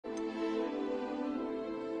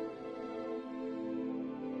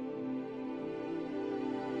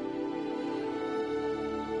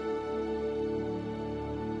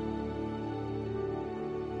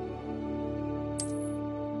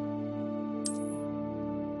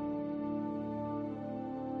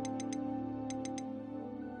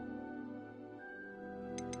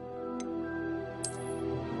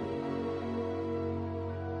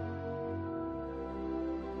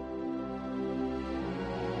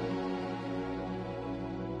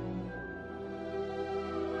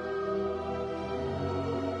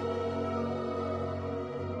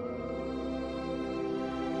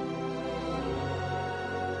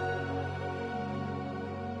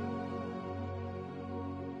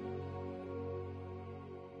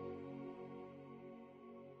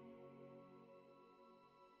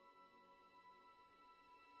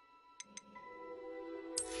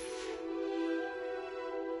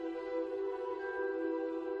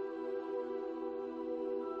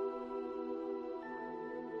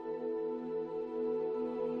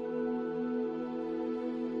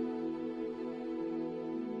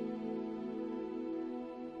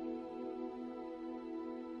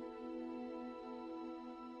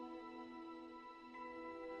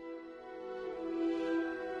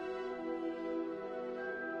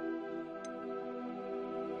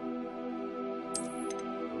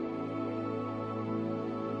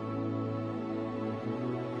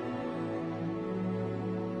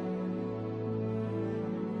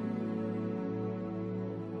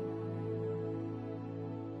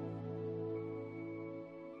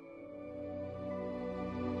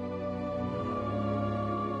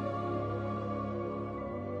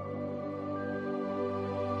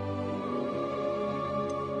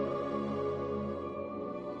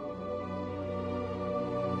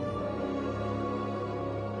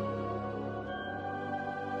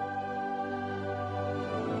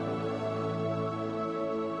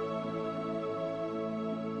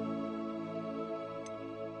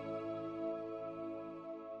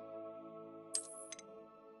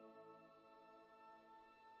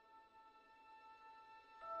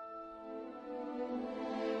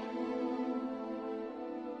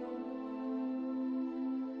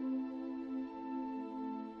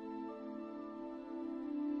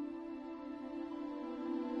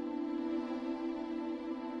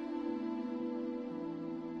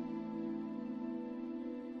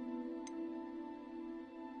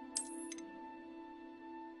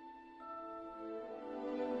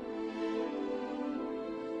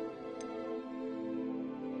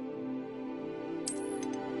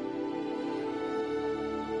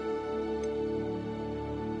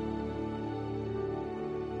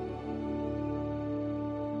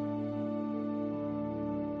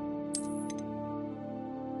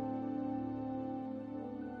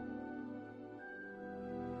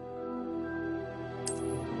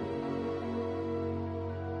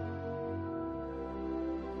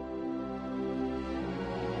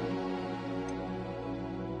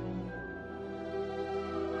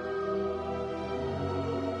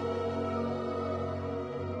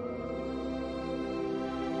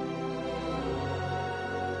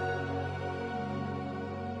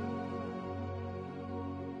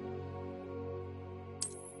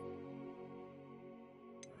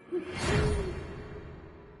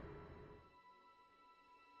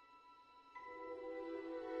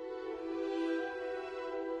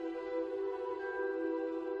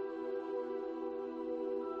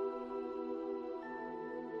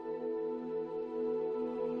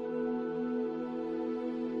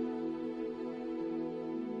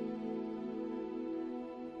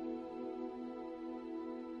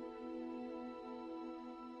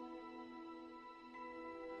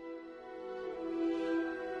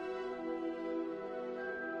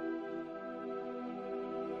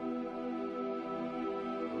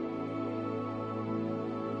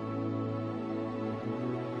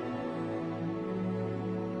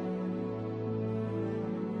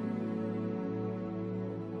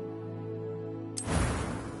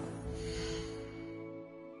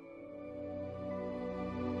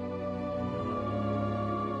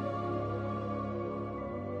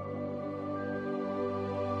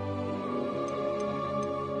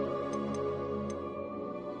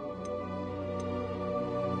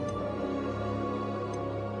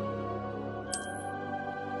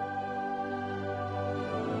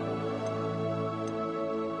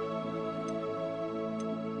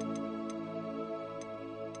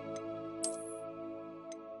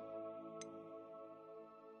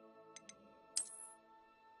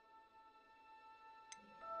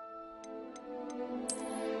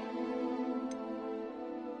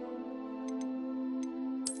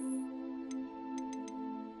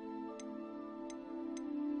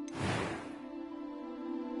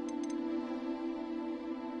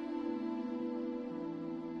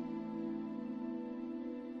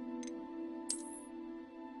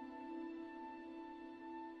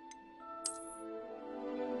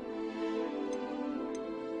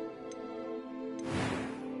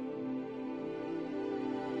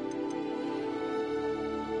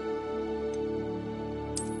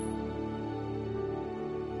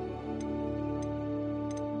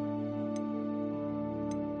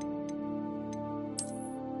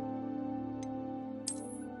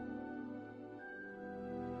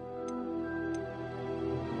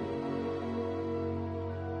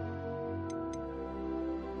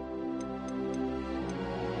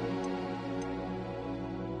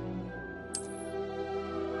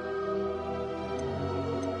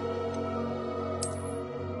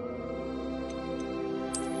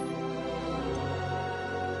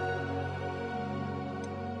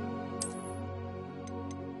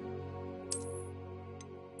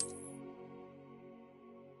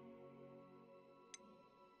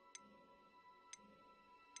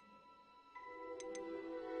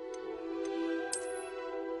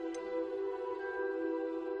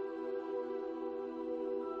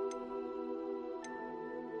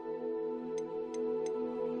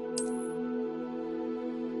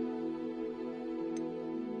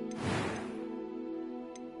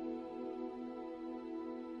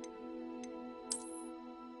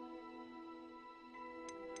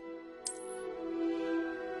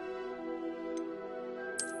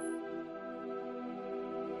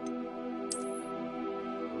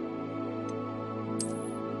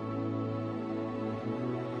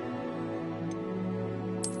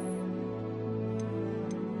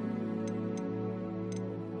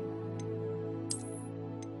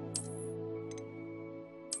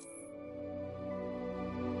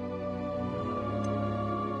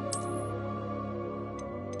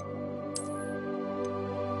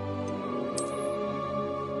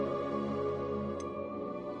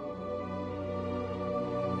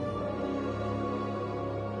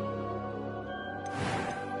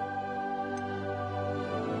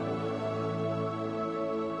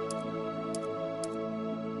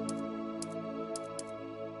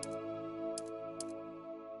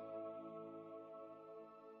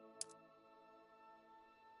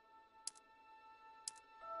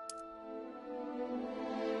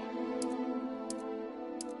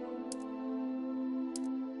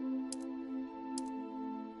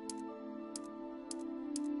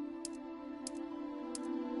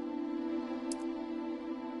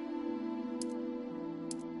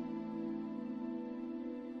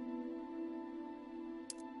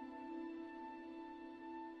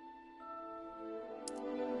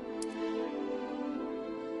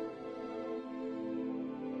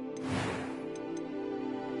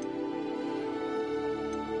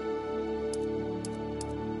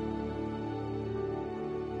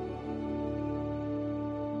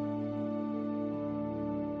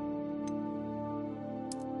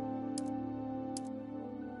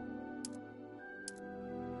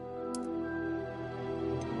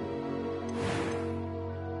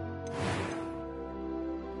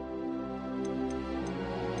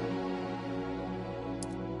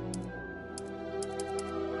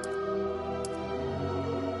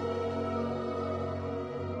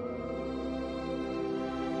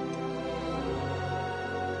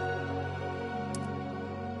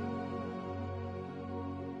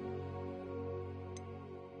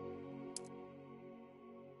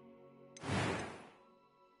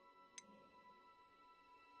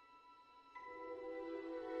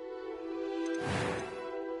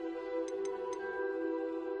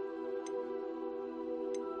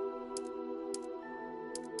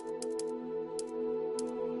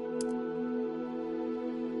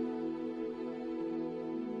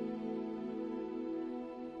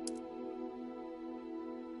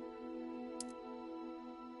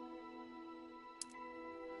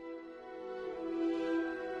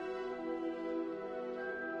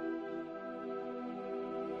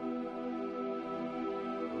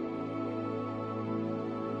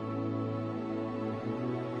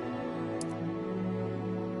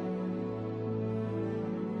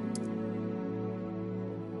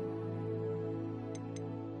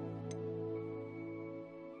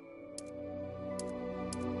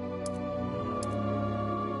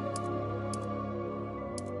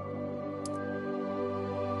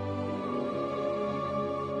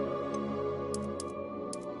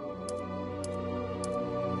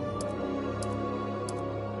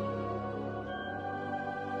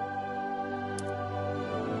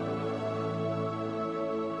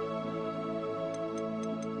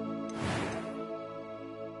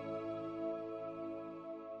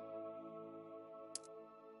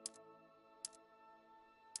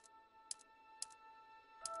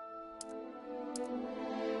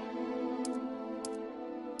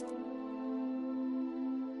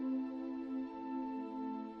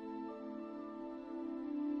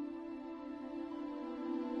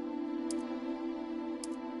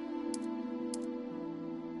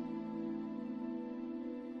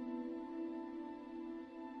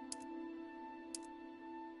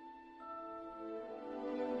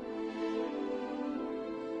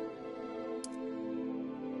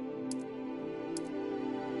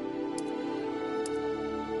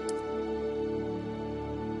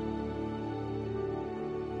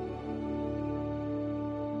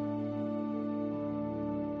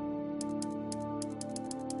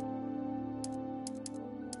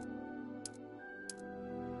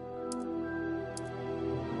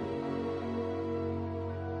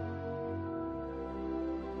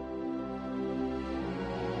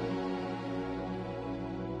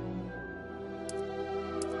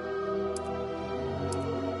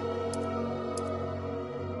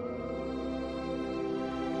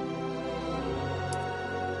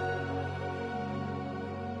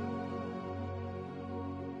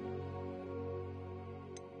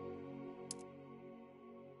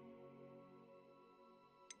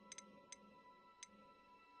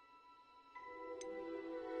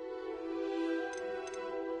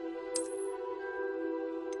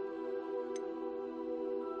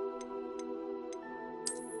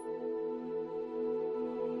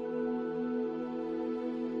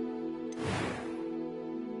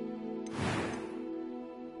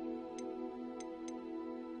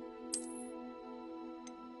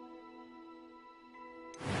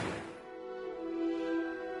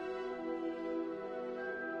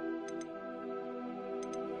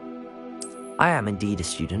I am indeed a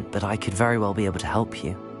student, but I could very well be able to help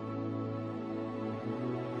you.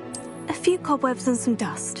 A few cobwebs and some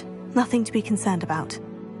dust. Nothing to be concerned about.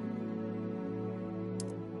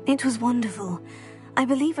 It was wonderful. I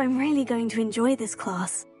believe I'm really going to enjoy this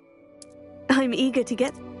class. I'm eager to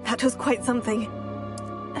get... That was quite something.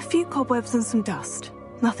 A few cobwebs and some dust.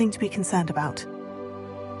 Nothing to be concerned about.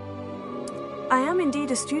 I am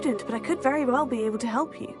indeed a student, but I could very well be able to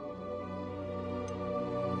help you.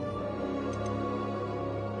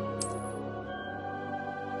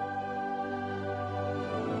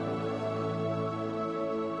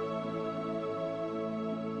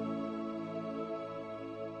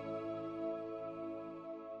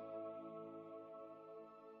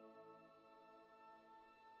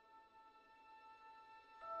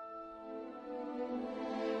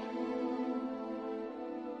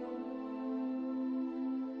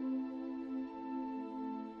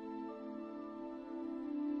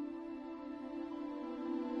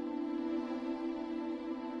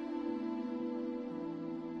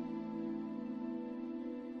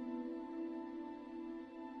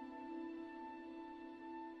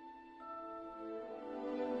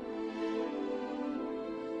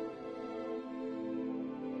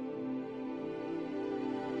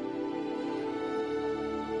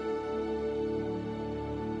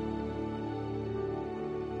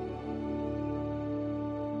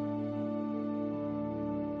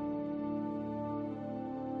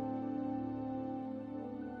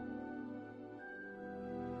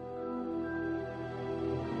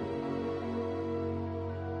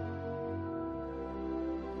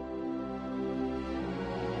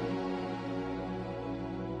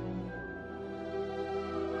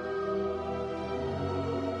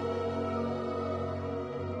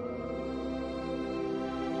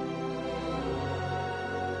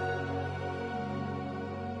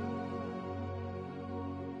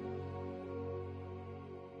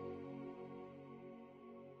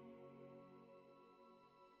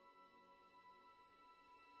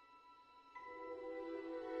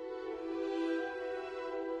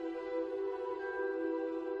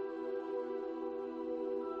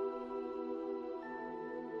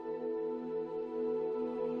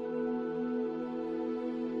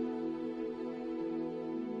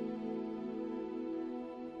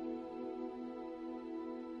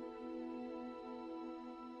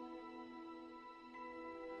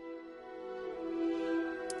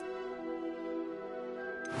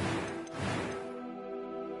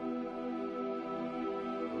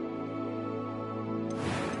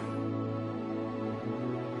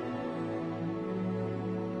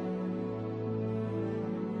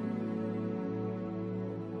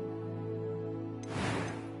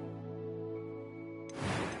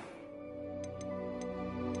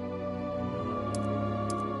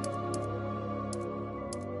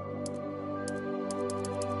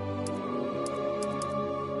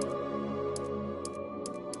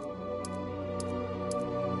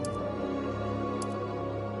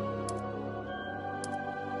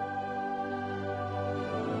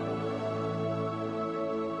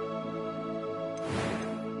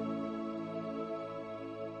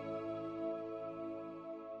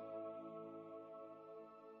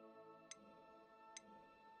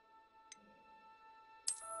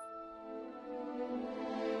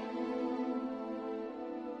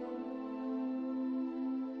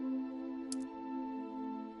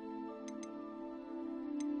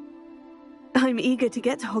 I'm eager to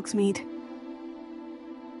get to Hogsmeade.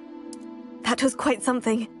 That was quite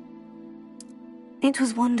something. It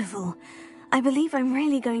was wonderful. I believe I'm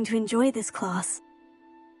really going to enjoy this class.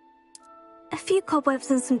 A few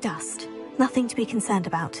cobwebs and some dust. Nothing to be concerned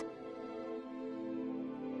about.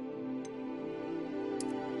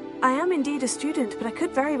 I am indeed a student, but I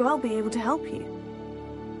could very well be able to help you.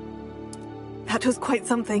 That was quite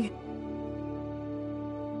something.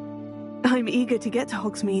 I'm eager to get to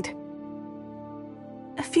Hogsmeade.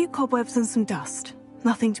 A few cobwebs and some dust.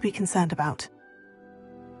 Nothing to be concerned about.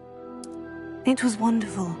 It was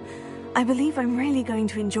wonderful. I believe I'm really going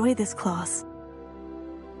to enjoy this class.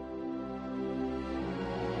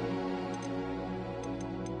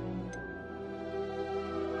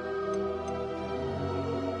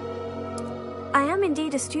 I am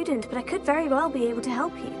indeed a student, but I could very well be able to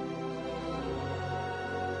help you.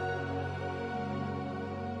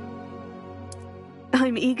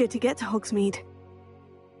 I'm eager to get to Hogsmeade.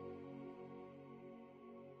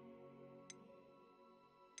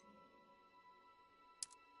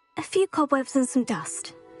 A few cobwebs and some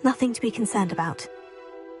dust. Nothing to be concerned about.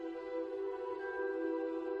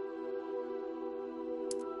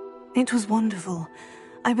 It was wonderful.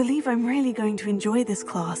 I believe I'm really going to enjoy this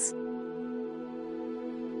class.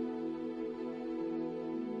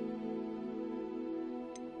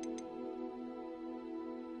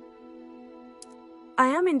 I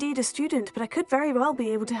am indeed a student, but I could very well be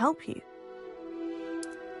able to help you.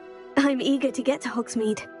 I'm eager to get to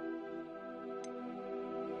Hogsmeade.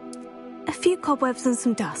 A few cobwebs and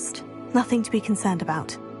some dust. Nothing to be concerned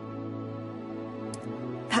about.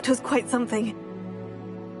 That was quite something.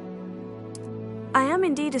 I am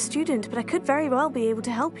indeed a student, but I could very well be able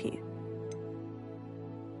to help you.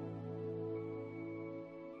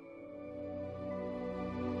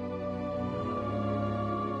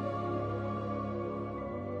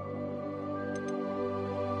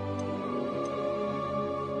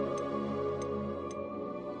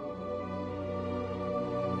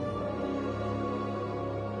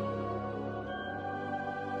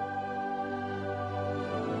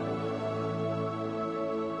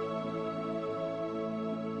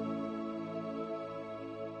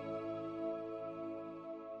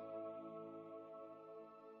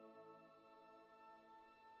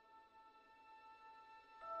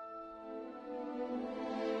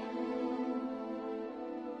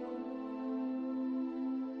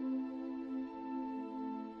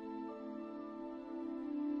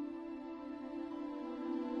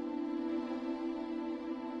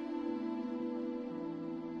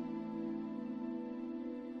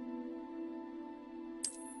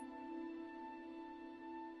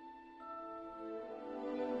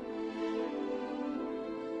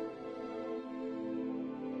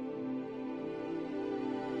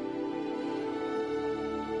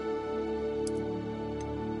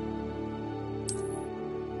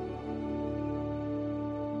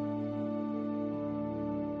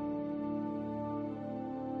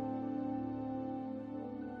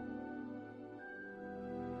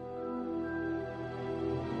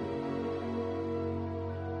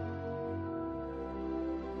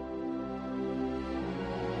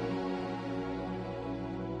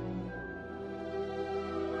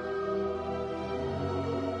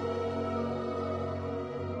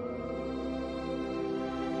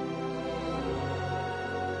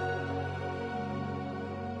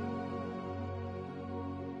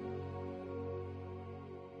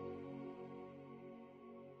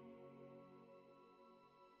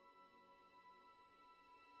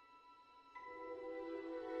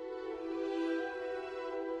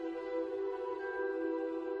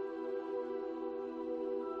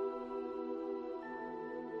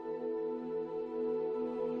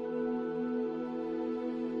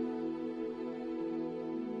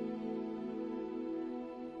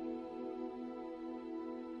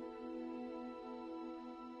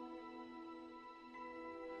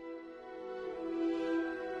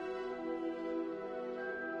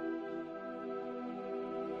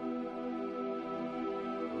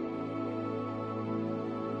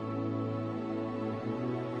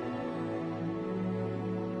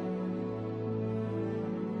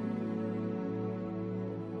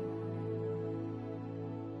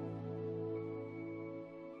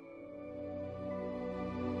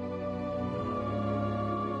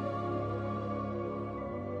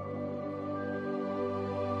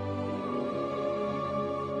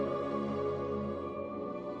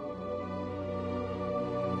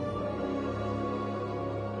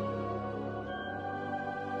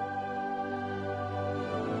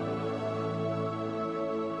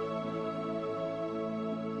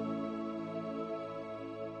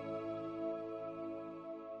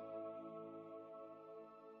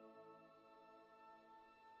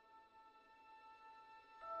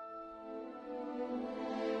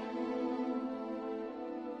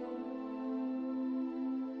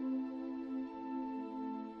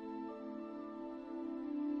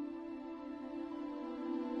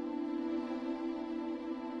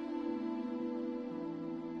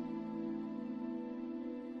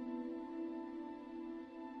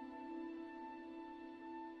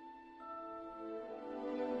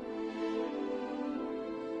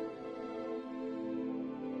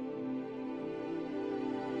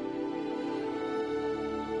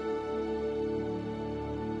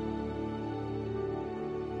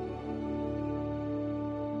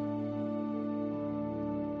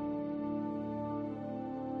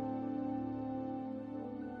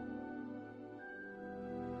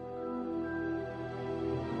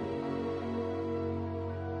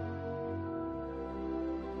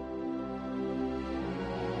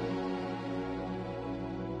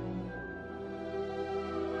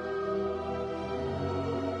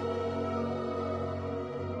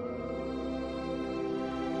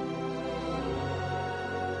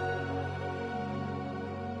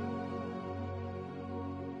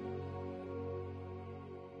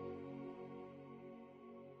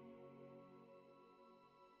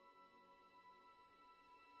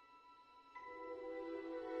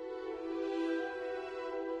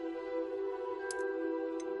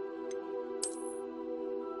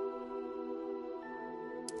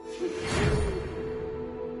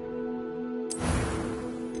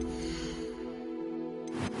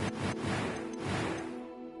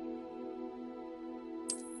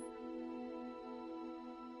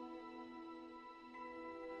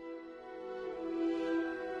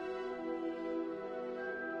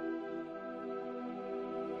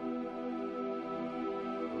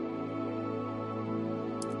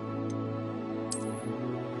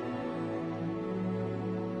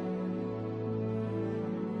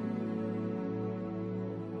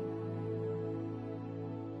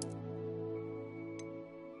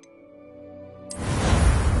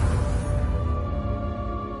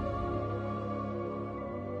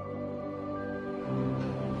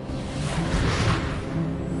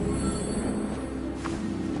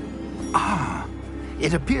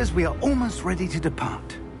 It appears we are almost ready to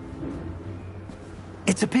depart.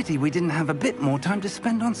 It's a pity we didn't have a bit more time to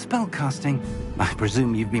spend on spellcasting. I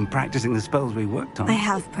presume you've been practicing the spells we worked on. I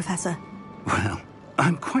have, Professor. Well,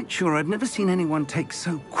 I'm quite sure I've never seen anyone take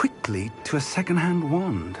so quickly to a second-hand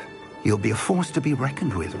wand. You'll be a force to be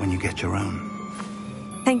reckoned with when you get your own.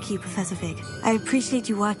 Thank you, Professor Fig. I appreciate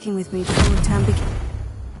you working with me before the term begins.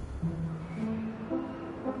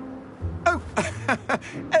 Oh,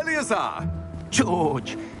 Eleazar!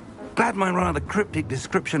 George, glad my rather cryptic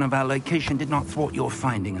description of our location did not thwart your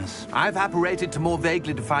finding us. I've apparated to more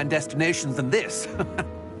vaguely defined destinations than this.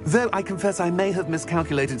 Though I confess I may have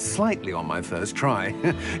miscalculated slightly on my first try.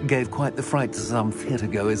 Gave quite the fright to some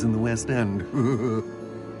theatre-goers in the West End.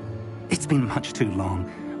 It's been much too long.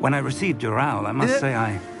 When I received your owl, I must say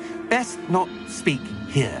I... Best not speak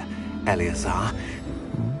here, Eleazar.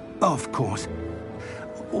 Of course.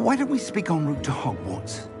 Why don't we speak en route to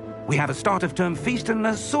Hogwarts? We have a start-of-term feast and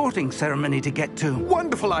a sorting ceremony to get to.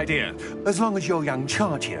 Wonderful idea! As long as your young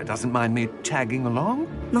charge here doesn't mind me tagging along.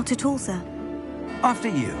 Not at all, sir. After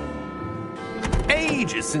you.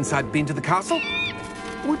 Ages since I'd been to the castle.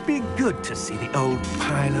 Would be good to see the old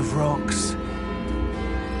pile of rocks.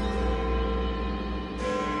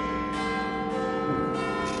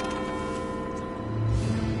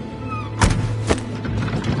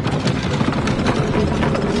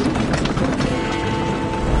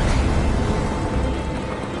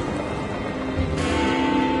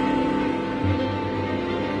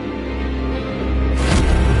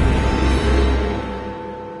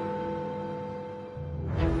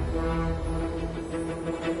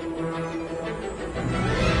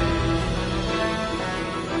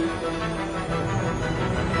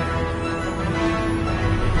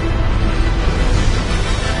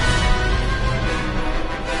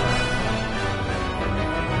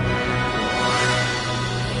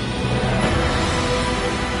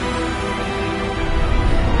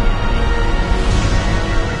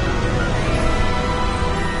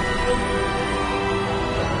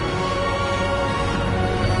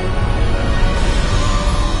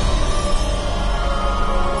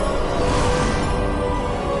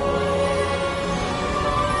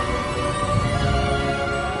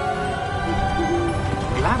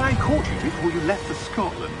 Before you left for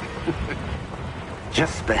Scotland.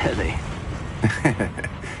 Just barely.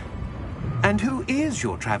 And who is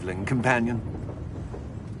your traveling companion?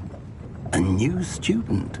 A new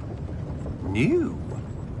student. New?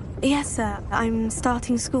 Yes, sir. I'm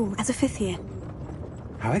starting school as a 5th year.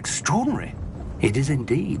 How extraordinary. It is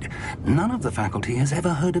indeed. None of the faculty has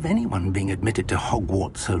ever heard of anyone being admitted to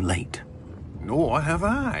Hogwarts so late. Nor have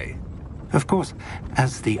I. Of course,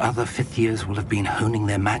 as the other 5th years will have been honing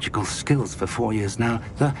their magical skills for 4 years now,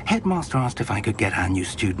 the headmaster asked if I could get our new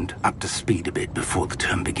student up to speed a bit before the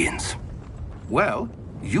term begins. Well,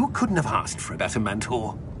 you couldn't have asked for a better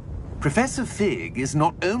mentor. Professor Fig is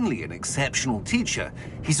not only an exceptional teacher,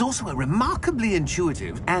 he's also a remarkably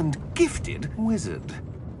intuitive and gifted wizard.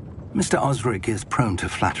 Mr. Osric is prone to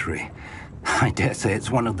flattery. I dare say it's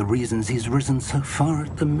one of the reasons he's risen so far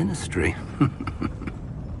at the Ministry.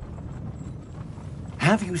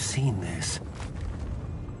 Have you seen this?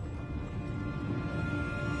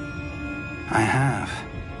 I have.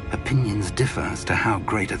 Opinions differ as to how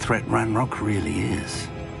great a threat Ranrock really is.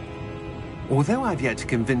 Although I've yet to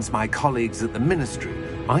convince my colleagues at the Ministry,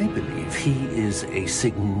 I believe he is a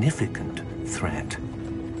significant threat.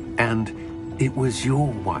 And it was your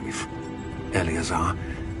wife, Eleazar,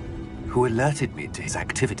 who alerted me to his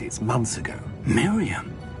activities months ago.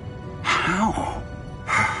 Miriam? How?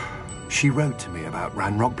 She wrote to me about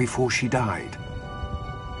Ranrock before she died,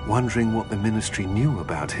 wondering what the Ministry knew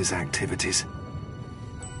about his activities.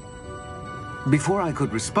 Before I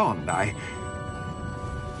could respond, I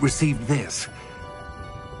received this.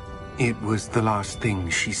 It was the last thing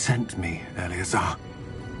she sent me, Eleazar.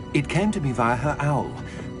 It came to me via her owl,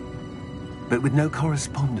 but with no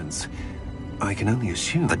correspondence. I can only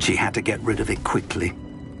assume That she had to get rid of it quickly,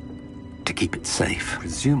 to keep it safe.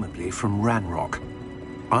 presumably from Ranrock.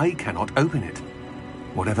 I cannot open it.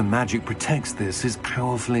 Whatever magic protects this is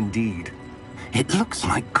powerful indeed. It looks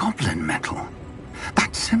like goblin metal.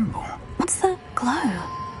 That symbol. What's the glow?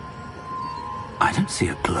 I don't see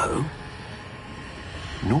a glow.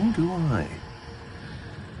 Nor do I.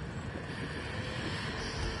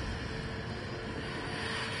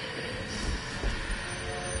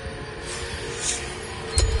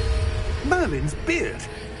 Merlin's beard.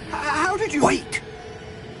 How did you... Wait!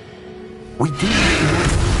 We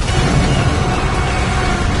did.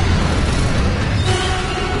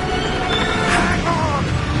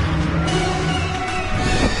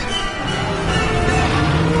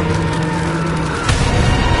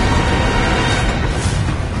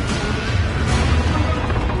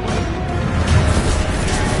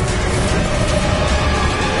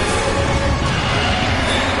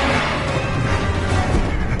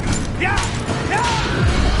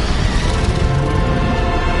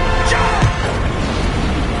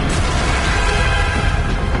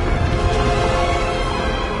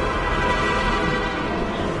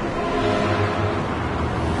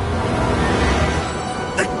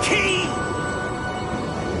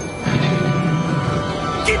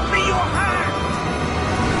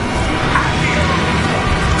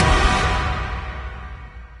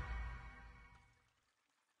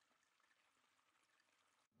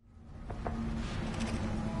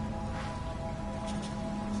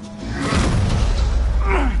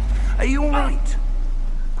 all right?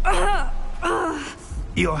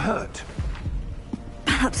 You're hurt.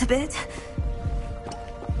 Perhaps a bit.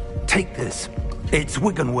 Take this. It's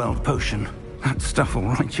Wiggenweld potion. That stuff will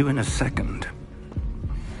right you in a second.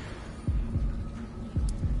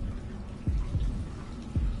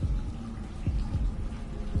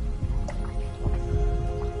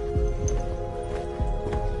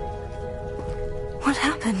 What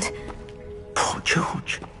happened? Poor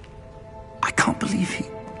George. I can't believe he...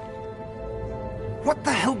 What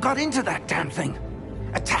the hell got into that damn thing?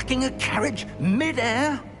 Attacking a carriage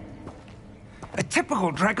mid-air? A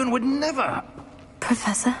typical dragon would never...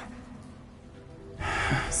 Professor?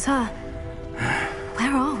 Sir,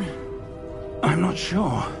 where are we? I'm not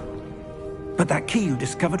sure. But that key you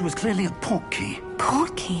discovered was clearly a port key.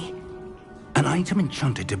 Port key? An item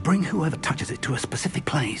enchanted to bring whoever touches it to a specific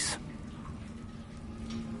place.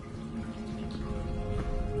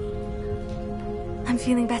 I'm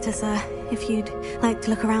feeling better, sir. If you'd like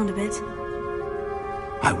to look around a bit.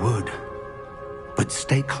 I would. But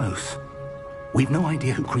stay close. We've no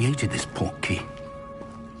idea who created this port key.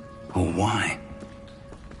 Or why.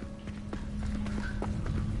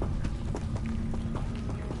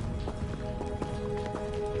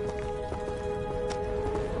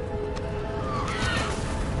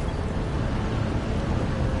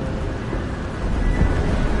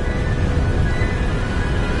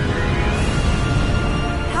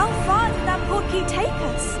 How far did that port key take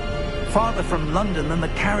us? Farther from London than the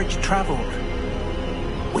carriage travelled.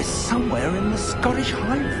 We're somewhere in the Scottish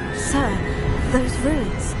Highlands. Sir, those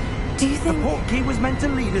ruins. Do you think... The port key was meant to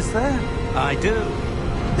lead us there? I do.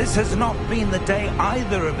 This has not been the day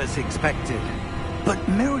either of us expected. But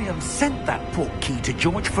Miriam sent that port key to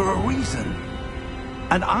George for a reason.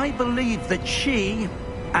 And I believe that she,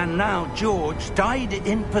 and now George, died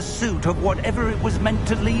in pursuit of whatever it was meant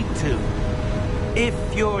to lead to. If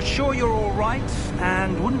you're sure you're all right,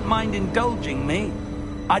 and wouldn't mind indulging me,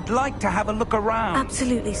 I'd like to have a look around.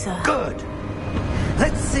 Absolutely, sir. Good.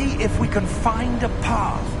 Let's see if we can find a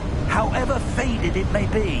path, however faded it may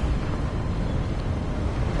be.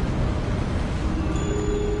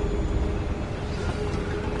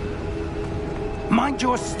 Mind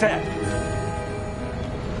your step.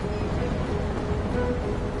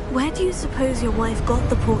 Where do you suppose your wife got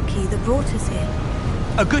the port key that brought us here?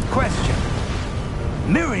 A good question.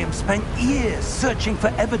 Miriam spent years searching for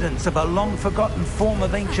evidence of a long-forgotten form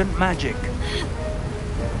of ancient magic.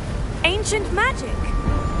 Ancient magic?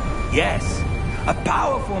 Yes, a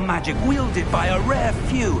powerful magic wielded by a rare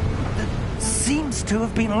few that seems to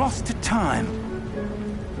have been lost to time.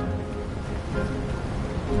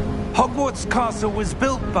 Hogwarts Castle was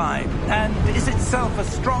built by, and is itself a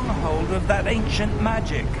stronghold of that ancient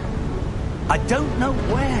magic. I don't know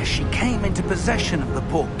where she came into possession of the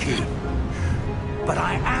port key, but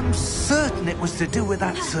I am certain it was to do with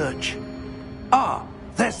that search. Ah,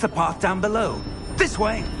 there's the path down below. This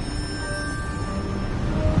way.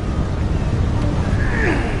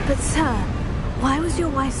 But sir, why was your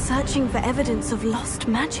wife searching for evidence of lost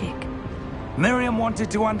magic? Miriam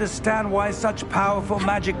wanted to understand why such powerful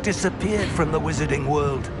magic disappeared from the wizarding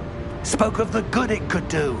world. Spoke of the good it could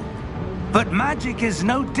do. But magic is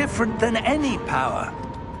no different than any power.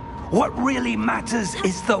 What really matters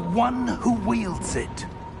is the one who wields it.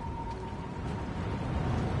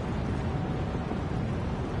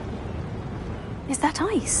 Is that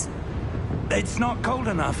ice? It's not cold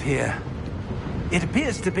enough here. It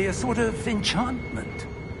appears to be a sort of enchantment.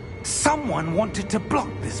 Someone wanted to block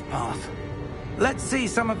this path. Let's see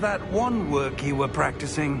some of that wand work you were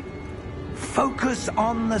practicing. Focus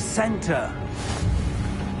on the center.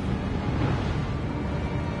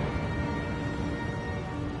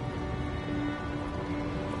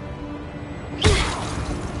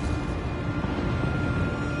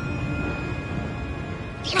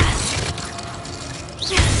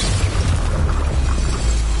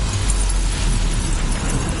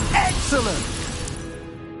 Excellent!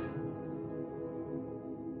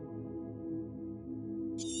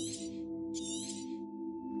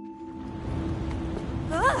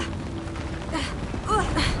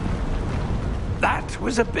 That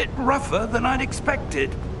was a bit rougher than I'd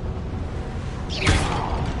expected.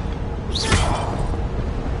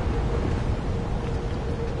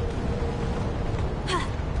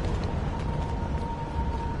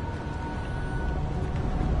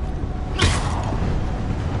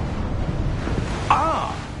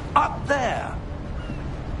 Ah, up there.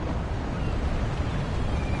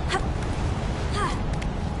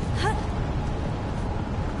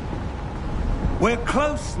 We're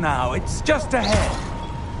close now. It's just ahead.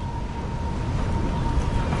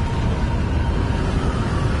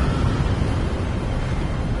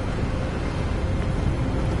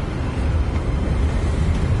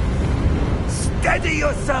 Steady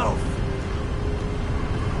yourself!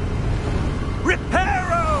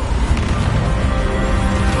 Reparo!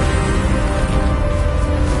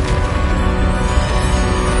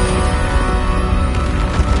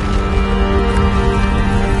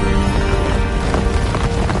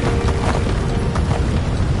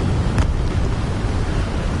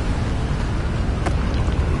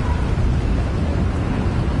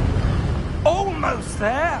 Almost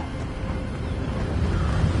there!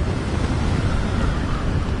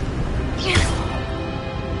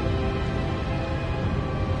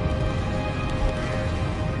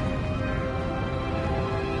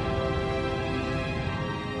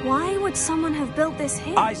 Why would someone have built this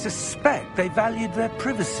here? I suspect they valued their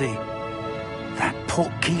privacy. That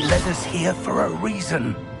portkey led us here for a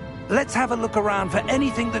reason. Let's have a look around for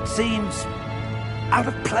anything that seems out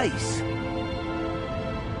of place.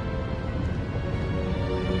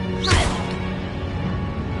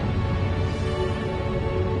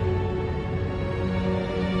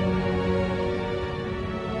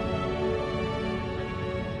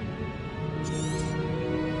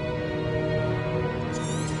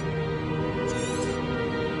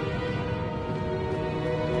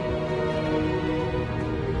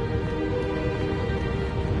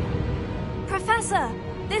 Professor,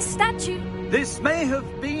 this statue... This may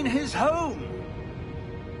have been his home.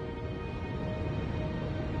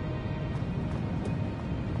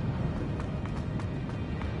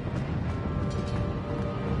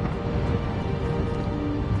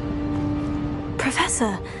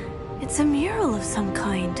 Professor, it's a mural of some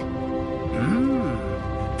kind.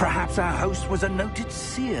 Perhaps our host was a noted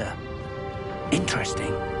seer.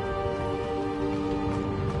 Interesting.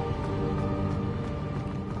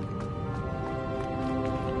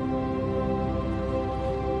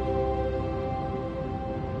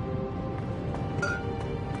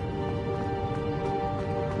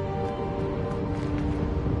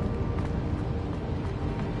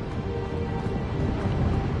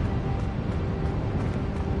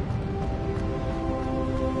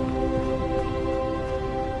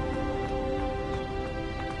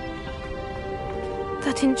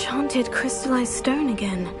 That enchanted crystallized stone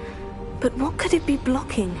again. But what could it be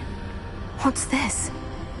blocking? What's this?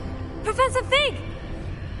 Professor Fig!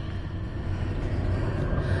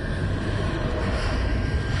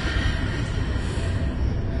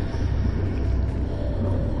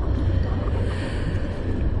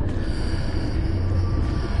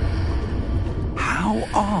 How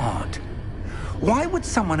odd. Why would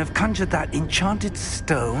someone have conjured that enchanted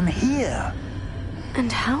stone here? And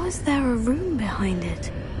how is there a room behind it?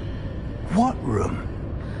 What room?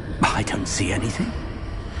 I don't see anything.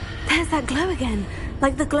 There's that glow again,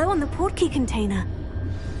 like the glow on the portkey container.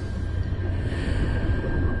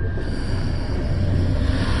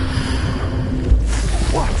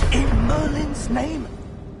 What in Merlin's name?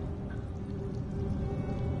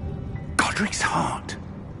 Godric's heart.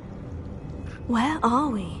 Where are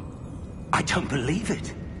we? I don't believe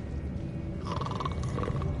it.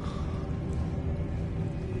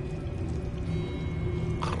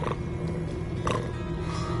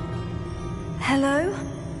 Hello?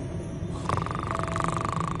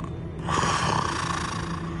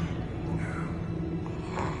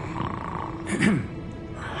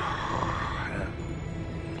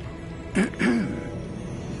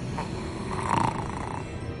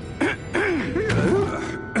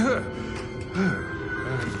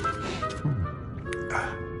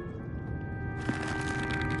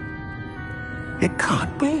 It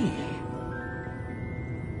can't be.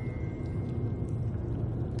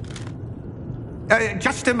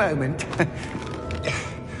 Just a moment.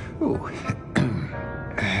 Oh.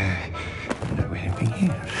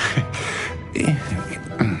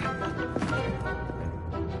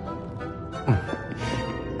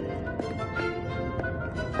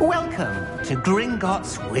 Welcome to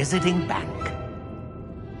Gringotts Wizarding Bank.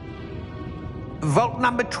 Vault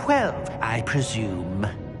number 12, I presume.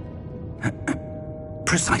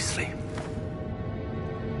 Precisely.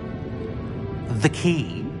 The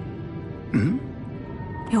key?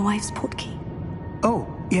 Your wife's portkey. Oh,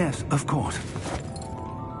 yes, of course.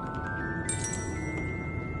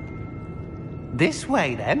 This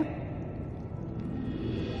way, then.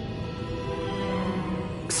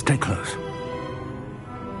 Stay close.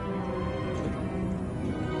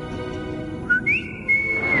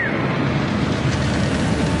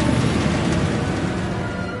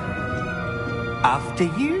 After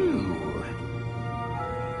you.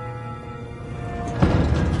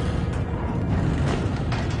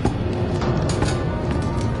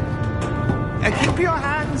 Keep your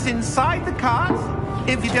hands inside the cards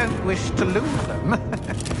if you don't wish to lose them.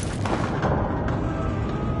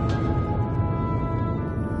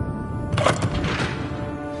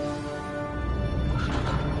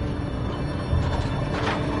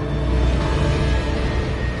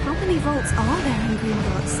 many vaults are there in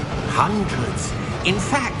Gringotts? Hundreds. In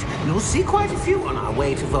fact, you'll see quite a few on our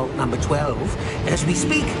way to vault number 12. As we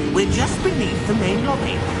speak, we're just beneath the main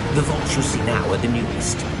lobby. The vaults you see now are the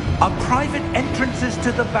newest. Are private entrances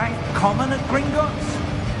to the bank common at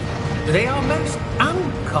Gringotts? They are most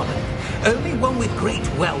uncommon. Only one with great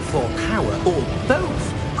wealth or power, or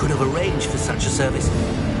both, could have arranged for such a service.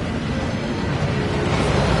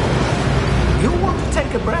 You'll want to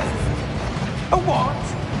take a breath. A what?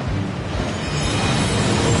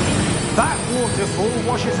 That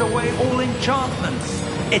waterfall washes away all enchantments.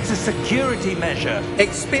 It's a security measure.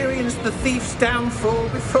 Experienced the thief's downfall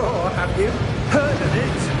before, have you? Heard of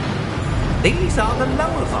it? These are the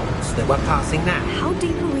lower vaults that we're passing now. How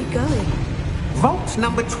deep are we going? Vault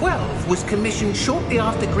number 12 was commissioned shortly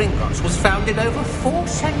after Gringotts was founded over 4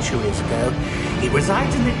 centuries ago. It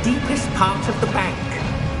resides in the deepest part of the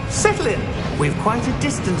bank. Settle in. We've quite a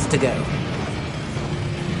distance to go.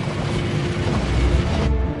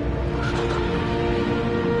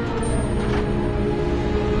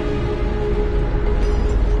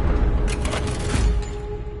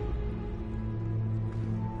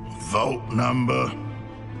 Vault number?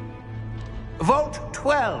 Vault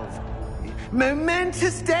 12.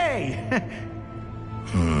 Momentous day.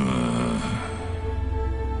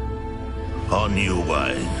 On your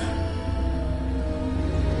way.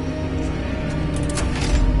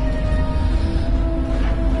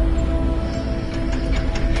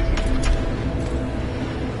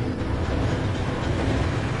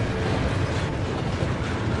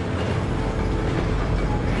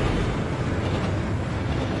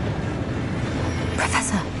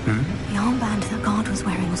 Professor, the armband that guard was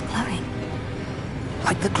wearing was glowing.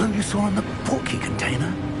 Like the glow you saw on the portkey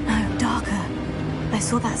container? No, darker. I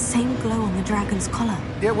saw that same glow on the dragon's collar.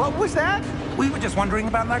 Yeah, what was that? We were just wondering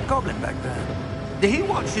about that goblin back there. He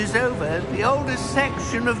watches over the oldest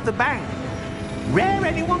section of the bank. Rare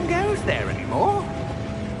anyone goes there anymore.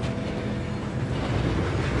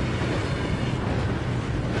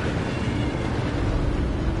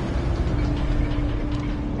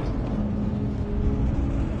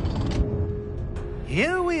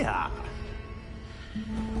 Here we are.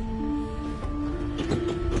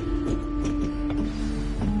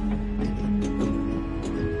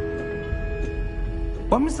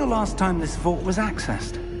 When was the last time this vault was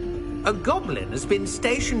accessed? A goblin has been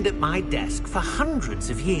stationed at my desk for hundreds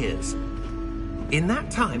of years. In that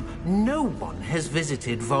time, no one has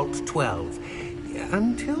visited Vault 12.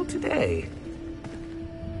 Until today.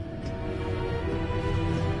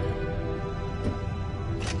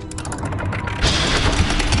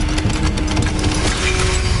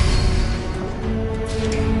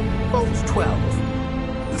 Vault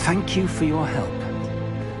 12. Thank you for your help.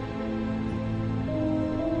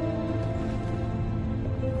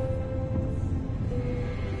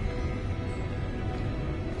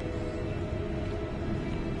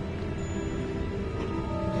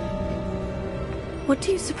 What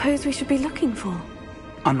do you suppose we should be looking for?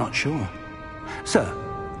 I'm not sure. Sir,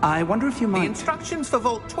 I wonder if you The might... instructions for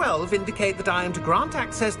Vault 12 indicate that I am to grant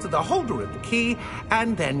access to the holder of the key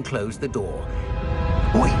and then close the door.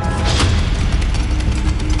 Wait!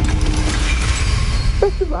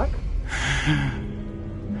 Best of luck.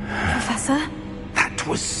 Professor? That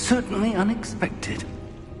was certainly unexpected.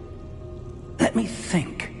 Let me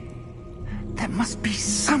think. There must be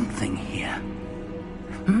something here.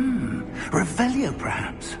 Revelio,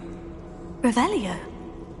 perhaps? Revelio?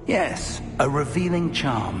 Yes, a revealing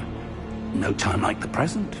charm. No time like the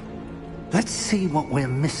present. Let's see what we're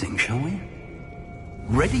missing, shall we?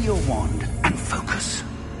 Ready your wand and focus.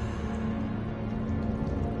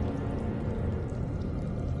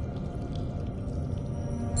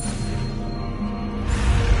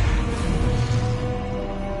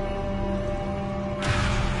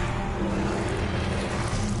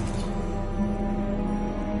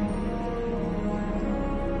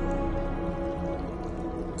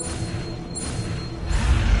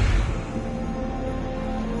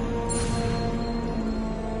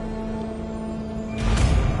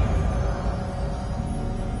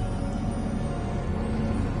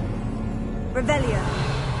 Revelio.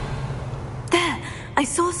 There! I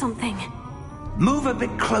saw something. Move a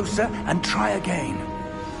bit closer and try again.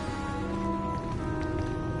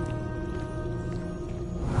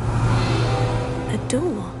 A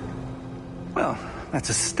door. Well, that's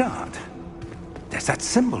a start. There's that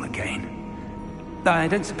symbol again. I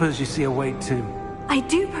don't suppose you see a way to... I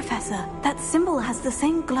do, Professor. That symbol has the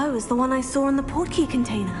same glow as the one I saw in the portkey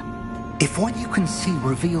container. If what you can see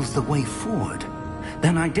reveals the way forward,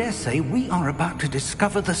 then I dare say we are about to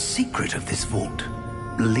discover the secret of this vault.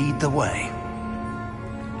 Lead the way.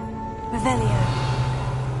 Revelio.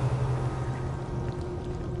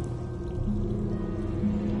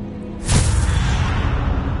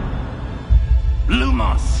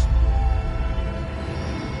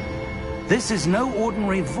 This is no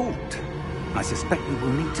ordinary vault. I suspect we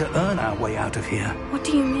will need to earn our way out of here. What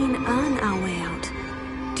do you mean, earn our way out?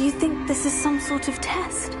 Do you think this is some sort of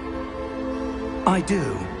test? I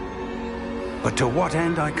do. But to what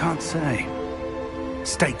end, I can't say.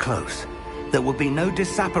 Stay close. There will be no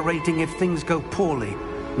disapparating if things go poorly.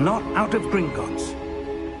 Not out of Gringotts.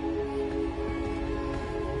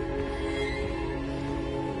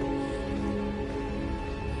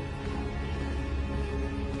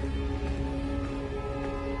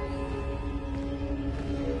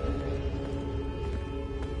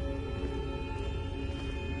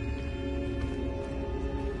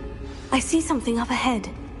 I see something up ahead.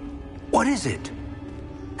 What is it?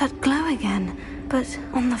 That glow again, but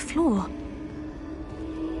on the floor.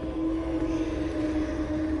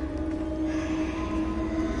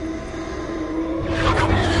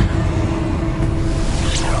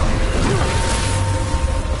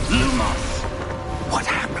 Lumos! What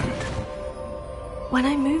happened? When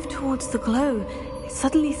I moved towards the glow, it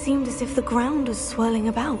suddenly seemed as if the ground was swirling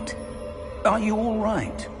about. Are you all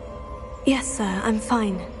right? Yes, sir, I'm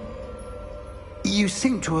fine. You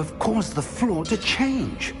seem to have caused the floor to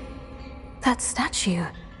change. That statue.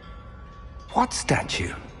 What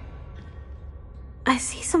statue? I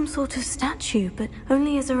see some sort of statue, but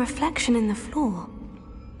only as a reflection in the floor.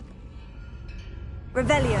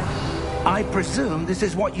 Revelio. I presume this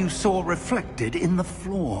is what you saw reflected in the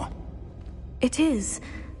floor. It is.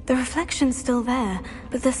 The reflection's still there,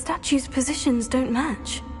 but the statue's positions don't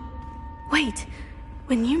match. Wait.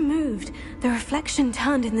 When you moved, the reflection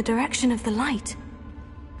turned in the direction of the light.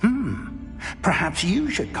 Perhaps you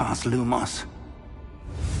should cast Lumos.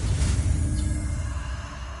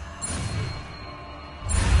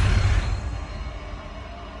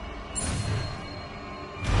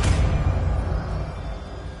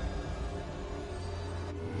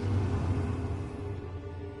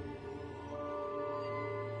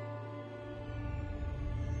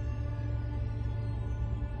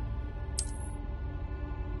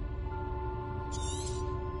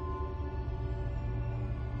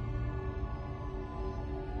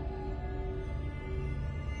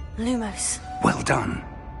 Lumos. Well done.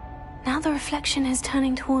 Now the reflection is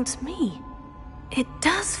turning towards me. It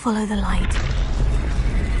does follow the light.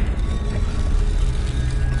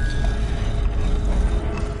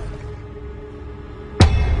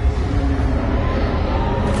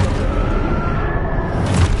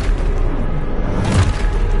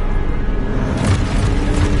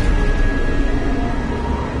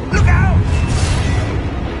 Look out!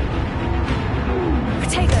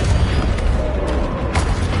 Potato!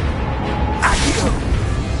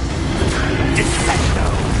 Defendo!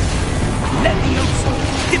 Levioso!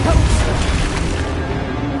 Deposo!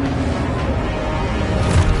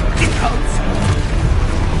 Deposo!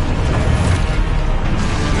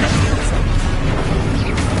 Levioso!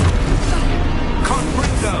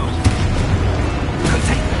 Confringo!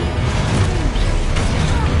 Potato!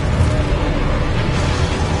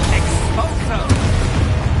 Expulso!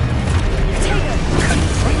 Potato!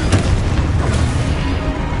 Confringo!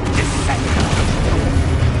 Defendo!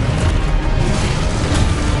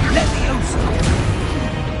 Levioso!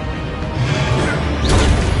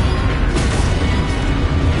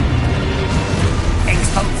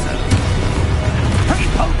 Expulso!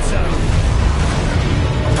 Repulso!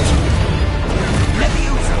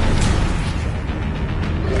 Levioso!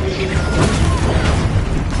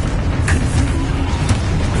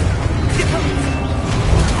 Deposo!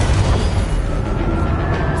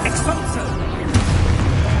 Expulso!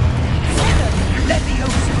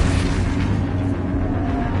 Levioso!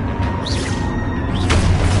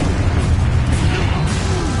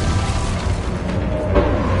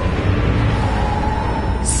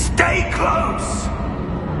 Stay close!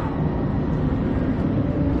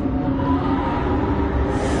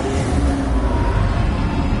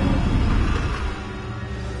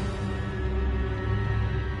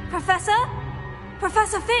 Professor?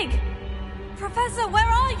 Professor Fig! Professor, where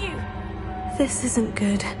are you? This isn't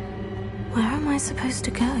good. Where am I supposed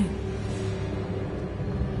to go?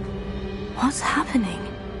 What's happening?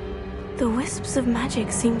 The wisps of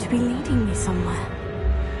magic seem to be leading me somewhere.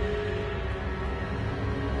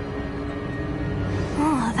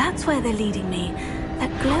 Oh, that's where they're leading me.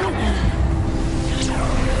 That glow again.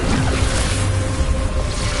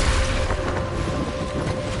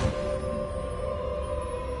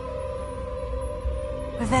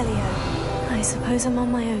 Revelio. I suppose I'm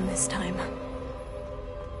on my own this time.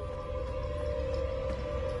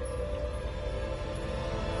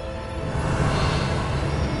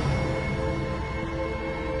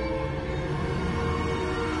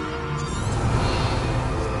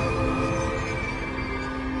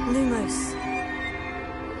 Lumos.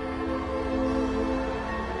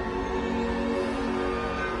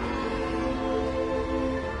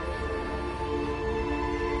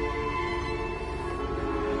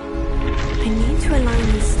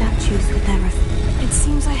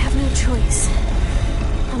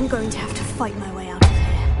 fight my way out of here.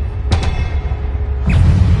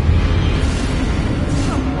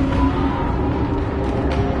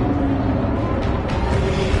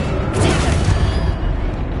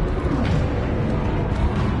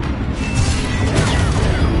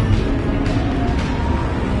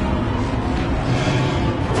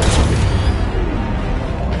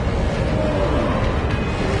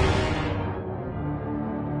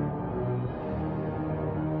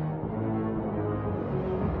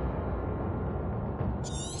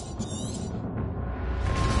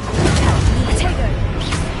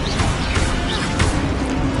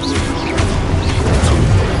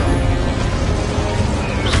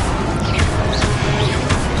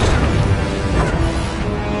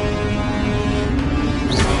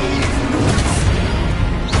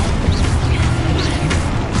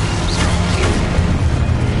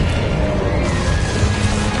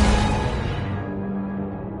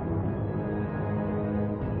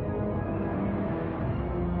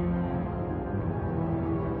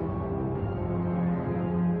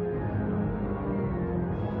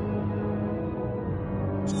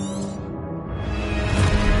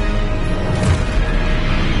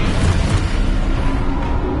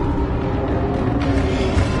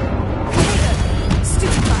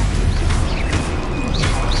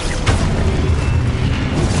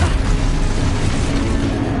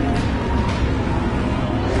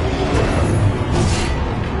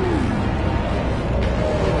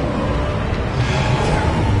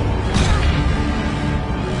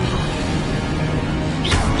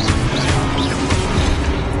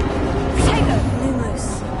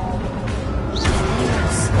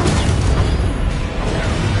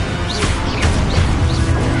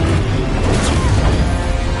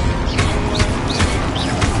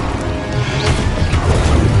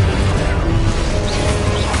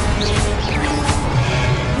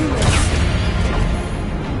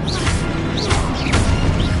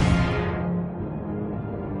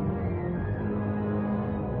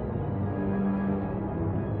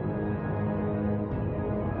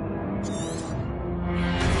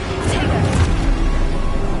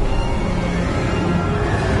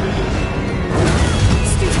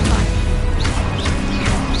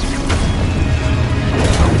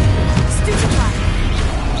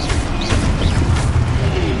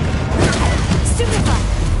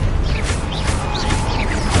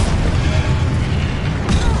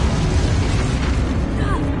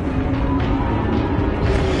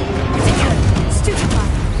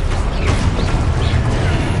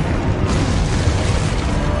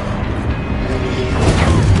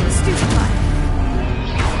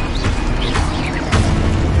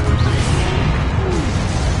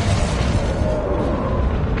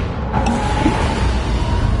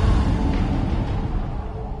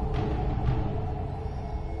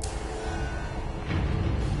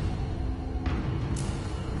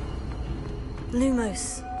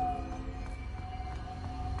 Lumos.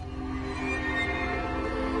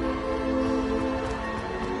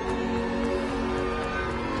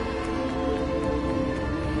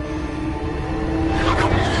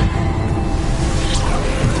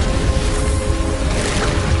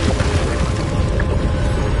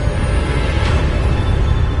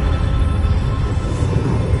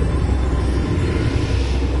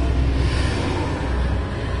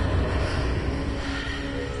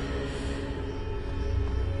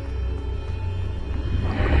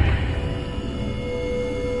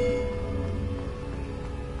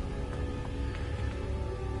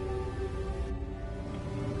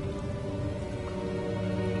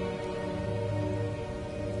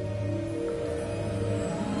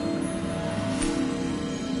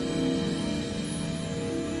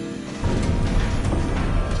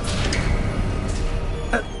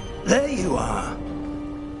 There you are.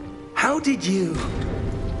 How did you...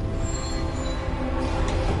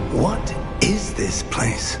 What is this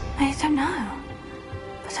place? I don't know.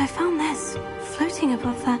 But I found this floating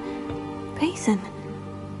above that basin.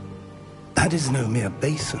 That is no mere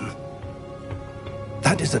basin.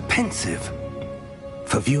 That is a pensive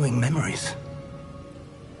for viewing memories.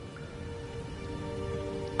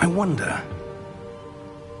 I wonder...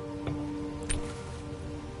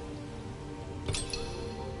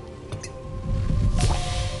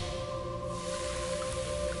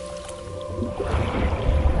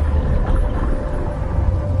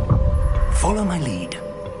 Follow my lead.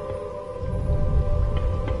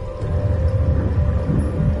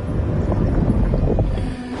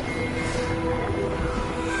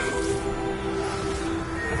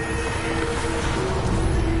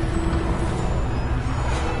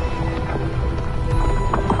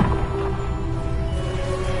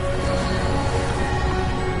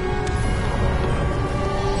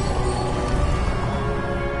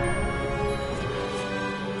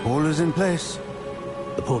 All is in place.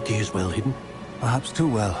 The portkey is well hidden? Perhaps too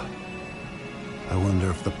well. I wonder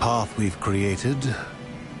if the path we've created...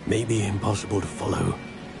 may be impossible to follow.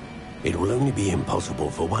 It will only be impossible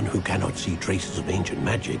for one who cannot see traces of ancient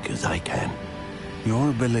magic as I can. Your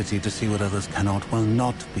ability to see what others cannot will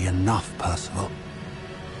not be enough, Percival.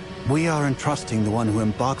 We are entrusting the one who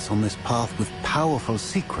embarks on this path with powerful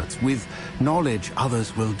secrets, with knowledge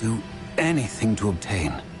others will do anything to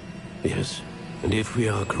obtain. Yes, and if we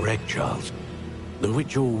are correct, Charles, the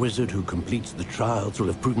witch or wizard who completes the trials will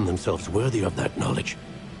have proven themselves worthy of that knowledge,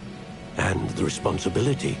 and the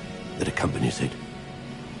responsibility that accompanies it.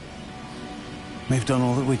 We've done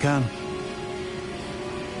all that we can.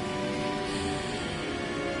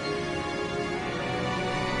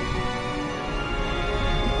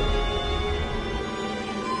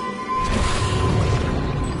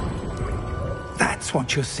 That's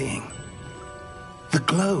what you're seeing. The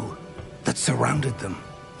glow that surrounded them.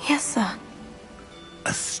 Yes, sir.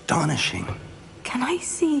 Astonishing. Can I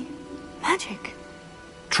see magic?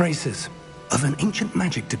 Traces of an ancient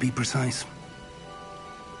magic, to be precise.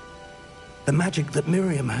 The magic that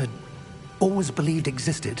Miriam had always believed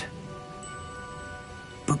existed,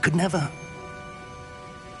 but could never.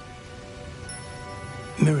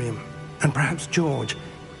 Miriam, and perhaps George,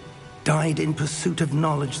 died in pursuit of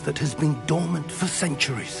knowledge that has been dormant for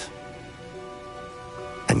centuries.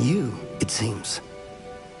 And you, it seems,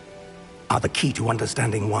 are the key to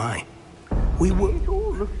understanding why. We were... It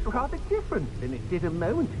all looks rather different than it did a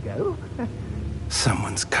moment ago.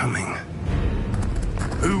 Someone's coming.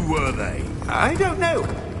 Who were they? I don't know.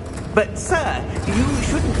 But, sir, you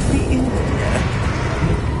shouldn't be in here.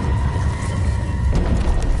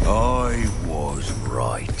 I was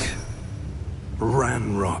right.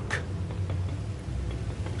 Ranrock.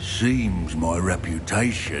 Seems my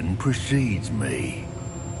reputation precedes me.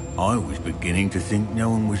 I was beginning to think no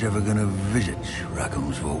one was ever going to visit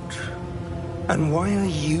Rackham's vault. And why are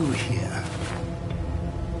you here?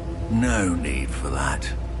 No need for that.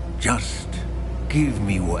 Just give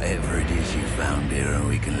me whatever it is you found here and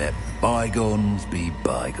we can let bygones be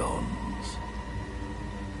bygones.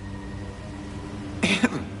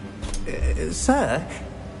 Sir,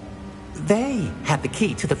 they had the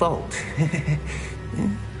key to the vault.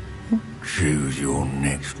 Choose your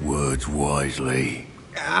next words wisely.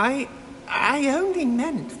 I only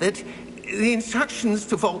meant that the instructions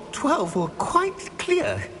to Vault 12 were quite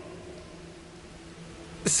clear.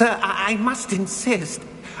 Sir, I must insist.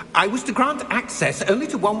 I was to grant access only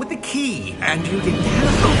to one with the key, and you didn't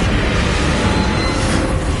have...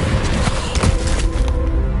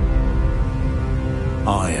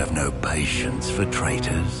 I have no patience for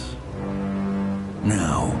traitors.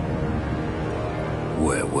 Now,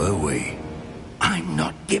 where were we? I'm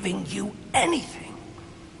not giving you anything.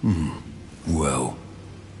 Well,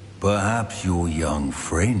 perhaps your young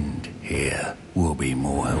friend here will be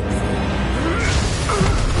more helpful.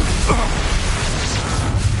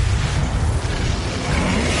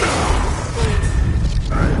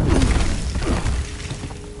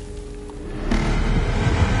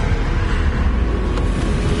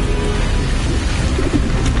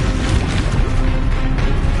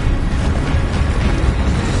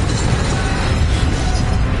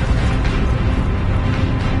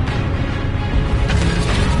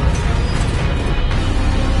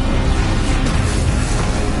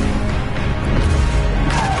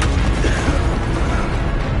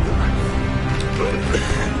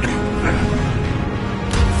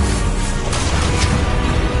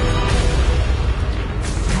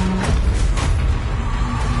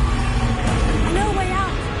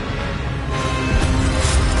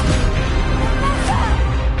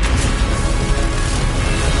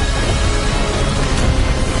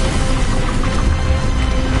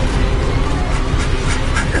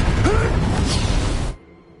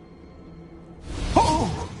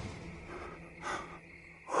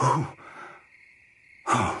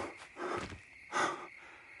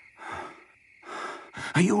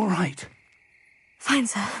 Are you all right? Fine,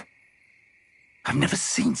 sir. I've never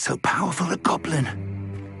seen so powerful a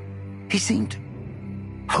goblin. He seemed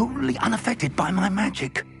wholly unaffected by my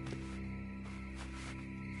magic.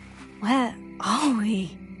 Where are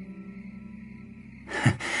we?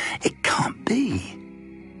 It can't be.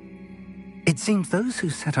 It seems those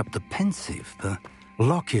who set up the pensive, the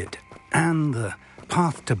locket, and the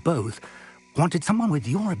path to both wanted someone with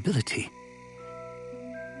your ability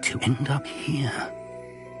to end up here.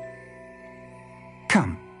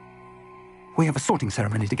 Come. We have a sorting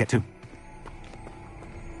ceremony to get to.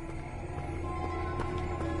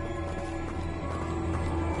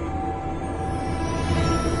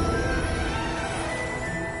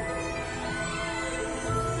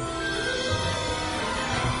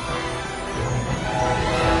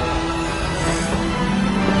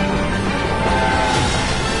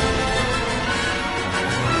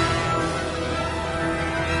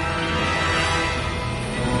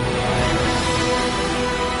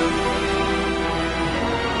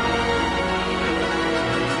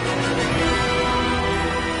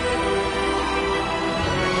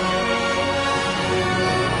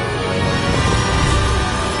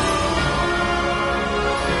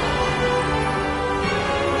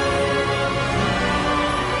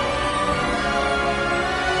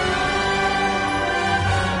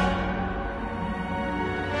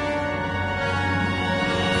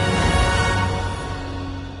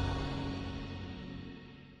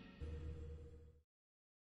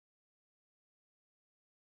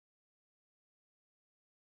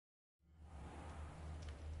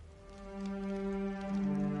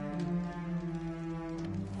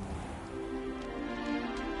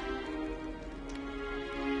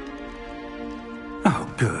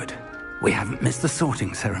 Good. We haven't missed the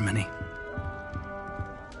sorting ceremony.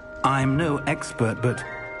 I'm no expert, but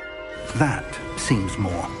that seems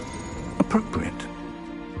more appropriate.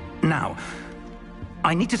 Now,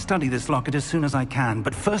 I need to study this locket as soon as I can,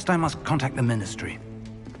 but first I must contact the Ministry.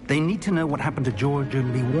 They need to know what happened to George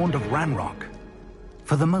and be warned of Ranrock.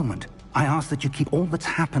 For the moment, I ask that you keep all that's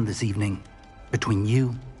happened this evening between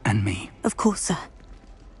you and me. Of course, sir.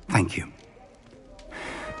 Thank you.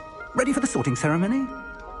 Ready for the sorting ceremony?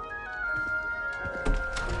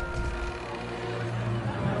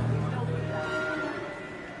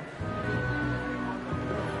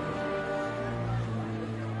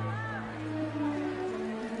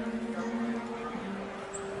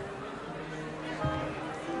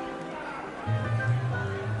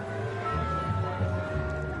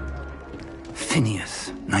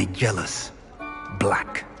 Phineas, Nigellus,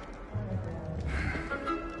 Black.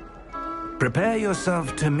 Prepare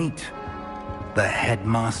yourself to meet the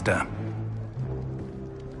headmaster.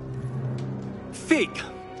 Fig,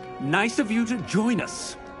 nice of you to join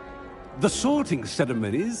us. The sorting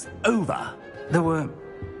ceremony's over. There were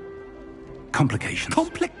complications.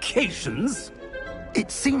 Complications? It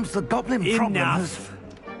seems the goblin problem has... Enough!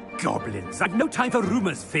 Goblins. I've no time for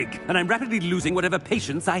rumors, Fig, and I'm rapidly losing whatever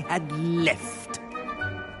patience I had left.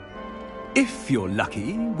 If you're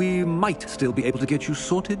lucky, we might still be able to get you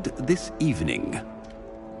sorted this evening.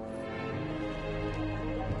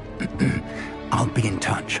 I'll be in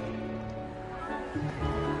touch.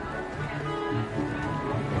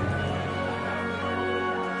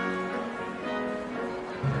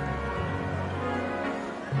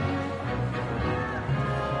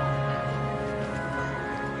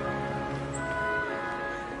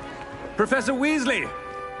 Professor Weasley,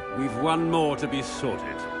 we've one more to be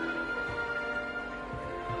sorted.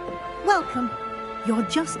 Welcome. You're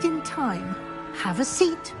just in time. Have a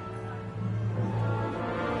seat.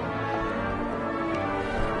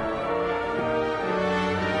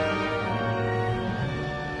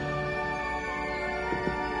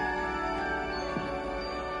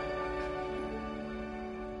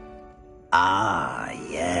 Ah,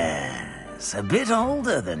 yes. A bit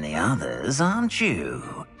older than the others, aren't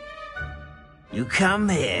you? You come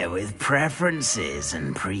here with preferences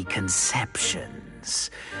and preconceptions.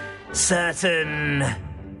 Certain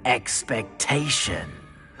expectations.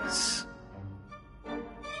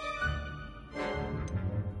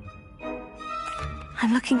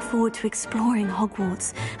 I'm looking forward to exploring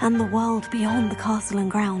Hogwarts and the world beyond the castle and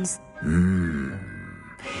grounds.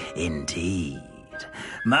 Indeed.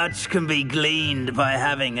 Much can be gleaned by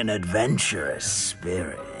having an adventurous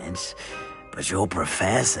spirit, but your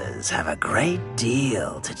professors have a great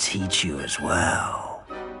deal to teach you as well.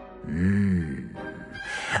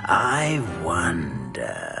 I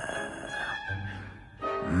wonder...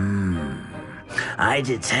 I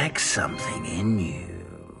detect something in you.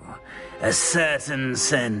 A certain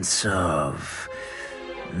sense of...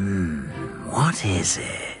 what is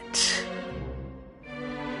it?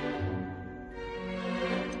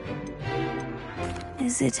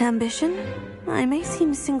 Is it ambition? I may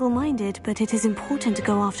seem single-minded, but it is important to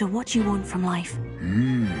go after what you want from life.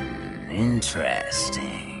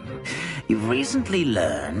 Interesting. You've recently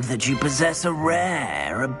learned that you possess a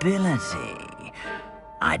rare ability.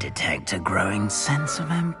 I detect a growing sense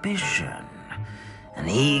of ambition, an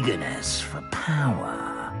eagerness for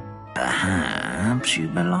power. Perhaps you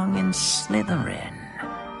belong in Slytherin.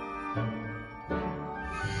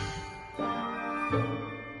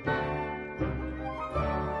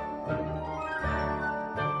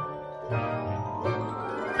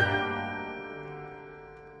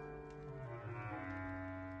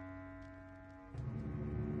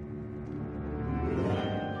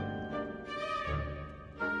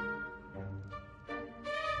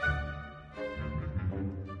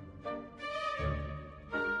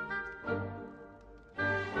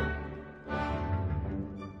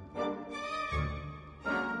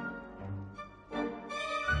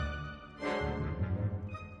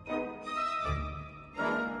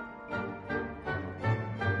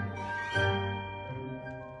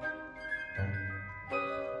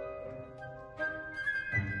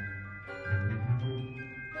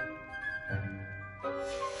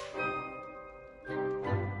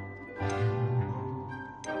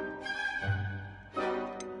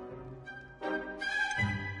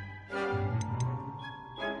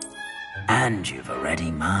 And you've a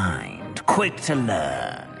ready mind, quick to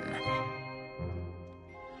learn.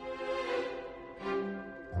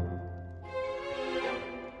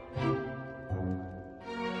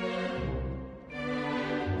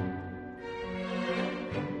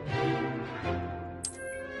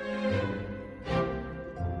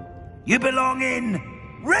 You belong in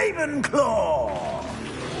Ravenclaw!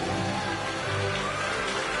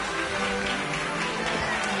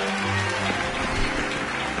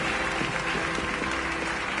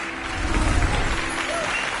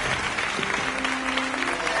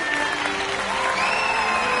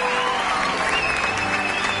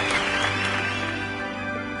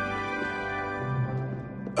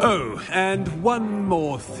 Oh, and one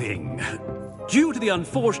more thing. Due to the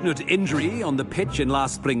unfortunate injury on the pitch in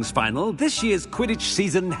last spring's final, this year's Quidditch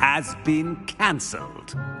season has been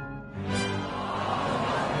cancelled.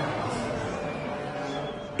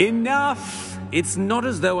 Enough! It's not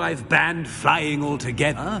as though I've banned flying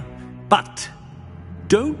altogether, but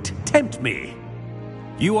don't tempt me.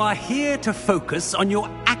 You are here to focus on your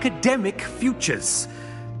academic futures.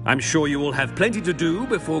 I'm sure you will have plenty to do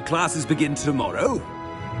before classes begin tomorrow.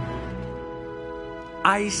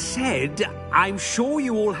 I said, I'm sure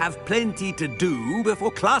you all have plenty to do before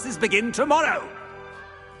classes begin tomorrow.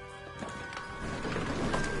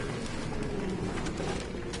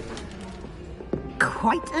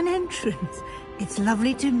 Quite an entrance. It's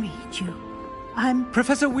lovely to meet you. I'm...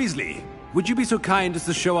 Professor Weasley, would you be so kind as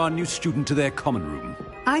to show our new student to their common room?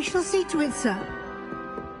 I shall see to it, sir.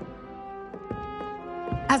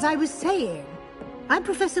 As I was saying, I'm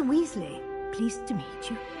Professor Weasley. Pleased to meet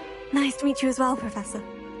you. Nice to meet you as well, Professor.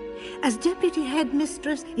 As Deputy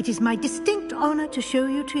Headmistress, it is my distinct honor to show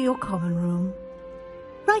you to your common room.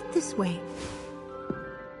 Right this way.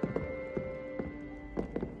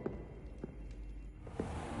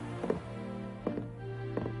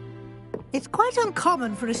 It's quite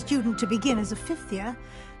uncommon for a student to begin as a fifth year.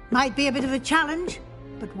 Might be a bit of a challenge,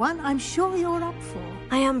 but one I'm sure you're up for.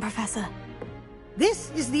 I am, Professor.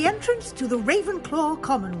 This is the entrance to the Ravenclaw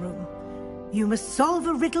common room. You must solve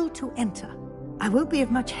a riddle to enter. I won't be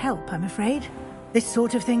of much help, I'm afraid. This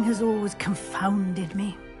sort of thing has always confounded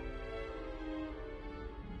me.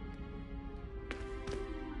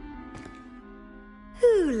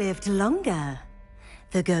 Who lived longer?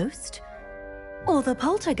 The ghost or the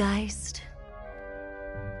poltergeist?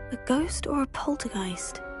 A ghost or a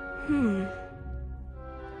poltergeist?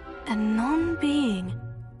 A non-being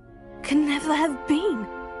can never have been.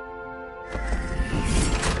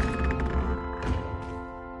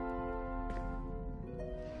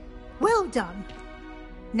 Well done.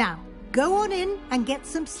 Now, go on in and get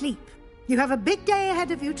some sleep. You have a big day ahead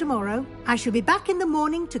of you tomorrow. I shall be back in the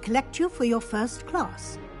morning to collect you for your first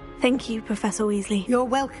class. Thank you, Professor Weasley. You're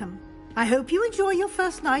welcome. I hope you enjoy your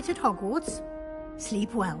first night at Hogwarts.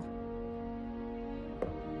 Sleep well.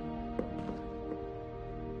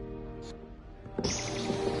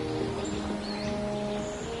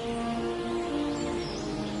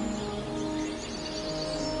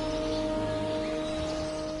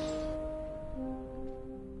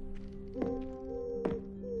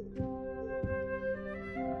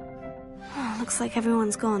 Looks like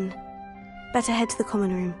everyone's gone. Better head to the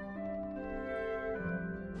common room.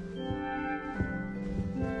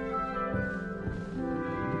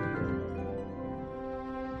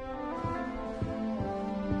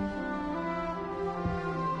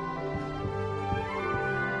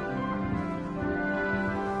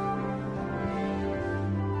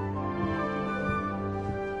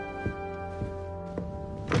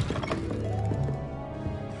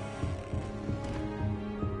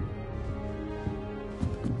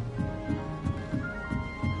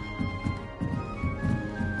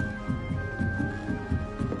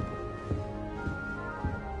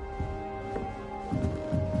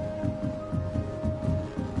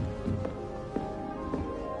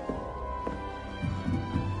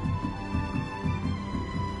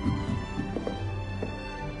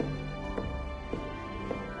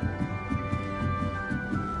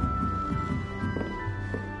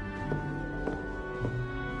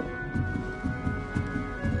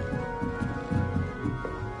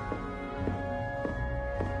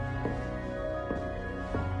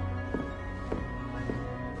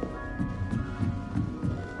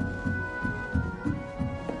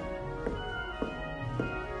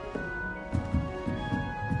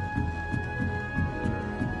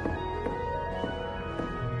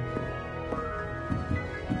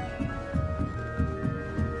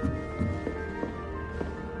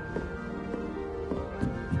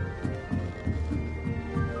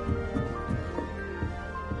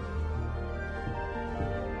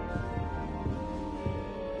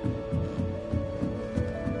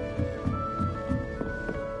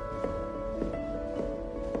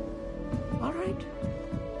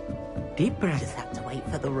 Deep breath. Just have to wait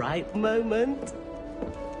for the right moment.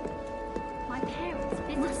 My parents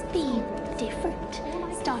must be different.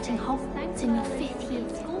 Starting Hogwarts in your 5th year.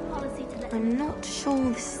 I'm not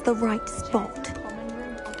sure this is the right spot.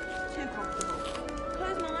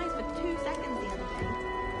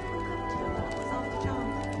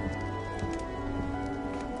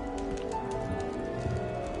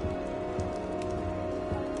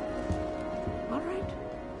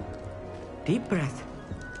 deep breath.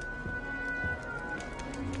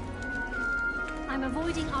 I'm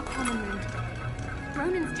avoiding our common room.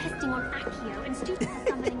 Ronan's testing on Accio and students are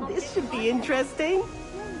summoning This should be interesting.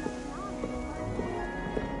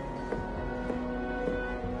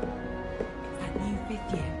 That new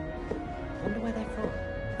fifth year. Wonder where they're from.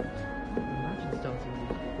 Imagine starting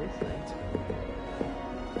this late.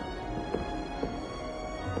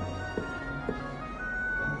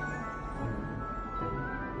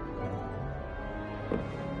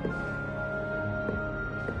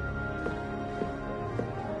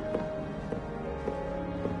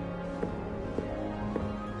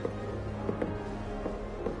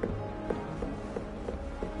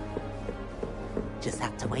 Just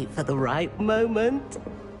have to wait for the right moment.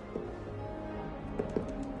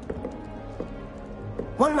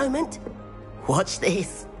 One moment. Watch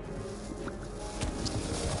this.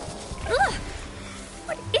 Ugh!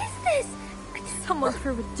 What is this? Someone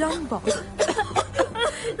threw a dung bomb.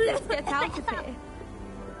 Let's get out of here.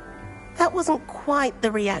 That wasn't quite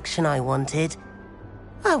the reaction I wanted.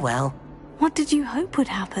 Oh well. What did you hope would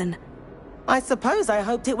happen? I suppose I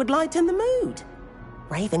hoped it would lighten the mood.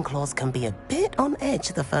 Ravenclaws can be a bit on edge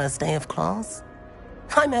the first day of class.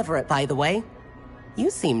 I'm Everett, by the way. You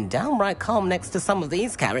seem downright calm next to some of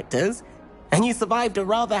these characters, and you survived a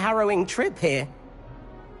rather harrowing trip here.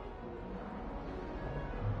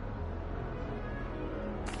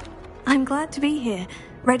 I'm glad to be here,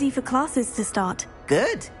 ready for classes to start.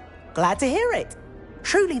 Good. Glad to hear it.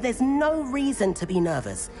 Truly, there's no reason to be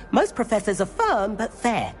nervous. Most professors are firm but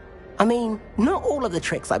fair. I mean, not all of the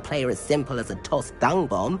tricks I play are as simple as a tossed dung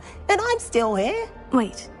bomb, and I'm still here.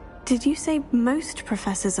 Wait, did you say most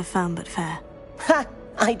professors are firm but fair? Ha!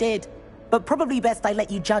 I did. But probably best I let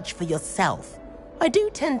you judge for yourself. I do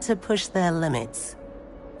tend to push their limits.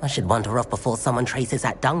 I should wander off before someone traces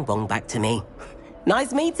that dung bomb back to me.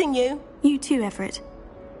 Nice meeting you. You too, Everett.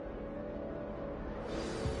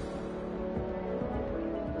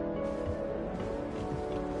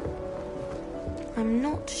 I'm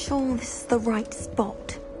not sure this is the right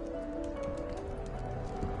spot.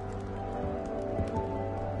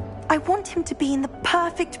 I want him to be in the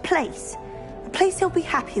perfect place. A place he'll be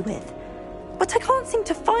happy with. But I can't seem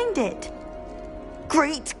to find it.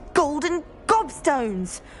 Great golden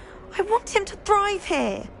gobstones! I want him to thrive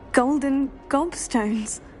here. Golden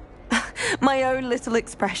gobstones? My own little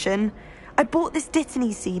expression. I bought this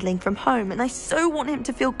Dittany seedling from home and I so want him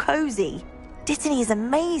to feel cozy. Dittany is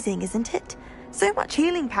amazing, isn't it? So much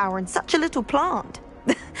healing power in such a little plant.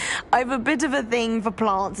 I have a bit of a thing for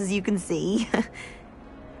plants, as you can see.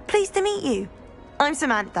 Pleased to meet you. I'm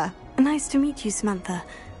Samantha. Nice to meet you, Samantha.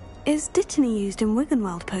 Is Dittany used in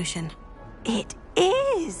Wiggenweld potion? It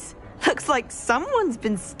is. Looks like someone's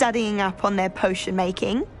been studying up on their potion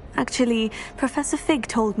making. Actually, Professor Fig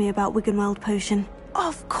told me about Wiggenweld potion.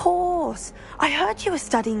 Of course. I heard you were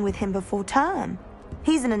studying with him before term.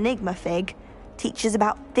 He's an enigma, Fig. Teaches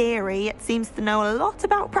about theory, it seems to know a lot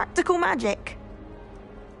about practical magic.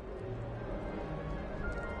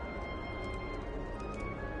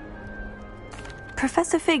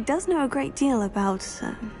 Professor Fig does know a great deal about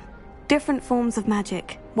different forms of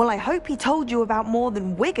magic. Well, I hope he told you about more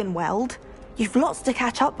than Wiggenweld. You've lots to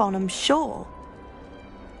catch up on, I'm sure.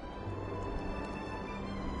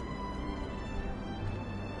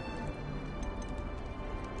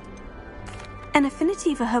 An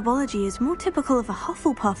affinity for herbology is more typical of a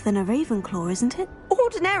Hufflepuff than a Ravenclaw, isn't it?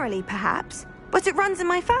 Ordinarily, perhaps, but it runs in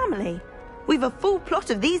my family. We've a full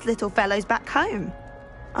plot of these little fellows back home.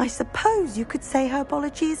 I suppose you could say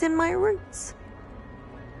herbology is in my roots.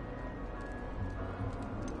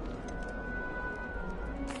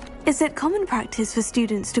 Is it common practice for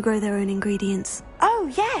students to grow their own ingredients? Oh,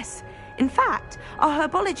 yes. In fact, our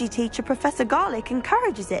herbology teacher, Professor Garlick,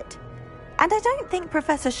 encourages it. And I don't think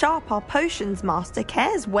Professor Sharp, our potions master,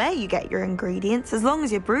 cares where you get your ingredients as long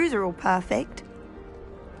as your brews are all perfect.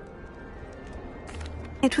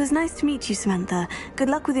 It was nice to meet you, Samantha. Good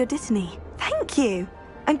luck with your Dittany. Thank you.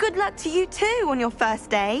 And good luck to you too on your first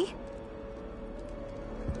day.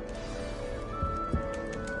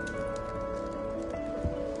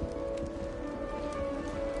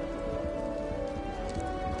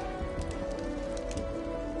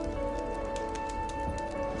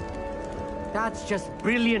 That's just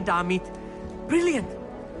brilliant, Amit. Brilliant.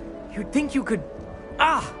 You'd think you could...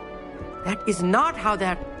 Ah! That is not how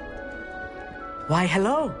that... Why,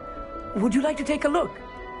 hello. Would you like to take a look?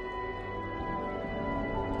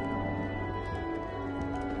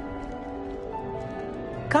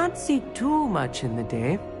 Can't see too much in the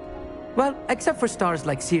day. Well, except for stars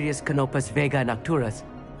like Sirius, Canopus, Vega, and Arcturus.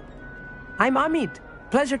 I'm Amit.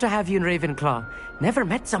 Pleasure to have you in Ravenclaw. Never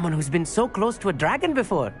met someone who's been so close to a dragon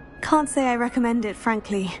before. Can't say I recommend it,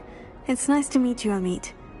 frankly. It's nice to meet you,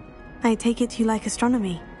 Amit. I take it you like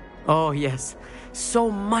astronomy. Oh, yes.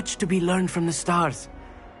 So much to be learned from the stars.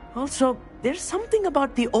 Also, there's something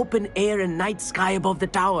about the open air and night sky above the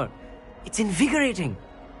tower. It's invigorating.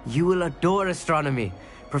 You will adore astronomy.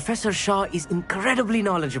 Professor Shaw is incredibly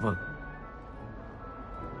knowledgeable.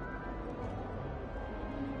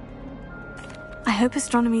 I hope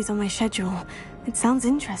astronomy's on my schedule. It sounds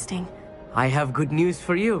interesting. I have good news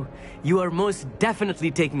for you. You are most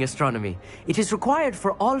definitely taking astronomy. It is required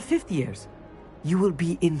for all 5th years. You will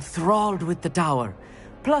be enthralled with the tower.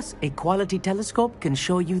 Plus, a quality telescope can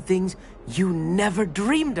show you things you never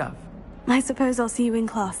dreamed of. I suppose I'll see you in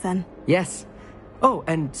class then. Yes. Oh,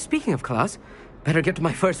 and speaking of class, better get to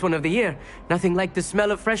my first one of the year. Nothing like the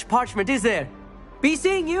smell of fresh parchment, is there? Be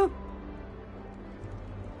seeing you!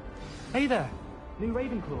 Hey there, new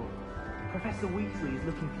Ravenclaw. Professor Weasley is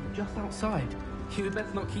looking for you just outside. You had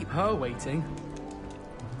better not keep her waiting.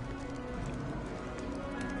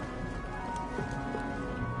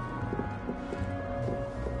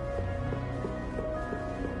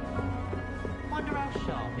 Wonder how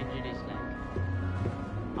sharp injured his leg.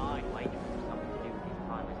 I'd wager it's something to do with his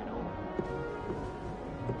time as an orc.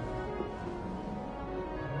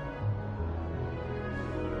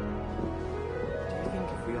 Do you think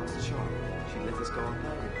if we asked Charlotte, she'd let us go on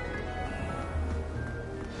there?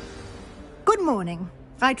 Good morning.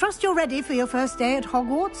 I trust you're ready for your first day at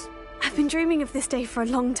Hogwarts? I've been dreaming of this day for a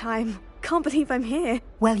long time. Can't believe I'm here.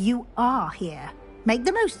 Well, you are here. Make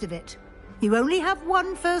the most of it. You only have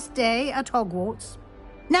one first day at Hogwarts.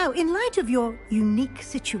 Now, in light of your unique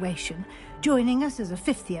situation, joining us as a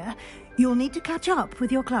 5th year, you'll need to catch up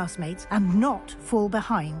with your classmates and not fall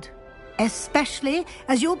behind. Especially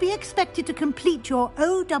as you'll be expected to complete your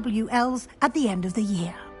OWLs at the end of the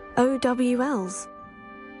year. OWLs?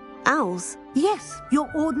 Owls? Yes,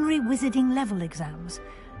 your ordinary wizarding level exams.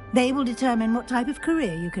 They will determine what type of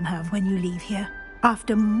career you can have when you leave here.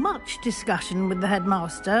 After much discussion with the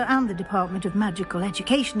headmaster and the Department of Magical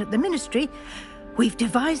Education at the Ministry, we've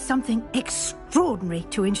devised something extraordinary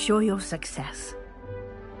to ensure your success.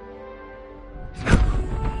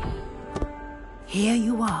 Here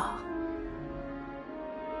you are.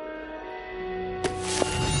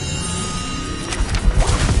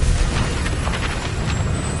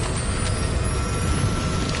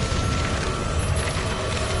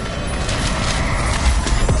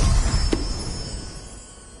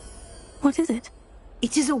 What is it?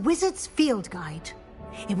 It is a wizard's field guide.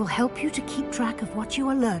 It will help you to keep track of what you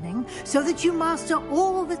are learning so that you master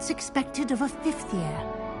all that's expected of a 5th year.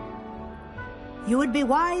 You would be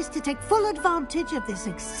wise to take full advantage of this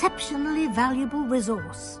exceptionally valuable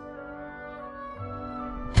resource.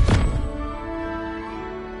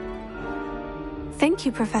 Thank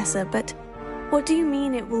you, Professor, but what do you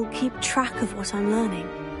mean it will keep track of what I'm learning?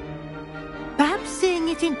 Perhaps seeing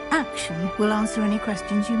it in action will answer any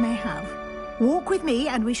questions you may have. Walk with me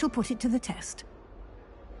and we shall put it to the test.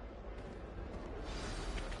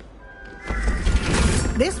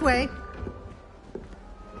 This way.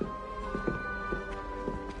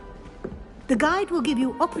 The guide will give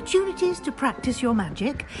you opportunities to practice your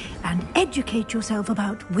magic and educate yourself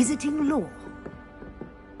about wizarding lore.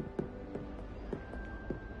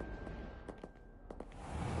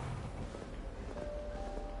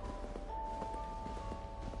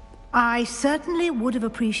 I certainly would have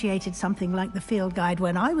appreciated something like the field guide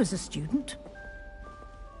when I was a student.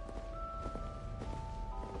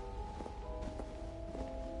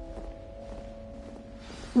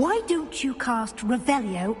 Why don't you cast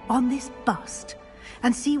Revelio on this bust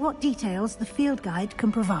and see what details the field guide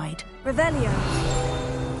can provide? Revelio.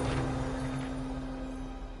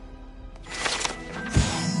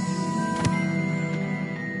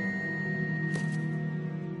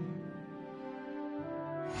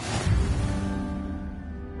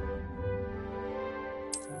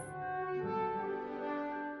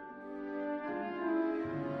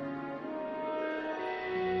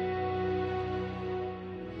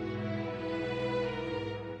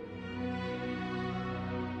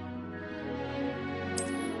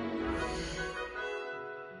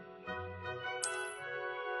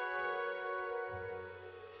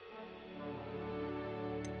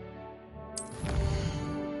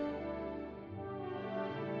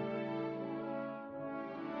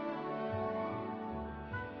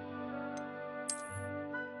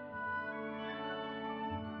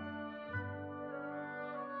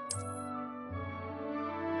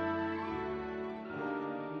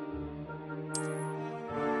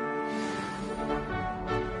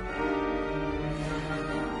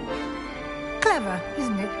 Clever,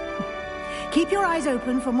 isn't it? Keep your eyes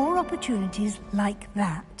open for more opportunities like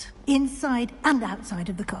that, inside and outside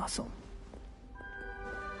of the castle.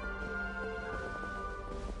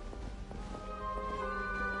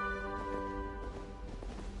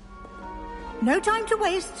 No time to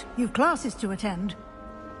waste. You've classes to attend.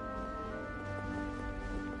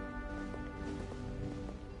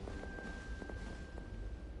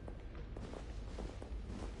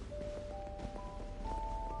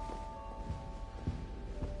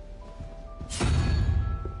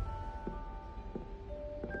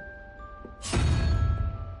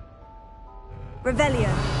 Revelio.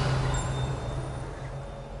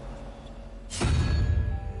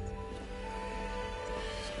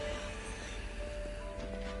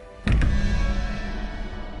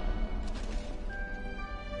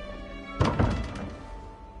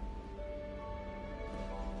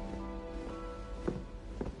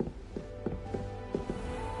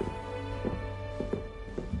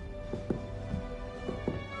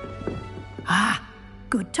 Ah,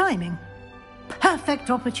 good timing. Perfect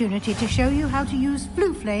opportunity to show you how to use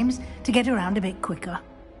flue flames to get around a bit quicker.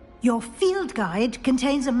 Your field guide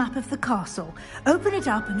contains a map of the castle. Open it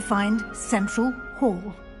up and find Central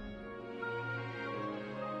Hall.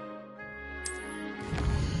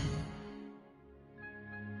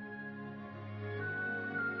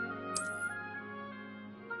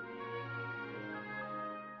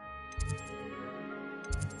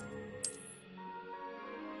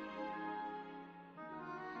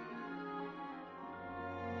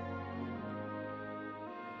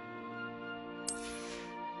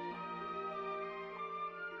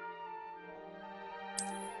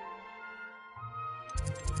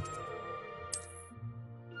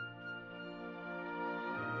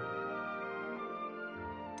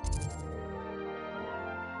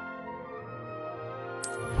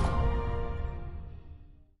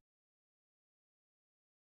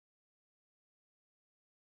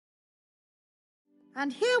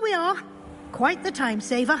 And here we are. Quite the time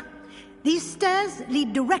saver. These stairs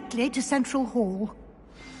lead directly to Central Hall.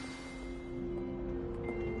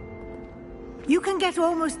 You can get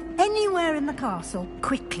almost anywhere in the castle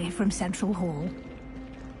quickly from Central Hall.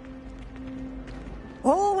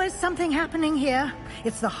 Always something happening here.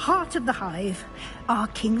 It's the heart of the hive. Our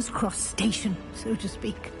King's Cross station, so to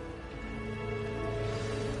speak.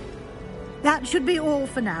 That should be all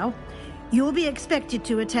for now. You'll be expected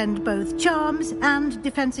to attend both Charms and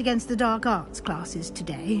Defense Against the Dark Arts classes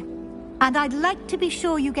today. And I'd like to be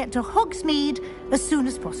sure you get to Hogsmeade as soon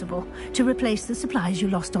as possible to replace the supplies you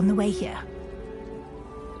lost on the way here.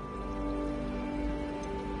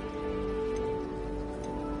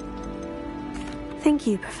 Thank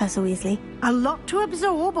you, Professor Weasley. A lot to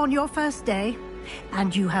absorb on your first day,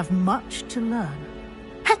 and you have much to learn.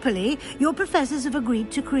 Happily, your professors have agreed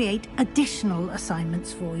to create additional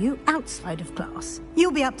assignments for you outside of class.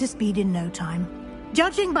 You'll be up to speed in no time.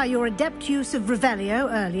 Judging by your adept use of Revelio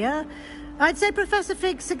earlier, I'd say Professor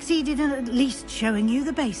Fig succeeded in at least showing you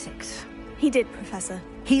the basics. He did, Professor.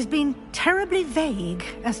 He's been terribly vague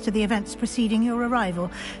as to the events preceding your arrival,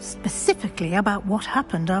 specifically about what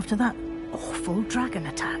happened after that awful dragon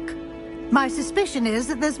attack. My suspicion is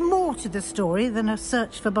that there's more to the story than a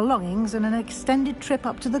search for belongings and an extended trip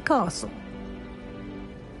up to the castle.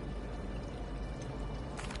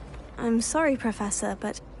 I'm sorry, Professor,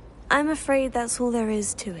 but I'm afraid that's all there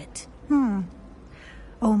is to it.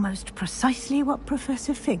 Almost precisely what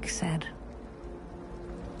Professor Fig said.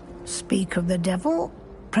 Speak of the devil,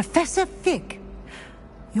 Professor Fig.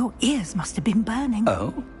 Your ears must have been burning.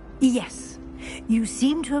 Oh? Yes. You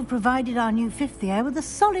seem to have provided our new fifth year with a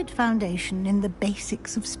solid foundation in the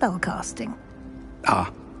basics of spellcasting.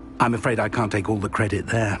 Ah, I'm afraid I can't take all the credit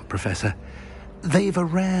there, Professor. They've a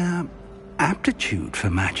rare aptitude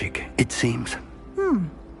for magic, it seems.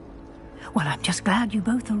 Well, I'm just glad you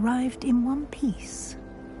both arrived in one piece.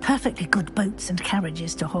 Perfectly good boats and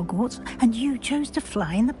carriages to Hogwarts, and you chose to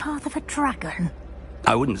fly in the path of a dragon.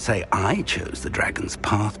 I wouldn't say I chose the dragon's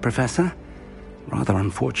path, Professor. Rather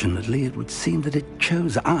unfortunately, it would seem that it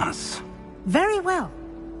chose us. Very well.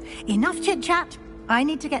 Enough chit-chat. I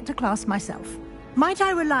need to get to class myself. Might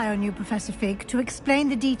I rely on you, Professor Fig, to explain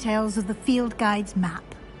the details of the field guide's map?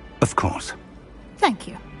 Of course. Thank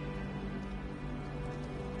you.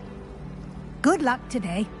 Good luck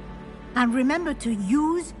today. And remember to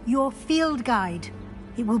use your field guide.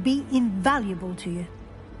 It will be invaluable to you.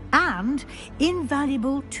 And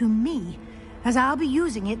invaluable to me, as I'll be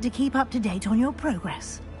using it to keep up to date on your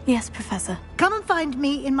progress. Yes, Professor. Come and find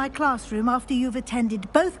me in my classroom after you've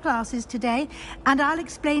attended both classes today, and I'll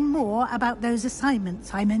explain more about those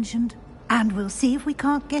assignments I mentioned. And we'll see if we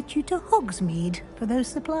can't get you to Hogsmeade for those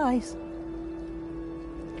supplies.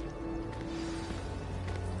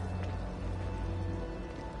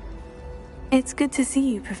 It's good to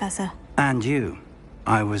see you, Professor. And you.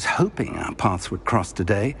 I was hoping our paths would cross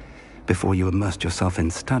today, before you immersed yourself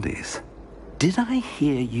in studies. Did I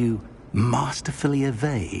hear you masterfully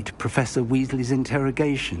evade Professor Weasley's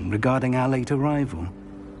interrogation regarding our late arrival?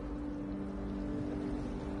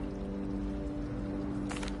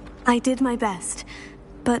 I did my best,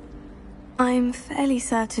 but I'm fairly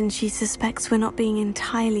certain she suspects we're not being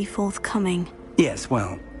entirely forthcoming. Yes,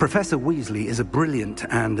 well, Professor Weasley is a brilliant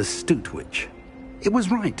and astute witch. It was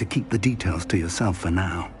right to keep the details to yourself for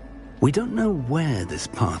now. We don't know where this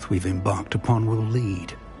path we've embarked upon will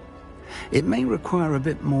lead. It may require a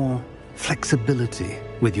bit more flexibility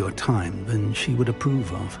with your time than she would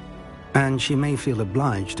approve of. And she may feel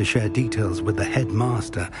obliged to share details with the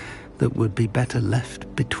headmaster that would be better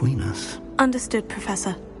left between us. Understood,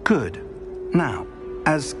 Professor. Good. Now,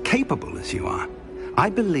 as capable as you are, I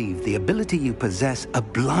believe the ability you possess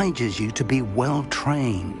obliges you to be well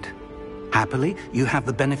trained. Happily, you have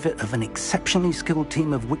the benefit of an exceptionally skilled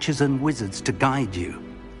team of witches and wizards to guide you.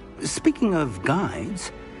 Speaking of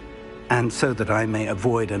guides, and so that I may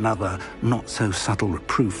avoid another not-so-subtle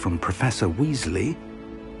reproof from Professor Weasley,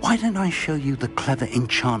 why don't I show you the clever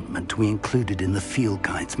enchantment we included in the field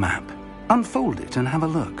guide's map? Unfold it and have a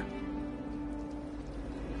look.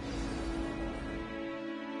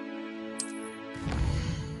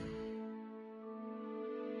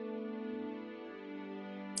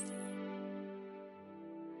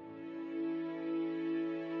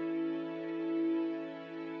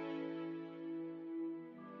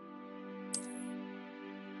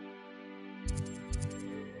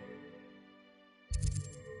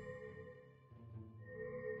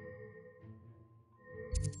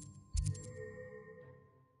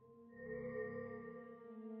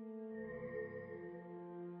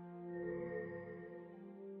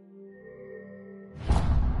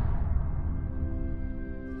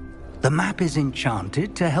 The map is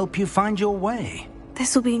enchanted to help you find your way.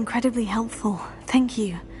 This will be incredibly helpful. Thank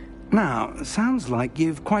you. Now, sounds like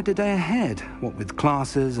you've quite a day ahead, what with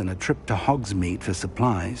classes and a trip to Hogsmeade for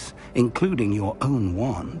supplies, including your own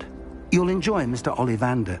wand. You'll enjoy Mr.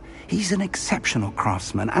 Ollivander. He's an exceptional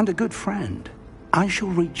craftsman and a good friend. I shall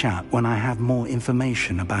reach out when I have more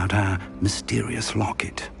information about our mysterious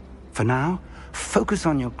locket. For now, focus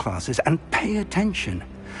on your classes and pay attention.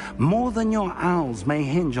 More than your owls may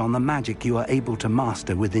hinge on the magic you are able to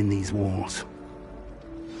master within these walls.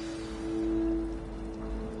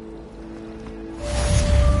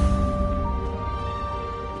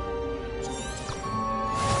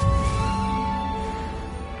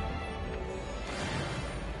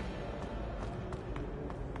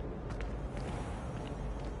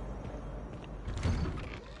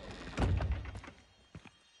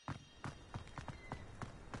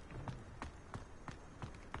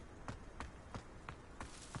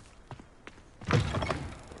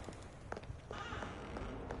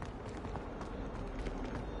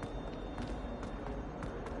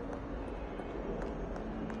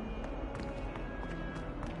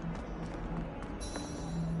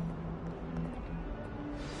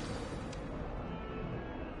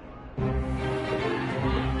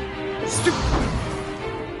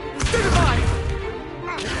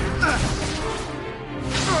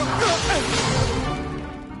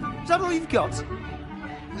 Is that all you've got?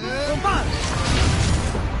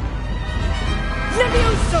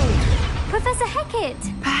 Levioso! Professor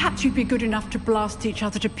Hecat! Perhaps you'd be good enough to blast each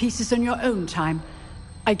other to pieces in your own time.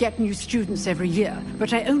 I get new students every year,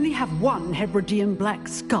 but I only have one Hebridean black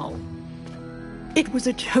skull. It was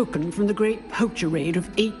a token from the Great Poacher Raid of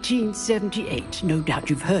 1878. No doubt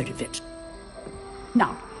you've heard of it.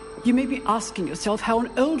 Now, you may be asking yourself how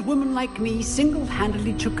an old woman like me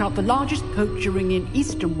single-handedly took out the largest poacher ring in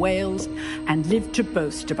eastern Wales and lived to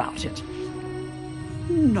boast about it.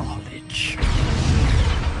 Knowledge.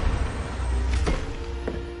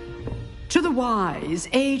 To the wise,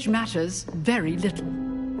 age matters very little.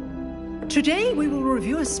 Today we will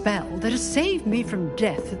review a spell that has saved me from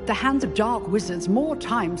death at the hands of dark wizards more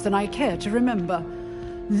times than I care to remember.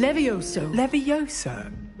 Levioso.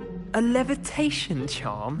 Levioso? A levitation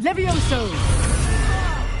charm? Levioso!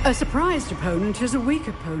 A surprised opponent is a weak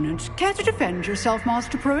opponent. Care to defend yourself,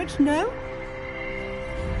 Master Pruitt? No?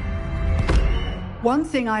 One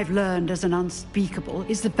thing I've learned as an unspeakable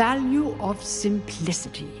is the value of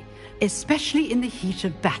simplicity, especially in the heat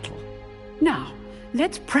of battle. Now,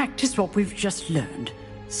 let's practice what we've just learned,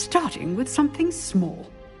 starting with something small.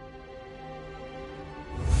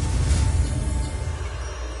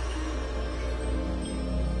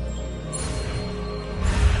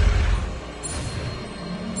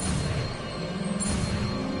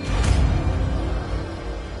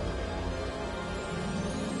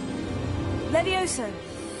 Levioso!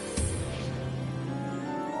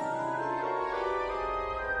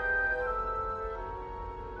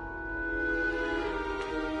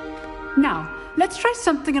 Now, let's try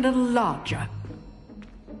something a little larger.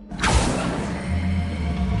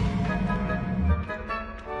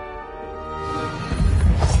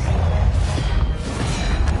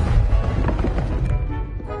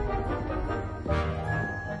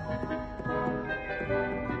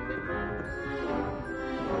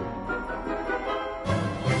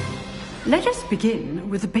 Let us begin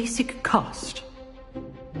with the basic cast.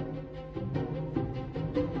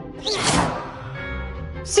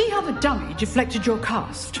 See how the dummy deflected your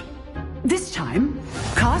cast? This time,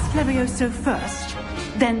 cast Levioso first,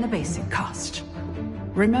 then the basic cast.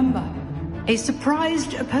 Remember, a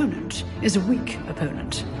surprised opponent is a weak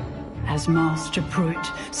opponent, as Master Pruitt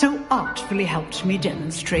so artfully helped me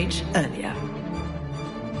demonstrate earlier.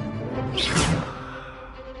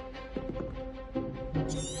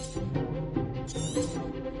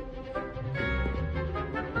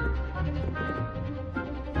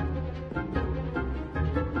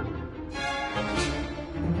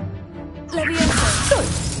 Good.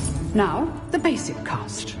 Now, the basic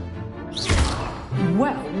cast.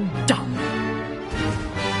 Well done.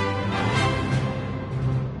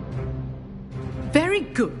 Very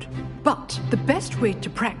good. But the best way to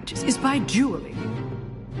practice is by dueling.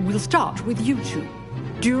 We'll start with you two.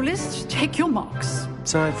 Duelists, take your marks.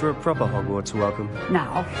 Time for a proper Hogwarts welcome.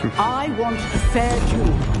 Now, I want a fair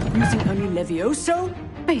duel, using only Levioso,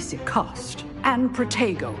 basic cast, and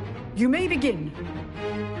Protego. You may begin.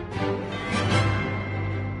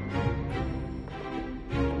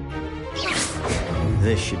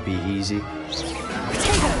 This should be easy.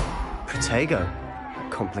 Protego! Protego?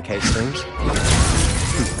 Complicates things.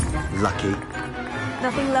 Lucky.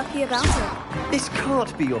 Nothing lucky about it. This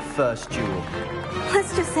can't be your first duel.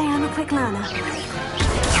 Let's just say I'm a quick learner.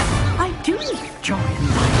 I do enjoy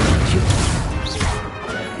my duels.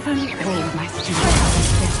 If only all of my students had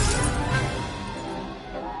this.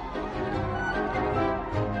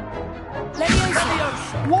 Levioso!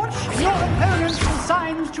 Watch your opponent's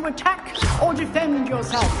signs to attack or defend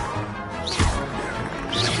yourself.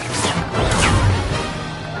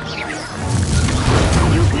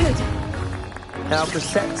 You're good. How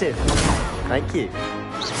perceptive. Thank you.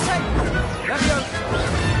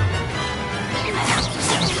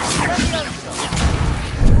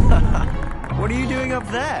 What are you doing up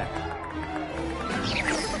there?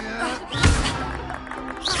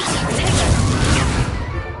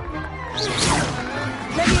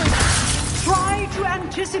 Try to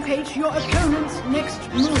anticipate your opponent's next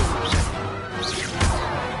move.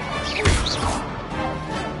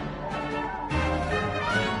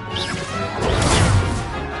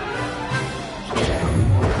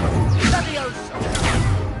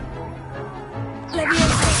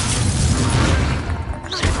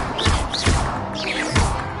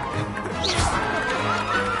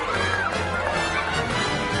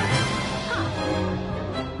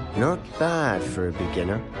 Not bad for a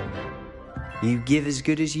beginner. You give as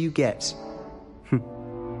good as you get.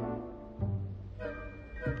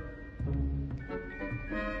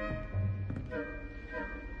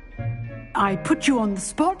 I put you on the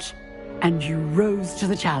spot, and you rose to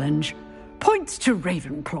the challenge. Points to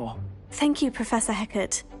Ravenclaw. Thank you, Professor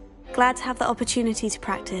Hecat. Glad to have the opportunity to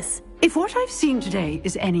practice. If what I've seen today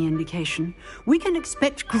is any indication, we can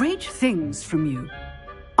expect great things from you.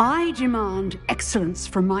 I demand excellence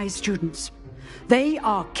from my students. They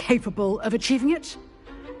are capable of achieving it,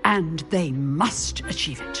 and they must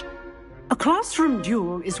achieve it. A classroom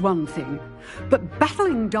duel is one thing, but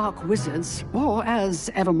battling dark wizards, or as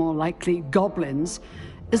ever more likely, goblins,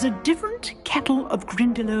 is a different kettle of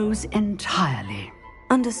Grindylows entirely.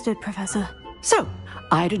 Understood, Professor. So,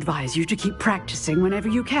 I'd advise you to keep practicing whenever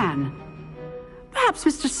you can. Perhaps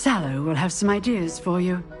Mr. Sallow will have some ideas for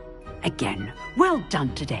you. Again, well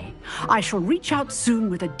done today. I shall reach out soon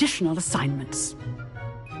with additional assignments.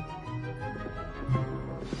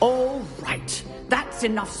 All right. That's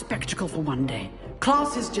enough spectacle for one day.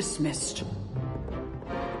 Class is dismissed.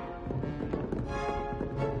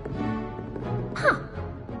 Huh.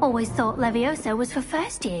 Always thought Levioso was for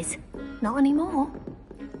first years. Not anymore.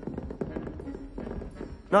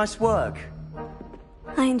 Nice work.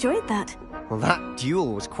 I enjoyed that. Well, that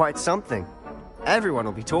duel was quite something. Everyone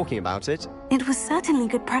will be talking about it. It was certainly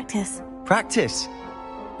good practice. Practice?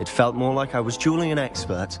 It felt more like I was dueling an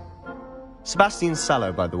expert. Sebastian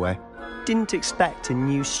Sallow, by the way. Didn't expect a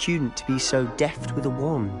new student to be so deft with a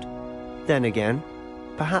wand. Then again,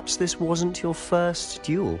 perhaps this wasn't your first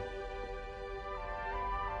duel.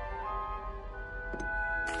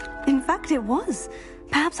 In fact, it was.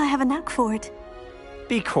 Perhaps I have a knack for it.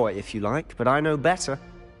 Be coy if you like, but I know better.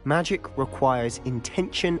 Magic requires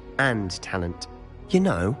intention and talent. You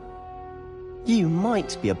know, you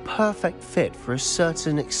might be a perfect fit for a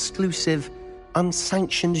certain exclusive,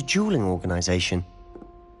 unsanctioned dueling organization.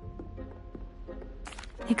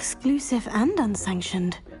 Exclusive and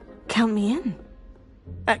unsanctioned. Count me in.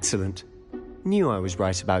 Excellent. Knew I was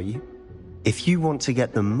right about you. If you want to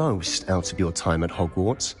get the most out of your time at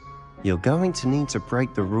Hogwarts, you're going to need to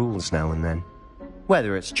break the rules now and then.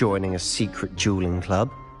 Whether it's joining a secret dueling club,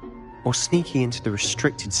 or sneaking into the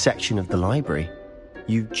restricted section of the library,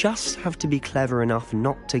 you just have to be clever enough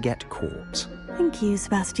not to get caught. Thank you,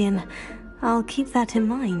 Sebastian. I'll keep that in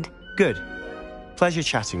mind. Good. Pleasure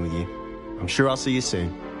chatting with you. I'm sure I'll see you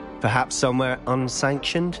soon. Perhaps somewhere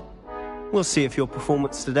unsanctioned? We'll see if your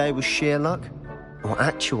performance today was sheer luck or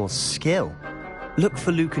actual skill. Look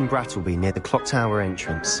for Luke and Brattleby near the clock tower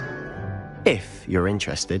entrance. If you're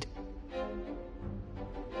interested.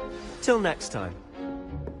 Till next time.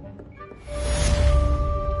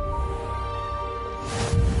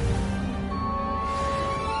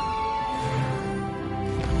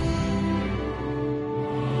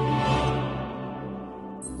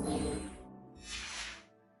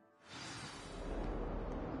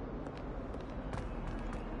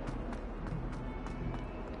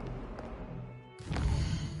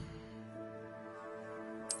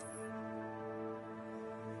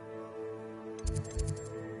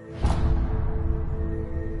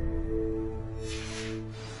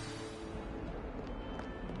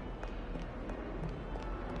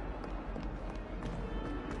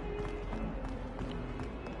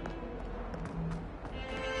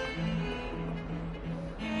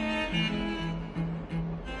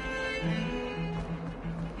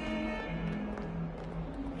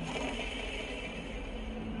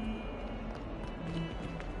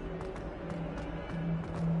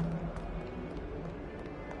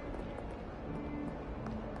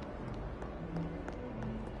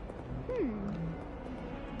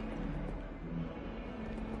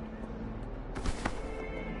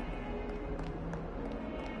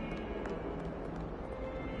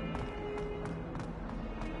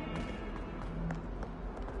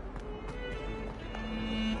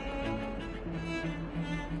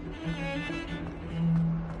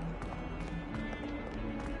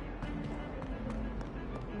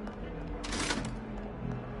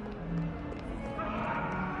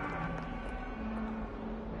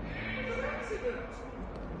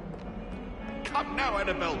 Come now,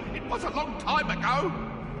 Annabelle. It was a long time ago.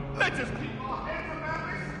 Let us keep our heads about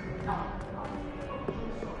this. Come.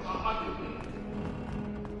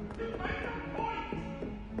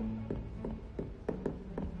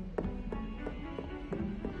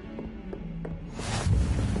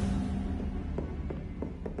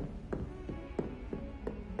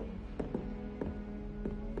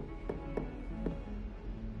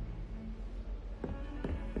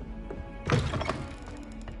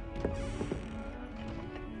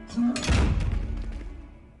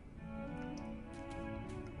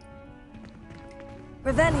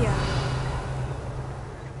 Revelio.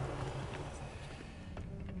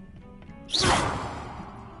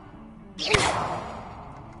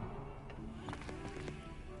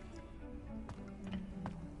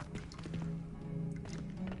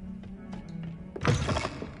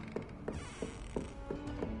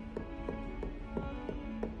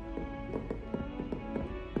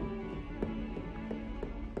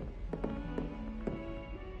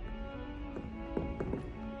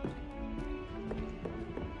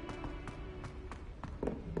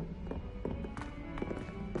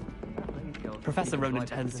 Professor Ronan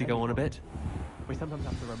tends to go on a bit. We sometimes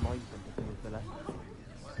have to remind them to finish the lesson.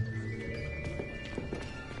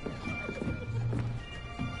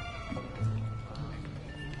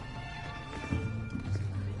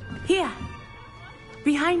 Here!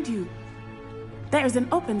 Behind you! There is an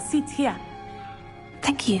open seat here.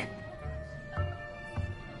 Thank you.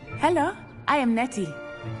 Hello, I am Nettie.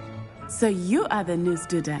 So you are the new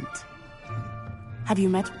student. Have you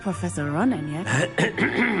met Professor Ronan yet?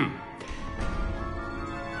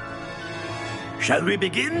 Shall we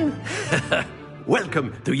begin?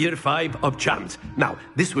 Welcome to Year 5 of Charms. Now,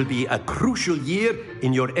 this will be a crucial year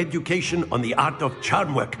in your education on the art of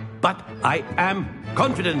charm work, but I am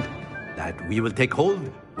confident that we will take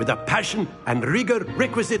hold with the passion and rigor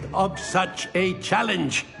requisite of such a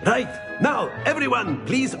challenge. Right, now, everyone,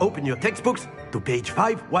 please open your textbooks to page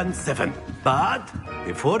 517. But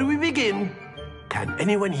before we begin, can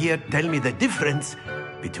anyone here tell me the difference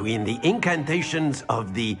between the incantations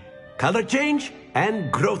of the color change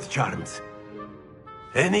and growth charms?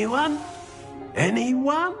 Anyone?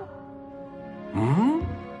 Anyone?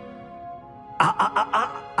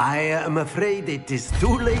 I am afraid it is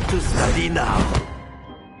too late to study now.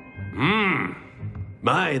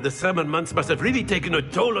 My, the summer months must have really taken a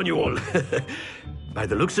toll on you all. By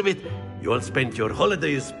the looks of it, you all spent your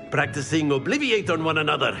holidays practicing Obliviate on one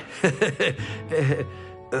another.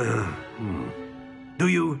 Do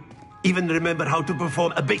you even remember how to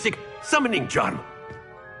perform a basic summoning charm?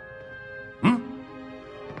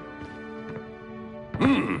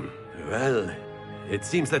 Well, it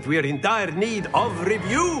seems that we are in dire need of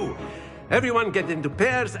review. Everyone get into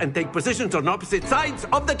pairs and take positions on opposite sides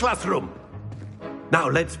of the classroom. Now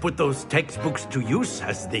let's put those textbooks to use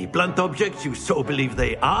as the blunt objects you so believe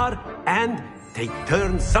they are, and take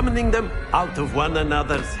turns summoning them out of one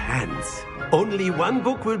another's hands. Only one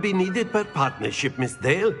book will be needed per partnership, Miss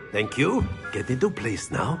Dale. Thank you. Get into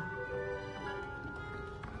place now.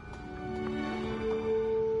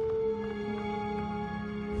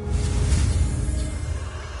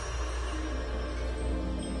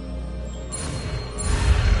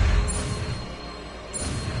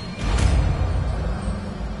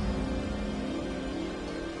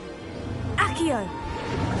 Accio!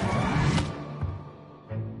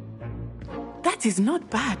 That is not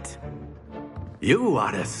bad. You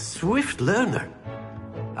are a swift learner.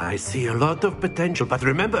 I see a lot of potential, but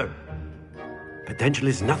remember, potential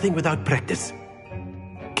is nothing without practice.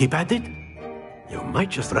 Keep at it. You might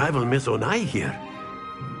just rival Miss Onai here.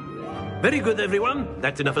 Very good, everyone.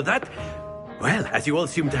 That's enough of that. Well, as you all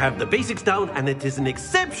seem to have the basics down, and it is an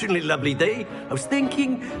exceptionally lovely day, I was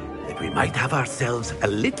thinking that we might have ourselves a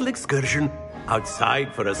little excursion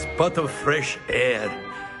outside for a spot of fresh air.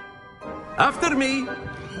 After me.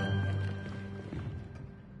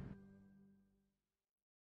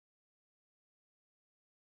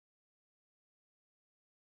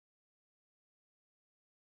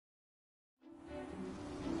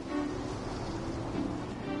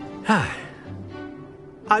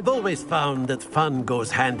 I've always found that fun goes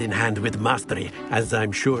hand in hand with mastery, as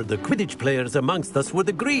I'm sure the Quidditch players amongst us would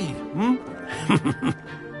agree.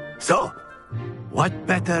 So, what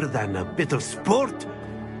better than a bit of sport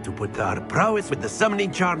to put our prowess with the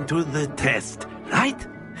summoning charm to the test, right?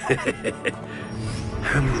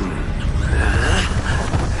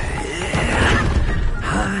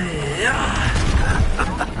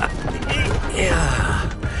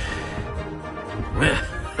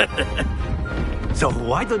 So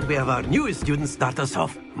why don't we have our newest student start us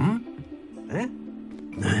off?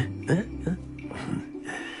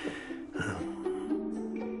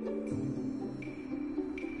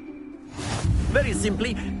 Very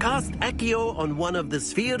simply, cast Accio on one of the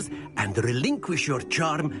spheres and relinquish your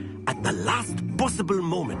charm at the last possible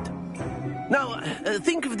moment. Now,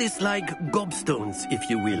 think of this like gobstones, if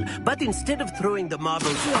you will. But instead of throwing the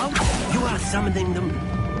marbles out, you are summoning them.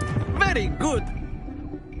 Very good.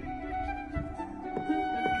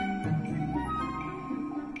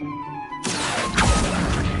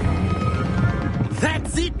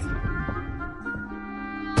 That's it!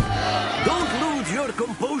 Don't lose your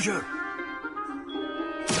composure.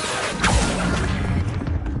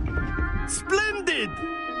 Splendid!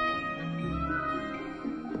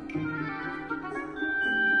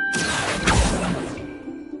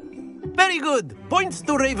 Very good. Points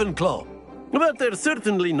to Ravenclaw. But there's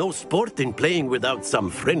certainly no sport in playing without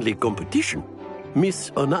some friendly competition.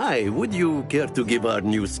 Miss Onai, would you care to give our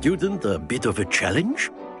new student a bit of a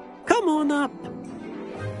challenge? Come on up.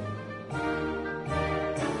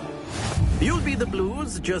 You'll be the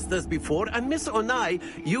blues, just as before, and Miss Onai,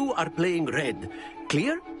 you are playing red.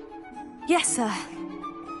 Clear? Yes, sir.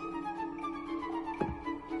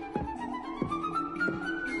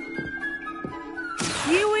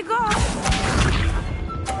 Here we go.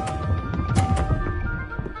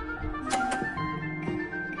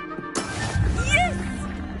 Yes!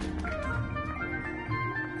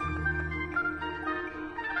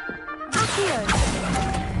 Accio!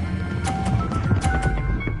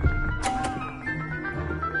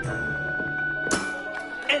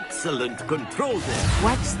 Excellent control there.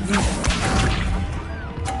 What's this?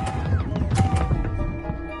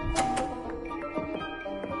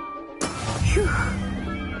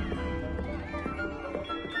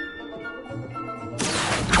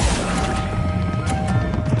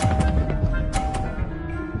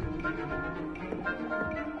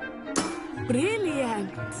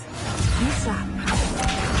 Brilliant. This up.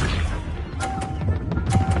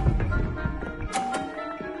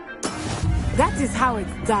 That is how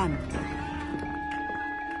it's done.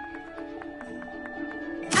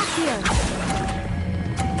 Accio!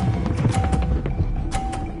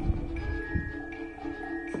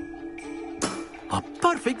 A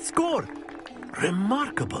perfect score.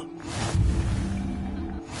 Remarkable.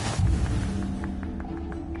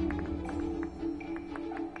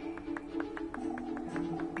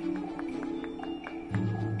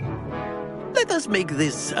 let us make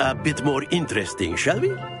this a bit more interesting, shall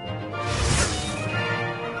we?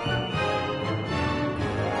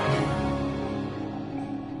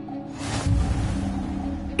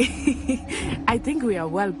 I think we are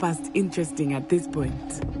well past interesting at this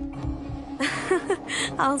point.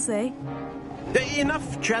 I'll say.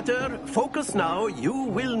 Enough chatter. Focus now. You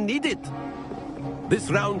will need it. This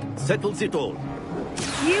round settles it all.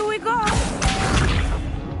 Here we go!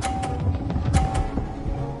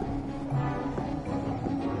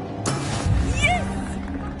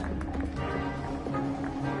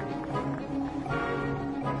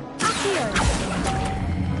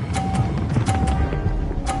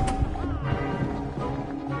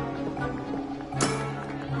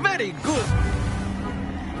 Very good.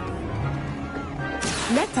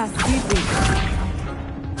 Let us see this.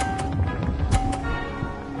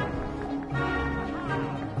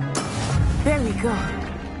 There we go.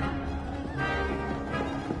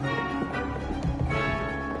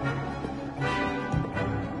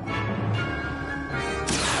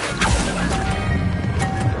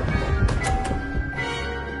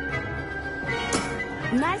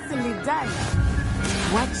 Nicely done.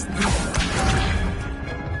 Watch this.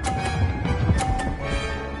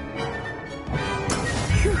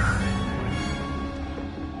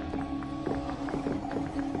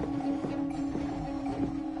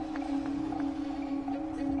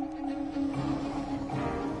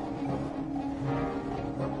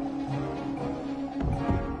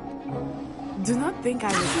 Do not think I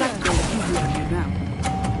will start going easy on you now.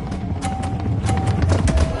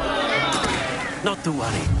 Not to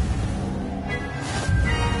worry.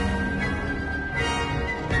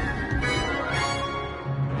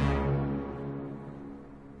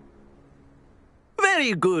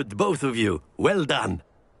 Very good, both of you. Well done.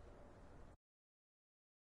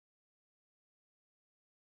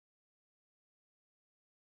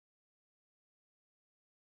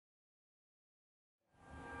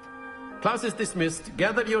 Class is dismissed.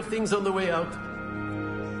 Gather your things on the way out.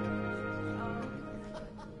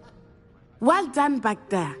 Well done back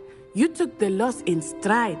there. You took the loss in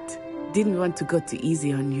stride. Didn't want to go too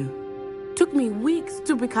easy on you. Took me weeks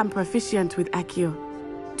to become proficient with Accio.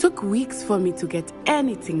 Took weeks for me to get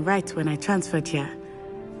anything right when I transferred here.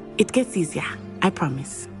 It gets easier, I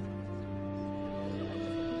promise.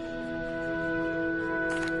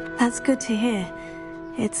 That's good to hear.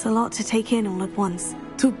 It's a lot to take in all at once.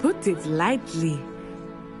 To put it lightly,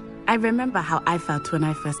 I remember how I felt when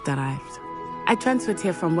I first arrived. I transferred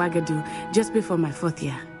here from Ouagadougou just before my 4th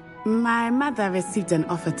year. My mother received an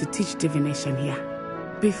offer to teach divination here.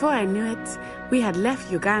 Before I knew it, we had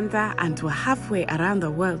left Uganda and were halfway around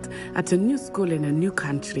the world at a new school in a new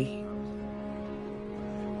country.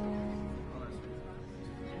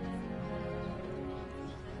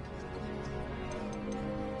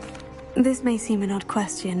 This may seem an odd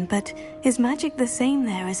question, but is magic the same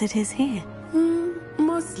there as it is here?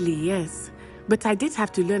 Mostly, yes. But I did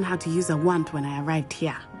have to learn how to use a wand when I arrived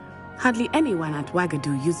here. Hardly anyone at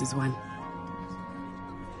Ouagadougou uses one.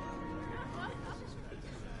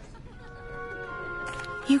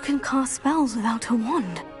 You can cast spells without a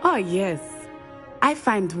wand? Oh, yes. I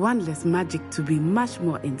find wandless magic to be much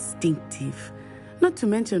more instinctive. Not to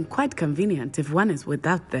mention quite convenient if one is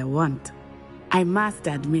without their wand. I must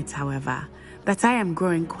admit, however, that I am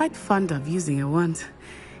growing quite fond of using a wand.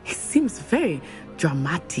 It seems very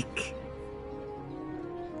dramatic.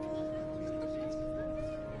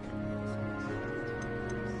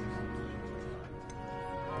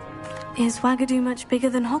 Is Ouagadougou much bigger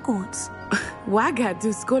than Hogwarts?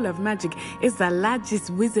 Ouagadougou School of Magic is the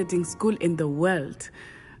largest wizarding school in the world.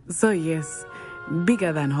 So yes,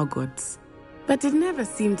 bigger than Hogwarts. But it never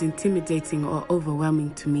seemed intimidating or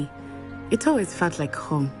overwhelming to me. It always felt like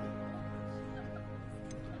home.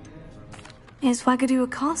 Is Ouagadougou a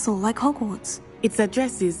castle like Hogwarts? Its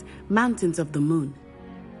address is Mountains of the Moon.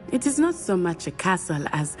 It is not so much a castle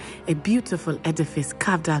as a beautiful edifice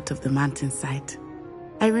carved out of the mountainside.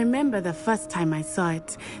 I remember the first time I saw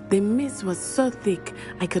it, the mist was so thick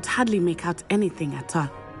I could hardly make out anything at all.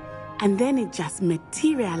 And then it just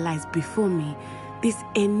materialized before me, this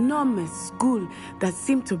enormous school that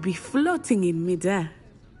seemed to be floating in midair.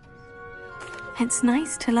 It's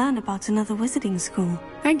nice to learn about another wizarding school.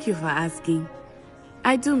 Thank you for asking.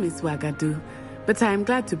 I do miss Ouagadougou, but I am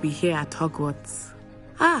glad to be here at Hogwarts.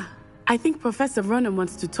 I think Professor Ronan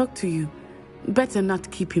wants to talk to you. Better not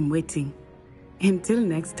keep him waiting. Until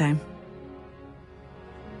next time.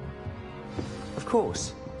 Of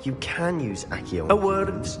course, you can use Accio. A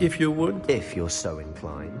word, if you would. If you're so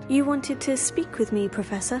inclined. You wanted to speak with me,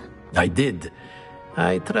 Professor? I did.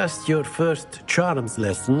 I trust your first charms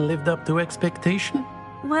lesson lived up to expectation?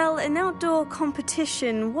 Well, an outdoor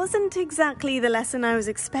competition wasn't exactly the lesson I was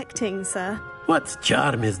expecting, sir. What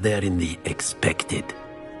charm is there in the expected?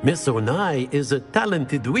 Miss Onai is a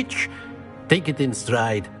talented witch. Take it in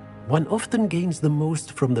stride. One often gains the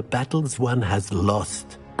most from the battles one has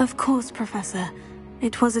lost. Of course, Professor.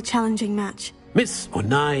 It was a challenging match. Miss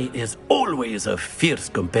Onai is always a fierce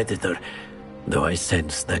competitor, though I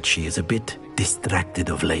sense that she is a bit distracted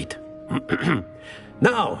of late.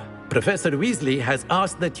 Now, Professor Weasley has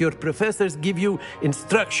asked that your professors give you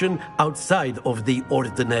instruction outside of the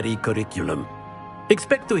ordinary curriculum.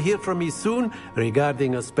 Expect to hear from me soon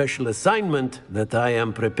regarding a special assignment that I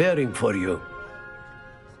am preparing for you.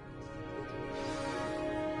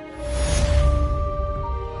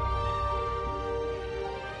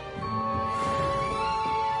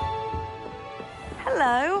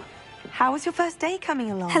 Hello. How was your first day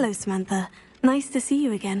coming along? Hello, Samantha. Nice to see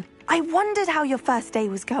you again. I wondered how your first day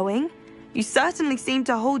was going. You certainly seem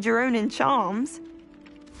to hold your own in charms.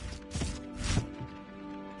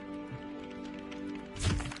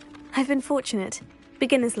 I've been fortunate.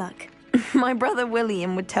 Beginner's luck. My brother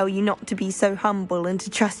William would tell you not to be so humble and to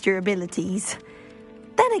trust your abilities.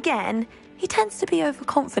 Then again, he tends to be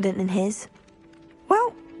overconfident in his.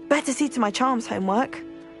 Well, better see to my charms homework.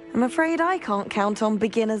 I'm afraid I can't count on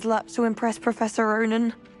beginner's luck to impress Professor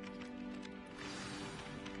Ronan.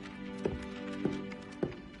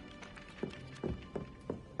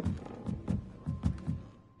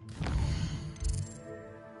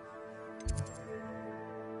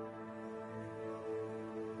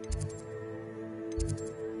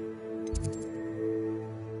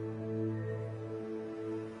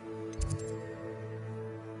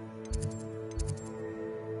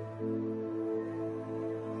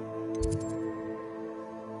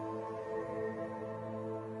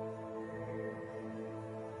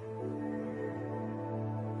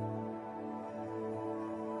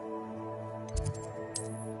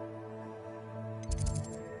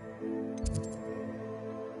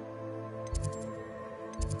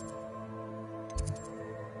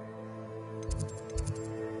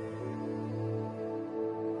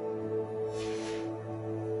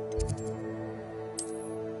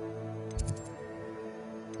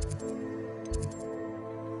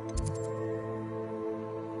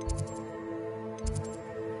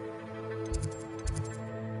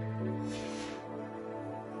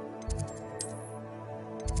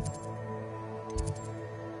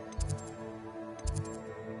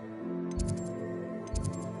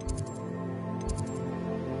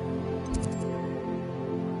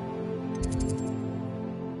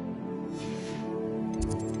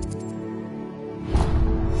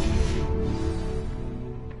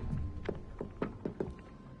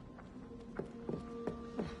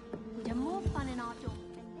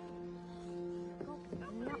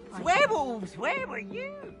 Werewolves, where were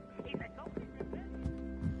you?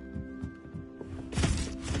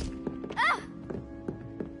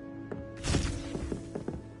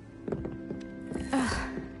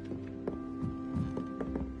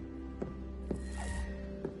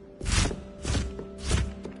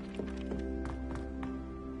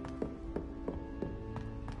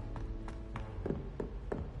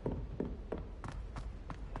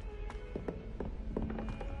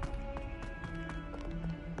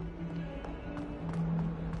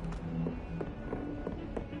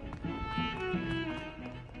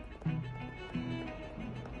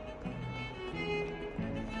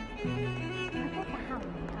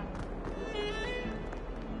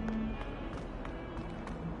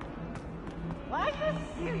 Why does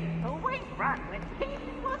you always run when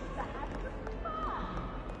people want to have some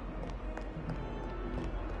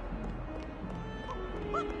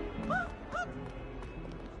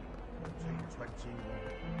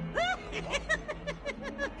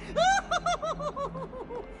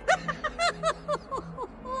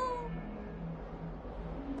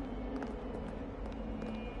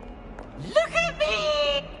Look at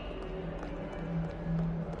me!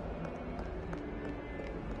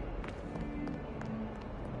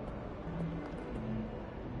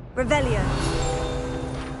 Revelio.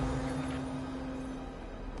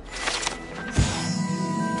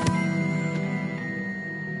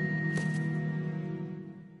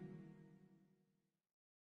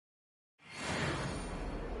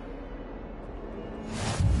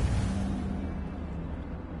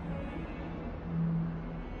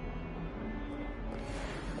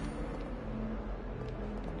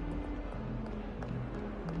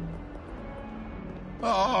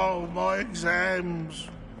 Oh, my exams.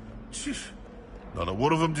 Not a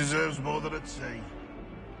one of them deserves more than a T.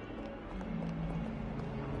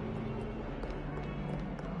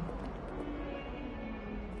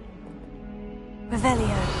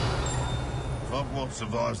 Revelio. Hogwarts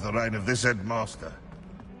survives the reign of this headmaster,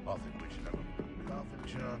 I think we should have a laugh in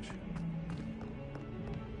charge.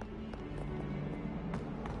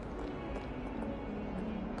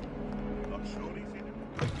 Not sure he's in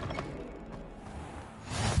it.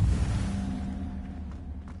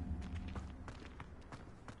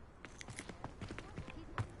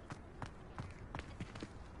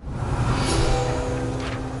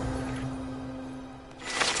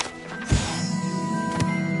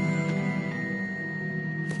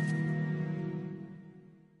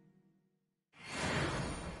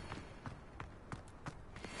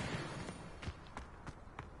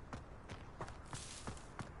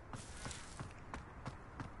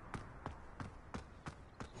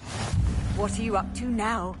 What are you up to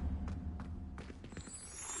now?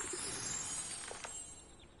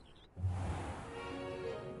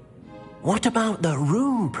 What about the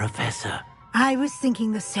room, Professor? I was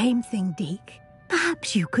thinking the same thing, Deke.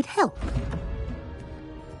 Perhaps you could help.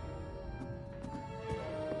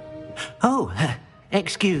 Oh,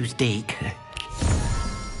 excuse, Deke.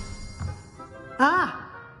 Ah,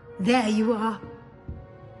 there you are.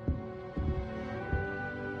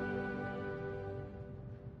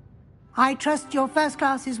 I trust your first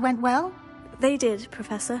classes went well? They did,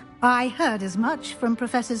 Professor. I heard as much from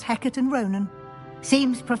Professors Hecat and Ronan.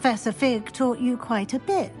 Seems Professor Fig taught you quite a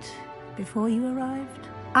bit before you arrived.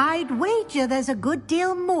 I'd wager there's a good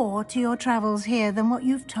deal more to your travels here than what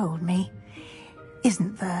you've told me.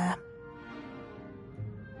 Isn't there?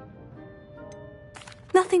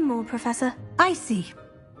 Nothing more, Professor. I see.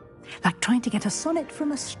 Like trying to get a sonnet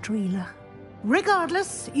from a streeler.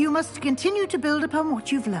 Regardless, you must continue to build upon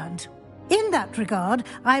what you've learned. In that regard,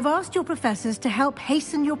 I've asked your professors to help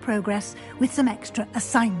hasten your progress with some extra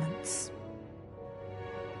assignments.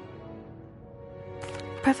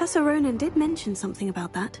 Professor Ronan did mention something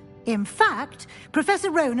about that. In fact, Professor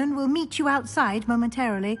Ronan will meet you outside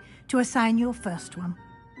momentarily to assign your first one.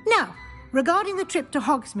 Now, regarding the trip to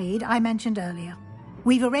Hogsmeade I mentioned earlier,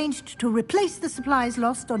 we've arranged to replace the supplies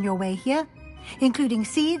lost on your way here, including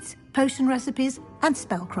seeds, potion recipes, and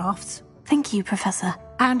spellcrafts. Thank you, Professor.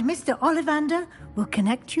 And Mr. Ollivander will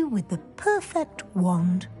connect you with the perfect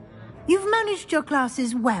wand. You've managed your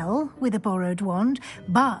classes well with a borrowed wand,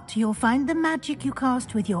 but you'll find the magic you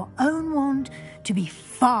cast with your own wand to be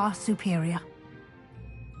far superior.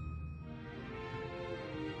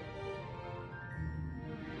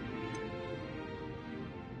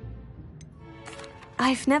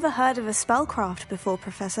 I've never heard of a spellcraft before,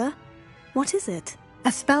 Professor. What is it? A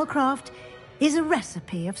spellcraft is a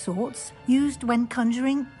recipe of sorts used when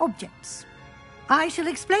conjuring objects. I shall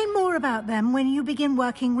explain more about them when you begin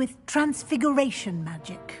working with transfiguration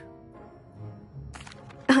magic.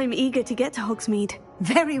 I'm eager to get to Hogsmeade.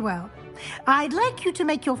 Very well. I'd like you to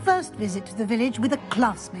make your first visit to the village with a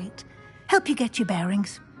classmate. Help you get your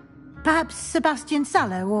bearings. Perhaps Sebastian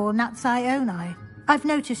Sallow or Natsai Onai. I've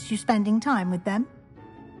noticed you spending time with them.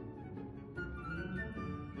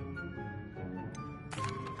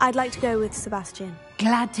 I'd like to go with Sebastian.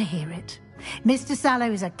 Glad to hear it. Mr.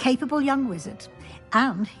 Sallow is a capable young wizard,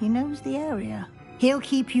 and he knows the area. He'll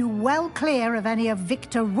keep you well clear of any of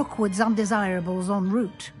Victor Rookwood's undesirables en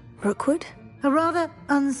route. Rookwood? A rather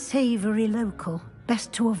unsavory local.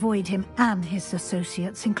 Best to avoid him and his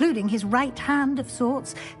associates, including his right hand of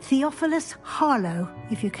sorts, Theophilus Harlow,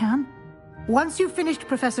 if you can. Once you've finished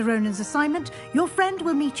Professor Ronan's assignment, your friend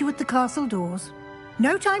will meet you at the castle doors.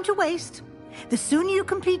 No time to waste. The sooner you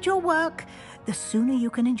complete your work, the sooner you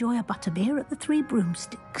can enjoy a butterbeer at the Three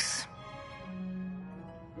Broomsticks.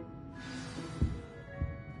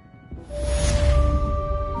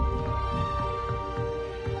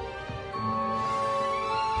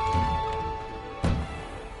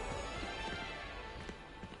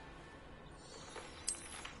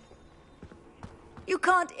 You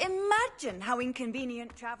can't imagine how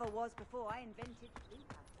inconvenient travel was before I invented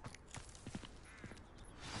sleep.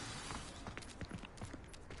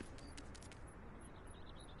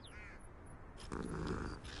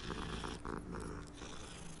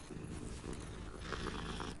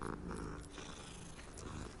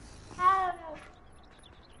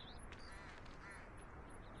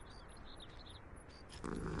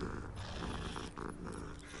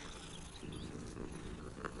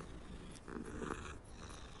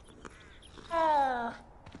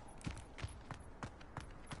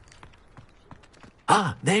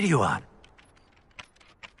 Ah, there you are.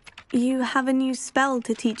 You have a new spell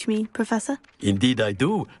to teach me, Professor? Indeed I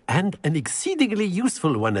do, and an exceedingly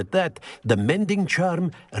useful one at that. The mending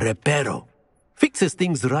charm, Reparo. Fixes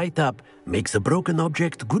things right up, makes a broken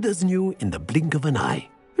object good as new in the blink of an eye.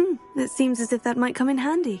 It seems as if that might come in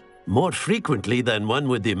handy. More frequently than one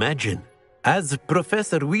would imagine. As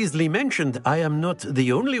Professor Weasley mentioned, I am not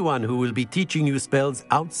the only one who will be teaching you spells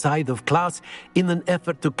outside of class in an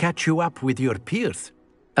effort to catch you up with your peers.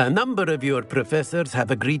 A number of your professors have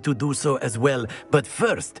agreed to do so as well, but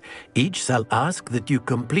first, each shall ask that you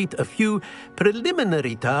complete a few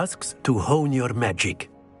preliminary tasks to hone your magic.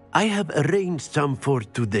 I have arranged some for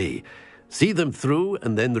today. See them through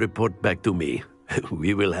and then report back to me.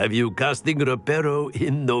 We will have you casting Reparo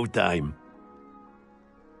in no time.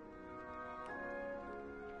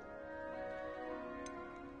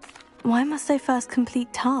 Why must I first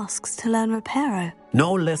complete tasks to learn Reparo?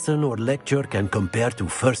 No lesson or lecture can compare to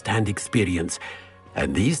first-hand experience,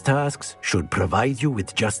 and these tasks should provide you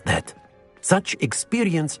with just that. Such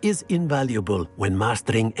experience is invaluable when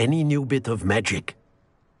mastering any new bit of magic.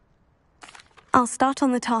 I'll start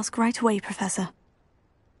on the task right away, Professor.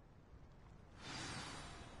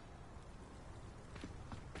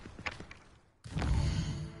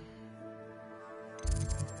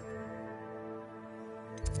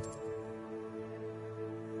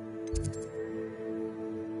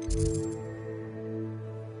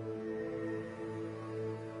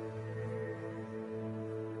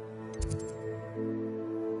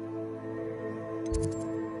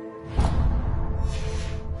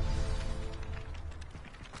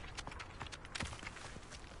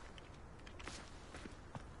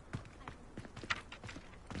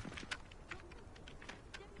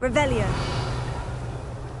 Revelio.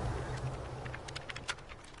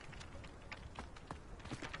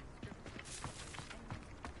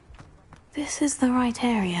 This is the right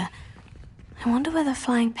area. I wonder where the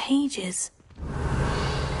flying page is.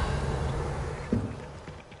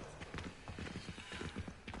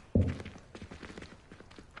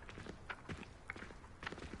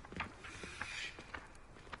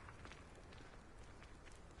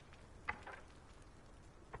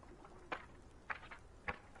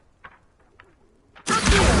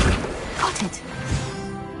 Got it.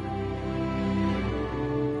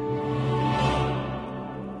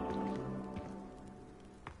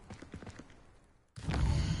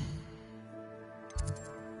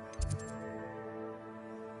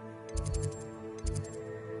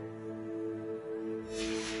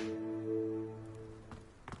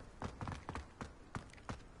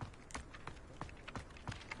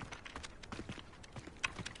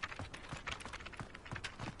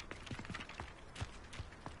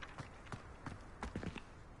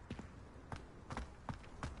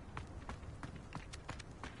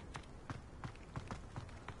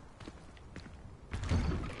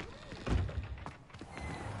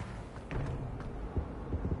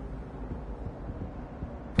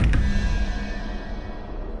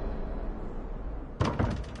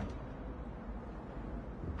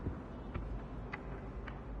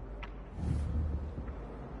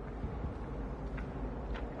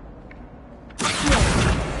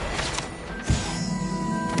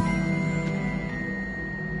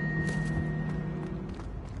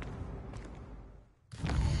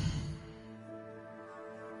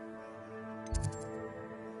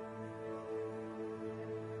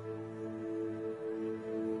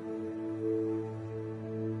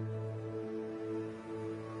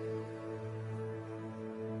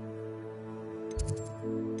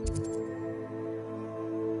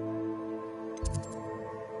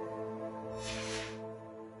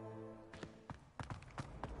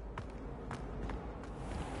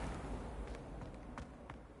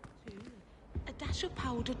 A dash of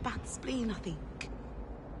powdered bat spleen, I think.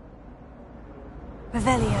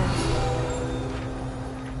 Revelio.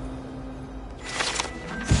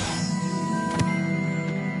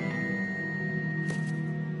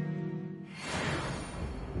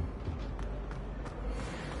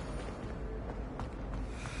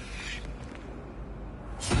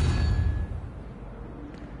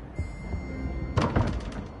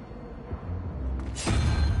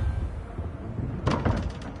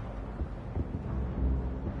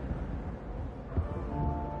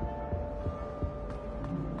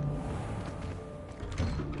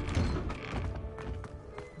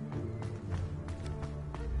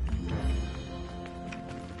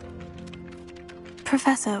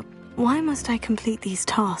 Professor, why must I complete these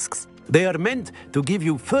tasks? They are meant to give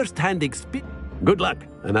you first-hand experience. Good luck,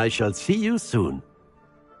 and I shall see you soon.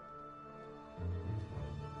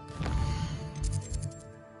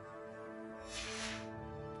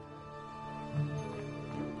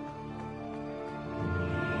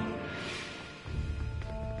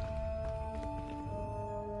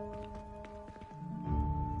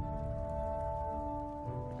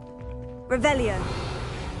 Revelio.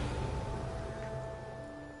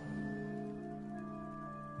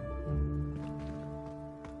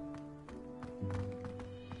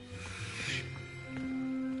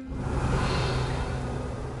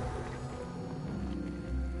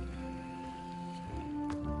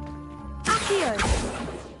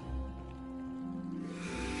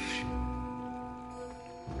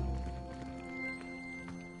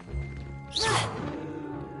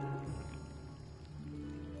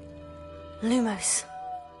 Lumos.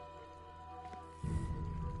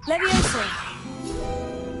 Levioso.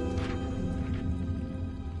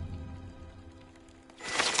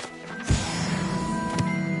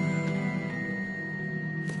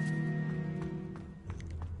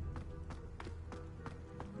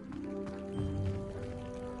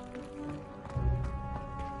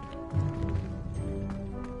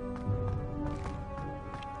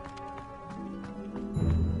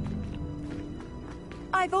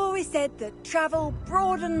 I've always said that travel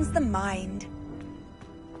broadens the mind.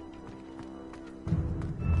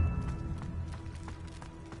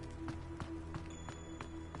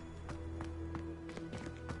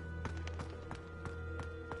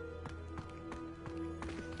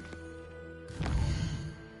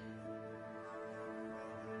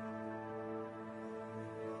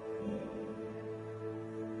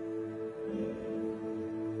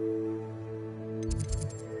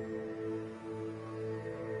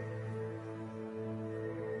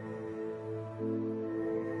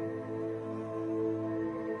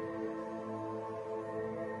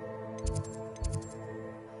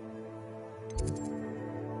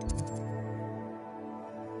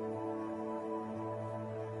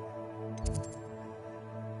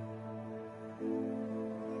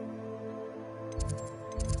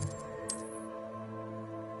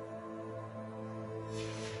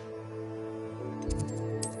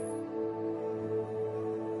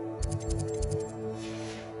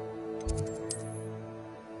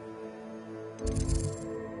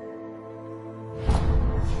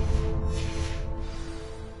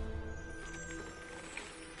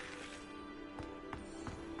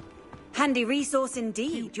 Handy resource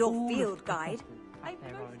indeed, your field guide. I'm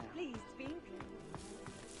most pleased to be included.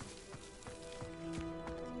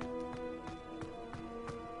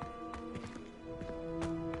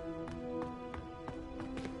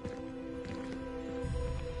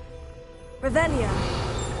 Revelio.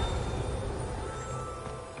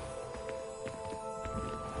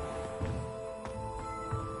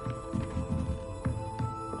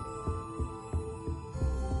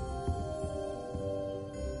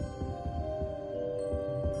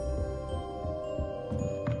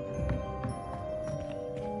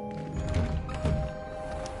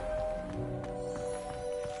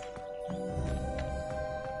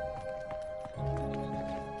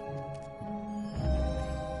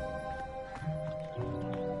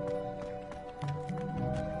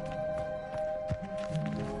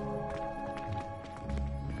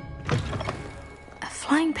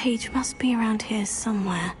 Flying page must be around here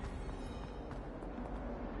somewhere.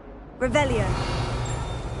 Revelio.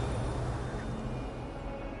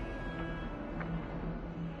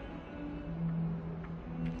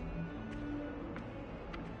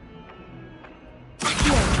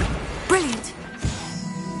 Brilliant!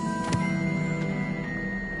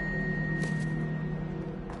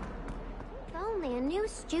 If only a new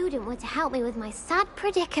student were to help me with my sad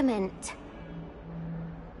predicament.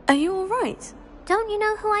 Are you all right? Don't you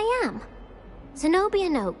know who I am? Zenobia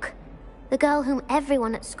Noak, the girl whom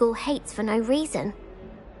everyone at school hates for no reason.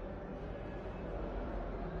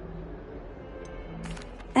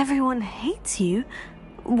 Everyone hates you?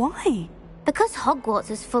 Why? Because Hogwarts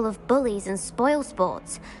is full of bullies and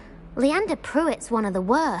spoilsports. Leander Pruitt's one of the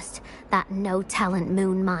worst, that no-talent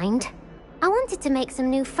moon mind. I wanted to make some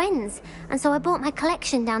new friends, and so I brought my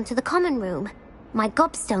collection down to the common room. My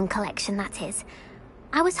gobstone collection, that is.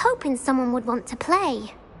 I was hoping someone would want to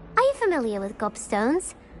play. Are you familiar with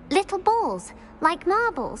gobstones? Little balls, like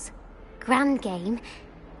marbles. Grand game.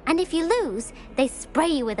 And if you lose, they spray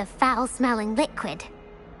you with a foul-smelling liquid.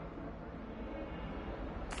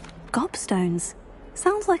 Gobstones?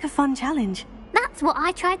 Sounds like a fun challenge. That's what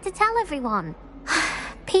I tried to tell everyone.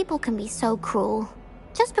 People can be so cruel.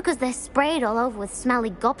 Just because they're sprayed all over with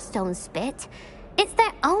smelly gobstone spit, it's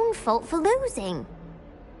their own fault for losing.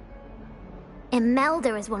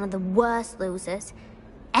 Imelda is one of the worst losers.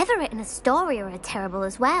 Everett and Astoria are terrible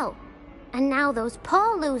as well. And now those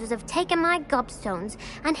poor losers have taken my gobstones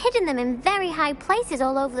and hidden them in very high places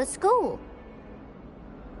all over the school.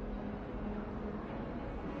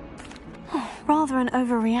 Rather an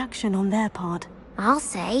overreaction on their part. I'll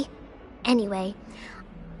say. Anyway,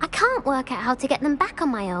 I can't work out how to get them back on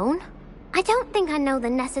my own. I don't think I know the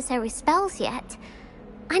necessary spells yet.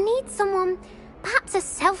 I need someone, perhaps a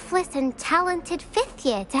selfless and talented fifth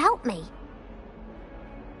year to help me.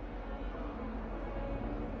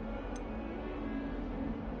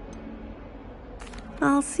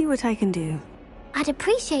 I'll see what I can do. I'd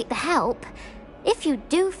appreciate the help. If you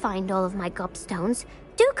do find all of my gobstones,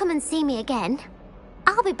 do come and see me again.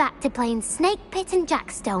 I'll be back to playing Snake Pit and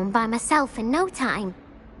Jackstone by myself in no time.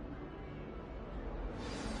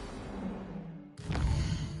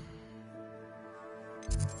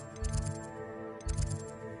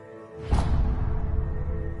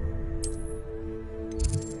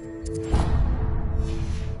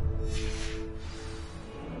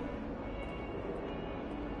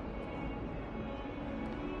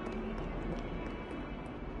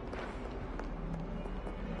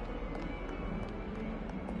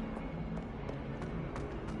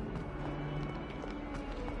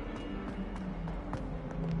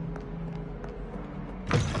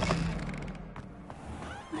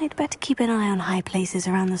 I'd better keep an eye on high places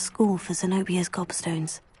around the school for Zenobia's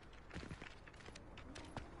gobstones.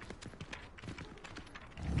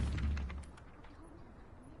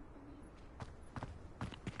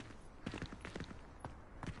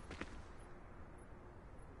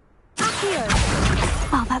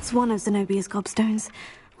 Oh, that's one of Zenobia's gobstones.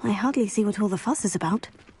 I hardly see what all the fuss is about.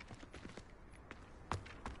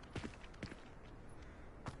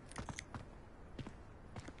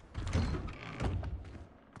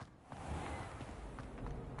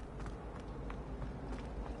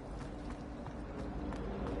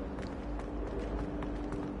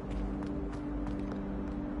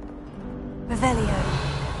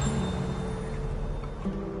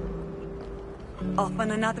 Off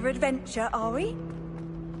on another adventure, are we?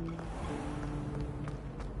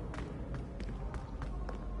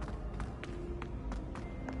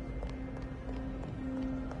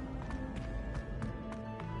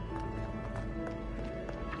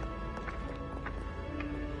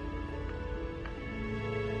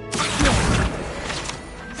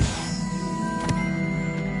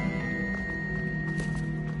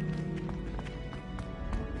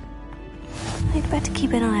 I'd better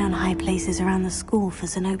keep an eye on high places around the school for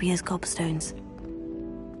Zenobia's gobstones.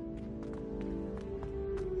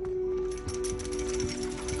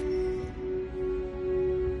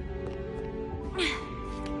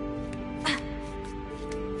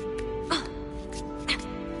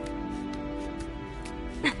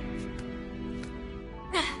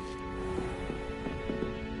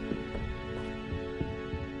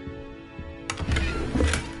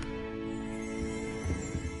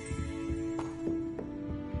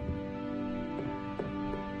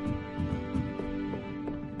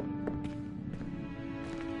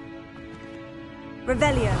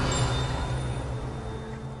 Revelio.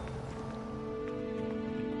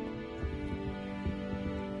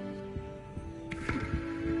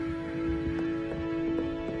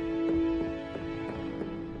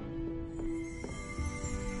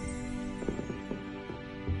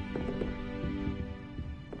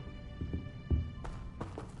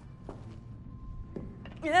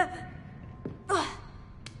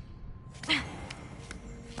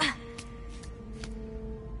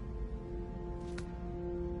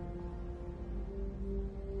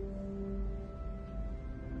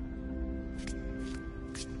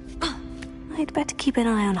 I'd better keep an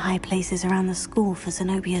eye on high places around the school for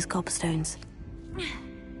Zenobia's gobstones.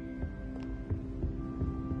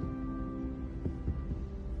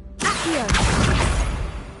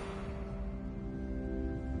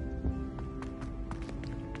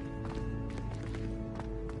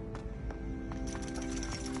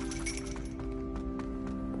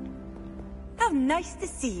 How nice to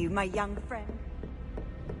see you, my young friend.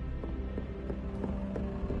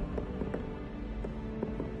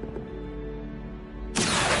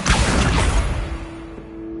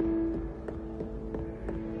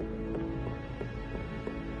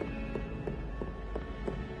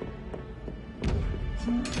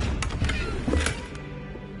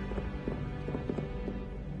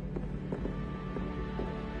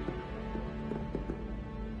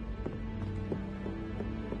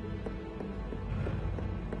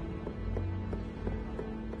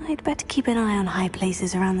 I'd better keep an eye on high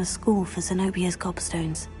places around the school for Zenobia's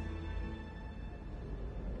gobstones.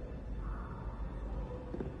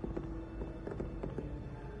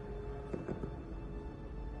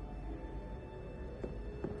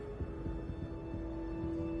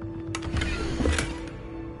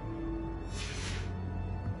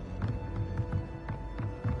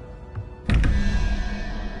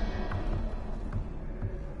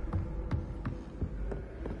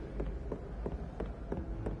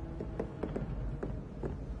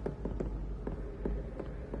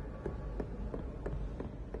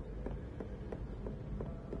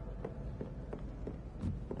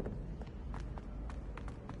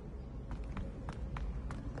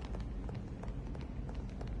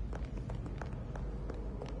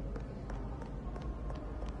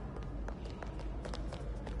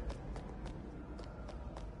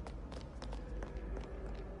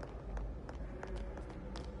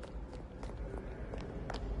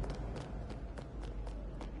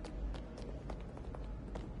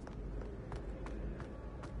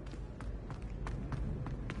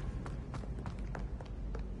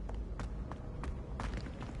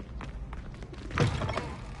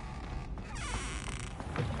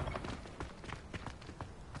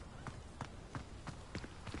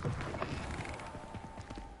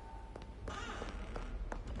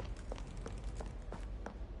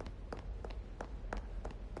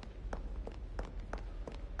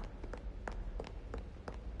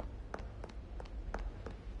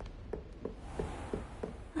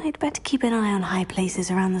 I'd better keep an eye on high places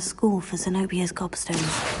around the school for Zenobia's gobstones.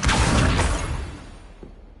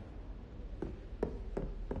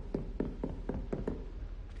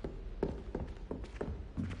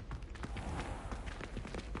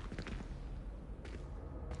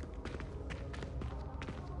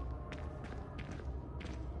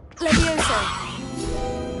 Levioso!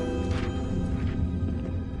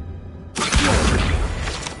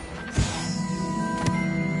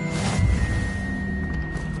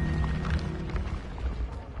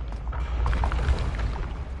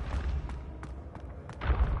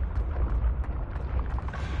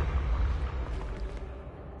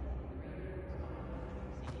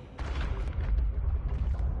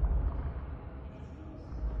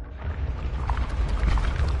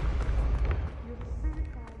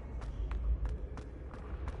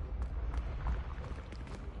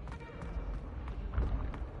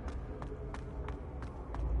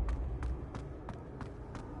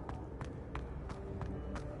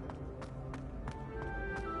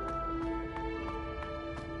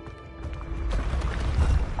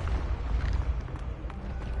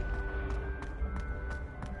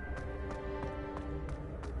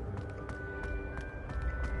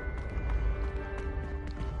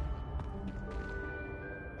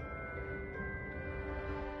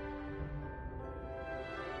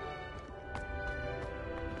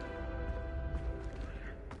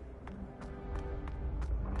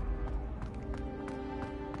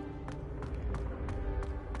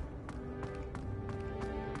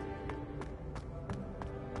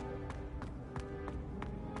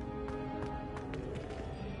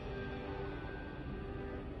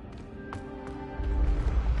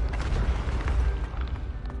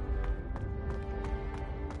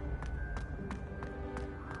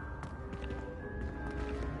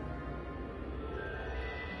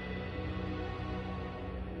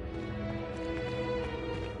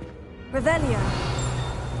 Revelio.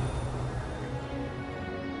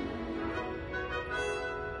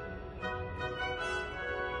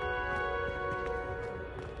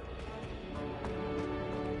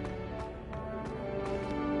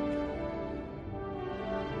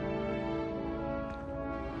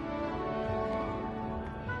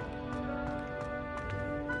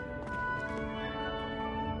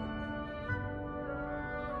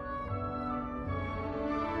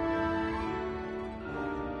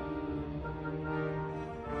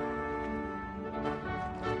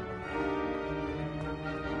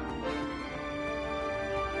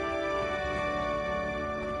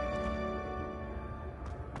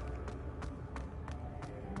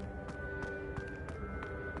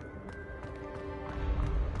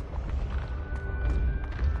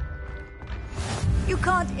 You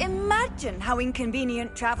can't imagine how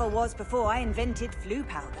inconvenient travel was before I invented flu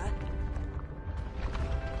powder.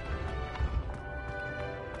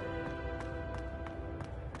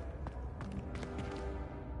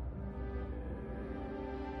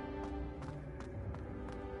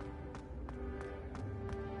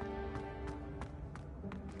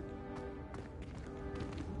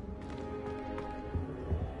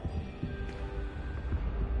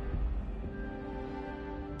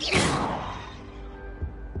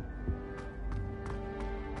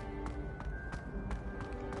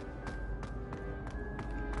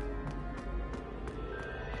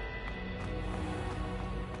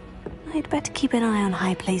 I'd better keep an eye on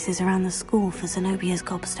high places around the school for Zenobia's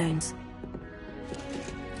gobstones.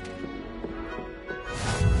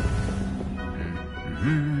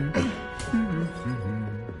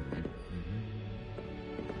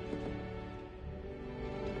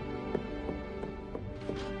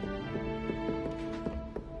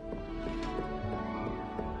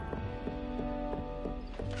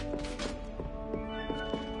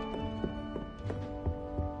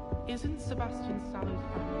 Isn't Sebastian Sallow's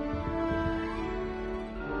family?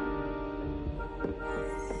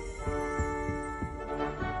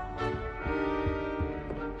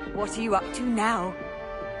 What are you up to now?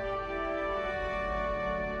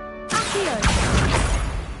 Accio!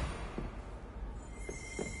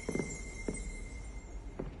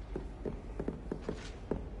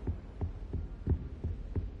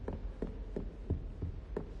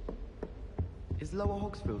 Is Lower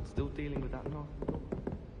Hogsfield still dealing with that nasty law?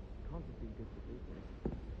 Can't have been good for business.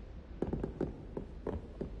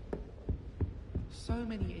 So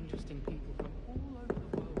many interesting people from all over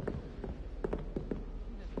the world.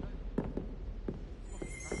 You never know.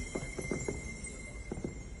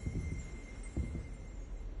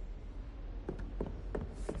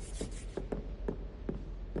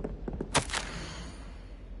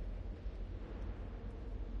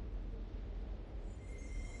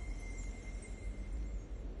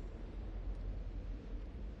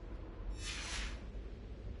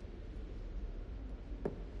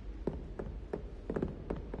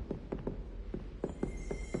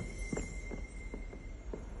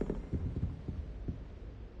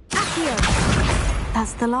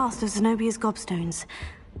 That's the last of Zenobia's gobstones.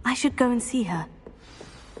 I should go and see her.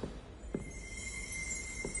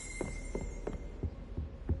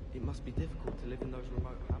 It must be difficult to live in those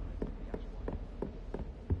remote hamlets.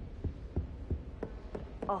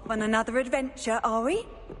 Off on another adventure, are we?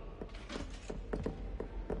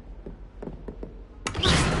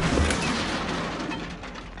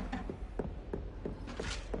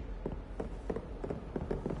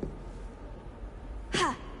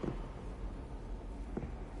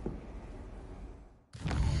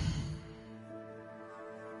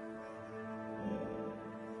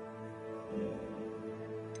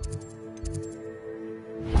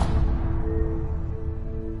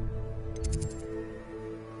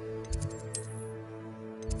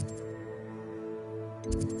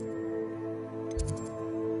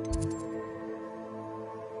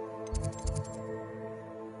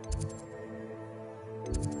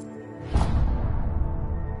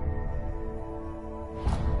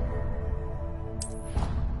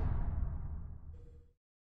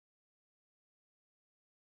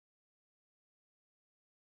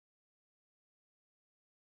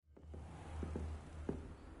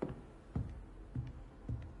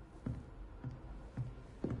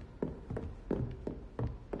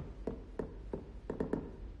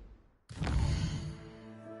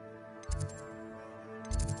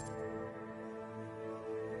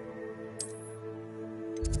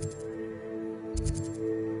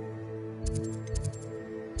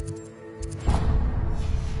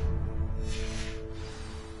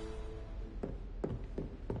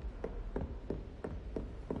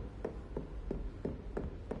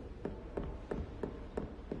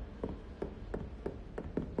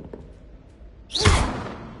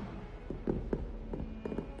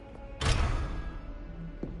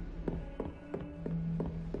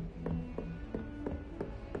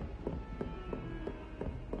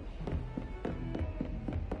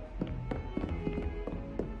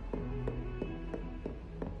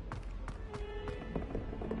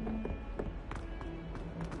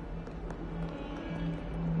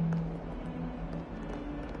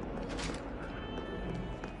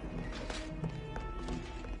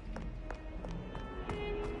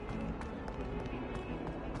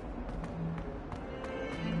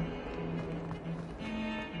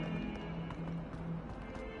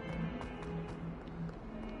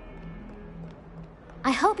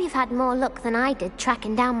 I hope you've had more luck than I did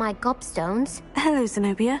tracking down my gobstones. Hello,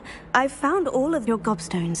 Zenobia. I've found all of your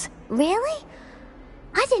gobstones. Really?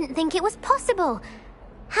 I didn't think it was possible.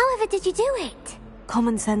 However did you do it?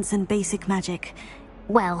 Common sense and basic magic.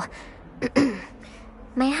 Well,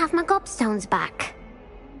 may I have my gobstones back?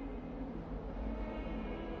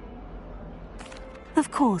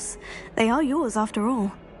 Of course. They are yours after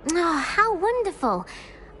all. Oh, how wonderful.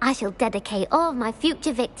 I shall dedicate all of my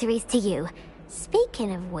future victories to you.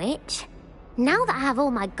 Speaking of which, now that I have all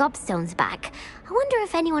my gobstones back, I wonder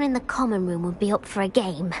if anyone in the common room would be up for a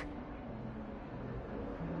game.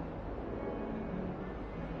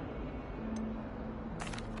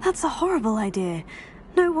 That's a horrible idea.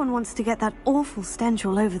 No one wants to get that awful stench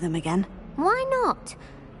all over them again. Why not?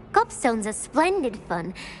 Gobstones are splendid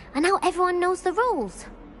fun, and now everyone knows the rules.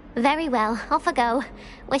 Very well, off I go.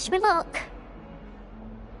 Wish me luck.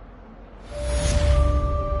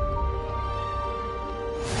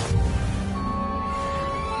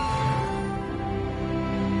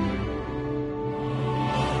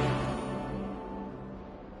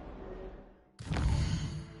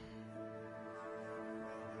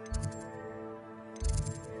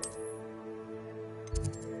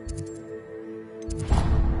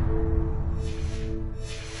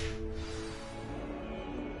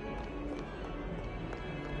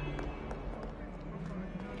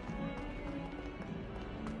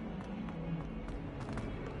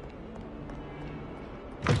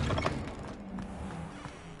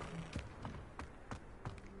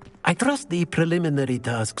 I trust the preliminary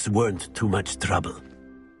tasks weren't too much trouble.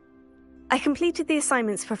 I completed the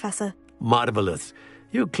assignments, Professor. Marvelous.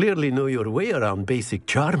 You clearly know your way around basic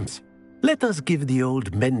charms. Let us give the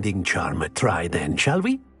old mending charm a try then, shall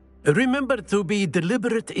we? Remember to be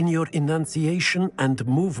deliberate in your enunciation and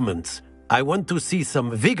movements. I want to see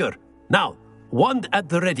some vigor. Now, wand at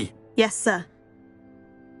the ready. Yes, sir.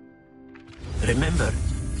 Remember,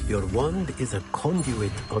 your wand is a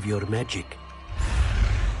conduit of your magic.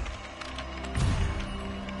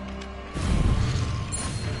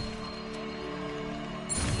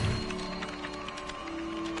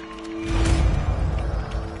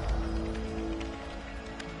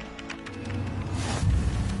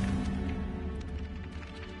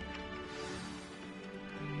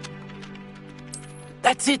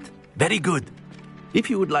 That's it. Very good. If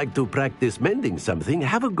you would like to practice mending something,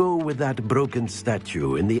 have a go with that broken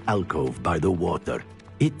statue in the alcove by the water.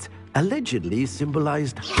 It allegedly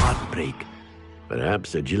symbolized heartbreak.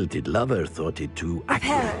 Perhaps a jilted lover thought it too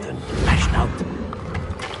accurate and lashed out.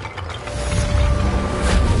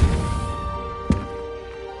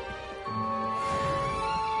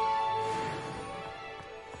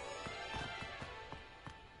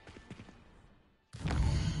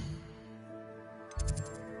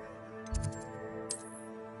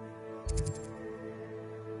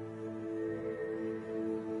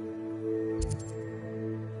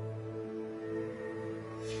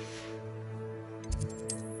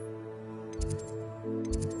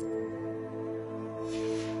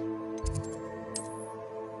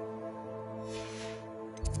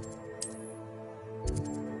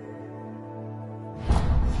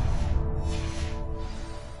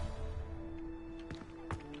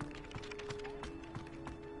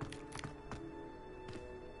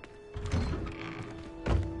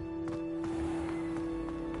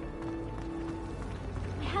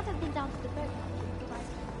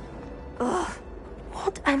 Ugh,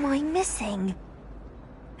 what am I missing?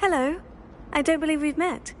 Hello. I don't believe we've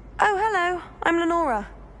met. Oh, hello. I'm Lenora.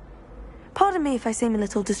 Pardon me if I seem a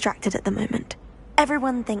little distracted at the moment.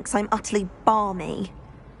 Everyone thinks I'm utterly balmy.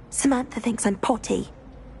 Samantha thinks I'm potty.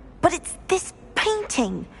 But it's this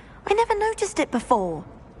painting. I never noticed it before.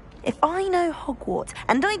 If I know Hogwarts,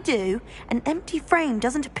 and I do, an empty frame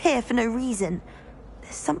doesn't appear for no reason.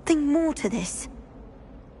 There's something more to this.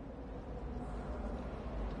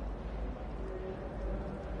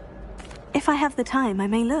 If I have the time, I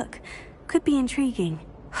may look. Could be intriguing.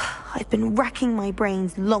 I've been racking my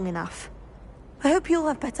brains long enough. I hope you'll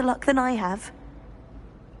have better luck than I have.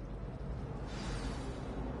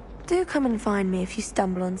 Do come and find me if you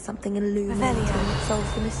stumble on something illuminating that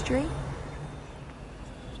solves the mystery.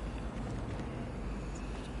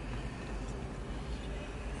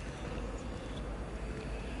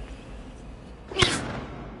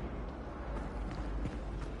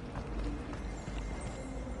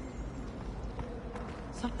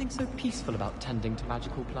 Something so peaceful about tending to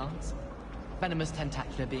magical plants. Venomous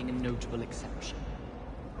tentacula being a notable exception.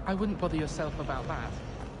 I wouldn't bother yourself about that.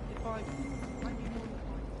 If I might be more inclined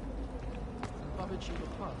to bubble your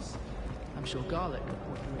plus. I'm sure garlic could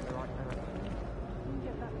point you in the right direction.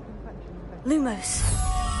 Lumos.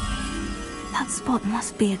 That spot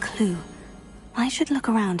must be a clue. I should look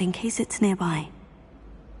around in case it's nearby.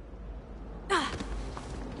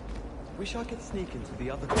 Wish I could sneak into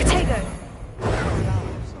the other... Potato!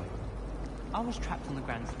 I was trapped on the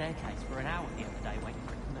grand staircase for an hour the other day waiting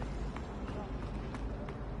for it to move.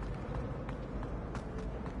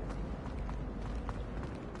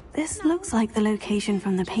 This looks like the location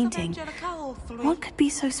from the painting. What could be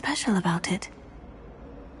so special about it?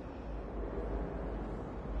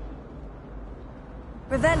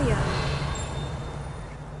 Revelio.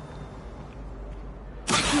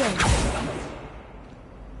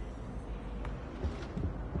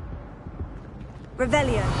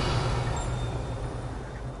 Revelio.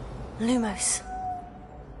 Lumos.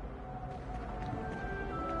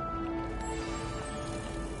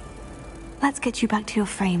 Let's get you back to your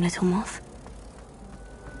frame, little moth.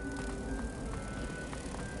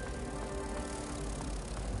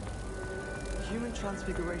 Human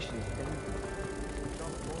transfiguration is dangerous.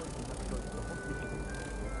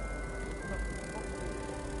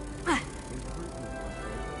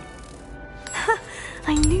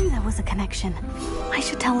 I knew there was a connection. I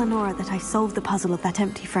should tell Lenora that I solved the puzzle of that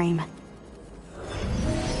empty frame.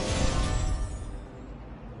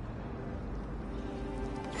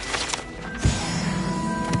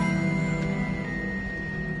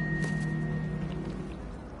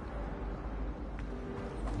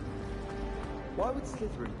 Why would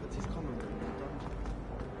Slytherin put his common room in a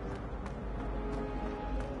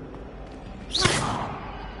dungeon?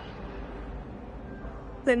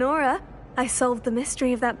 Lenora, I solved the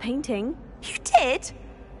mystery of that painting. You did?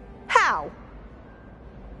 How?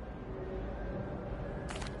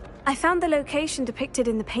 I found the location depicted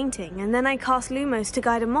in the painting, and then I cast Lumos to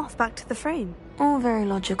guide a moth back to the frame. All very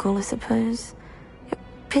logical, I suppose.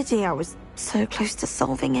 Pity I was so close to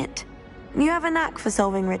solving it. You have a knack for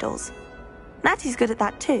solving riddles. Natty's good at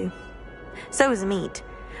that too. So is Meat,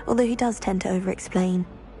 although he does tend to over-explain.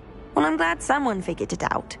 Well, I'm glad someone figured it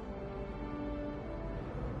out.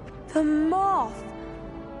 The moth!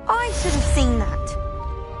 I should have seen that.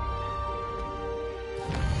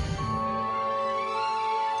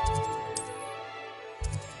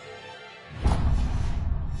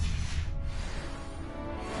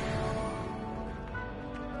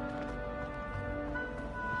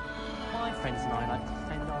 My friends and I like to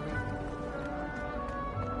defend our evening.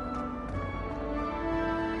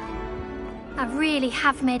 I really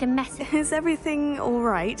have made a mess. Is everything all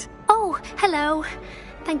right? Oh, hello.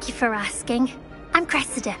 Thank you for asking. I'm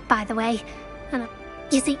Cressida, by the way. And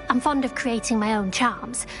you see, I'm fond of creating my own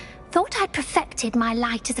charms. Thought I'd perfected my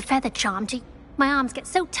light as a feather charm to... My arms get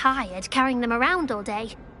so tired carrying them around all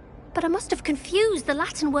day. But I must have confused the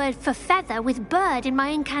Latin word for feather with bird in my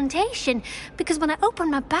incantation, because when I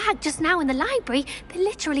opened my bag just now in the library, they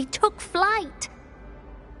literally took flight.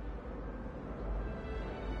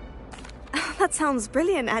 That sounds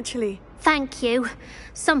brilliant, actually. Thank you.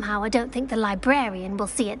 Somehow I don't think the librarian will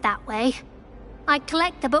see it that way. I'd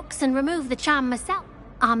collect the books and remove the charm myself.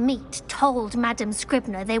 Amit told Madame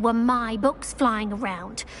Scribner they were my books flying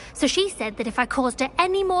around, so she said that if I caused her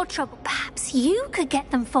any more trouble, perhaps you could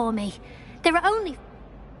get them for me. There are only...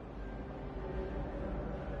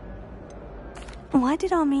 Why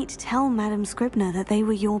did Amit tell Madame Scribner that they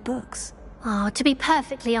were your books? Oh, to be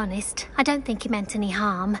perfectly honest, I don't think he meant any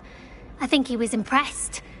harm. I think he was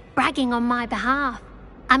impressed, bragging on my behalf.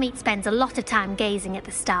 Amit spends a lot of time gazing at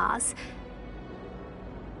the stars.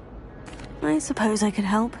 I suppose I could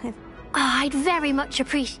help if... Oh, I'd very much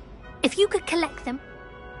appreciate... if you could collect them.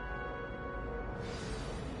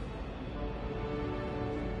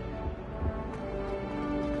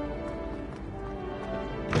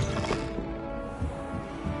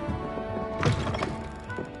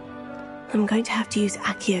 I'm going to have to use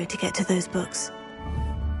Accio to get to those books.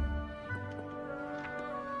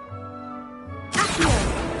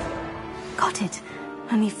 Accio! Got it.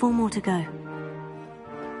 Only 4 more to go.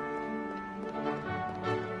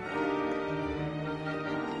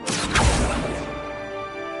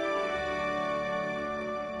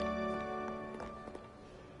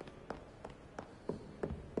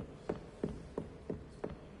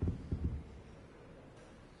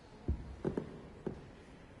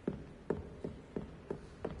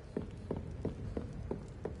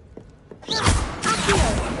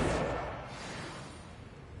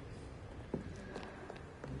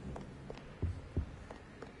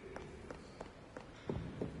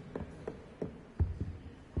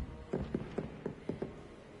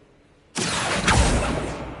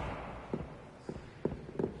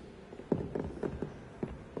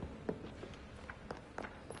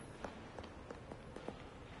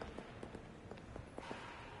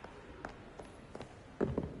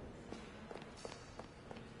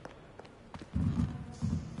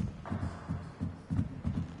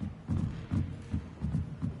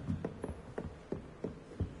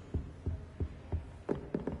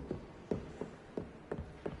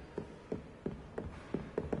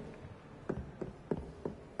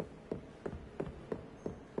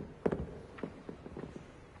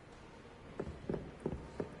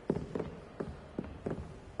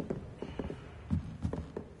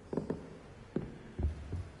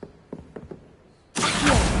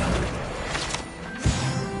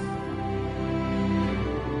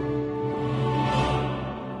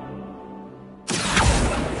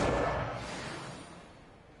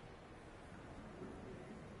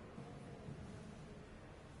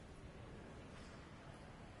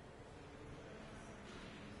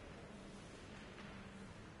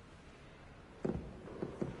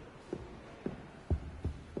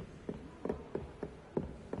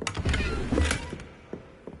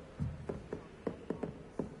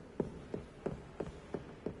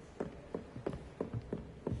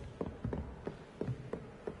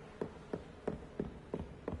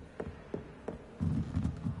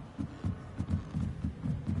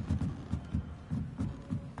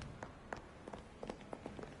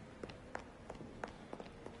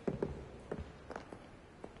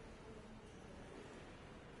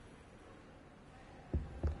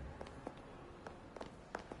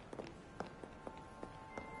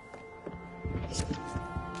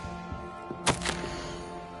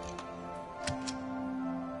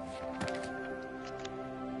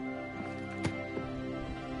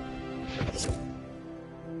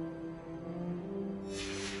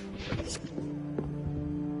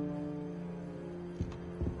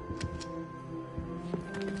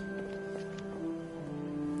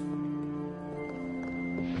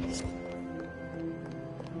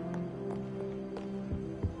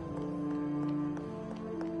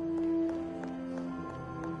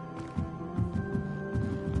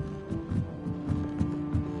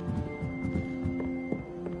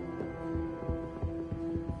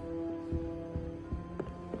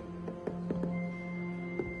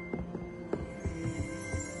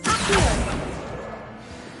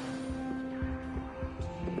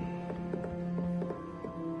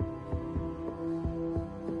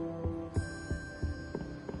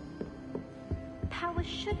 Power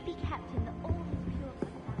should be kept in the oldest pure.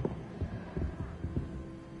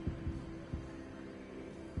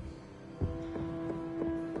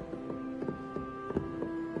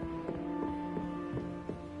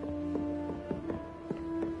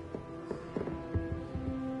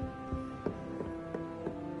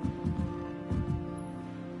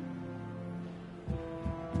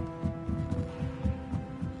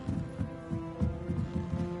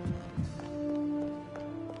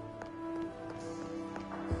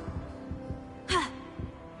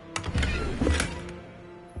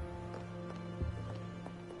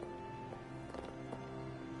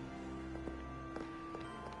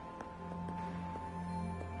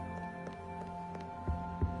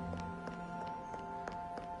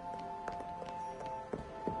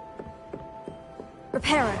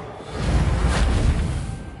 Reparo.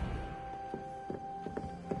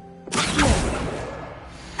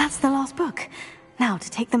 That's the last book. Now to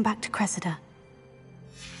take them back to Cressida.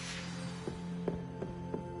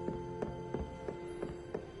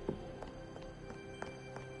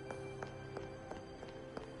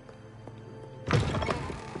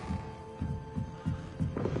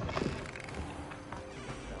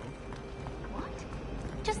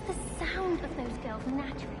 Just the sound of those girls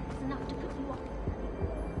nattering is enough to put you off.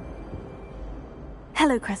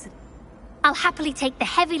 Hello, Cressida. I'll happily take the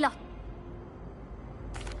heavy loss.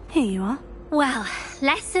 Here you are. Well,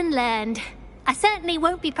 lesson learned. I certainly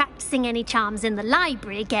won't be practicing any charms in the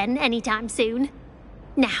library again anytime soon.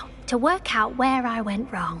 Now, to work out where I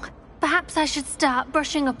went wrong. Perhaps I should start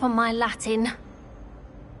brushing up on my Latin.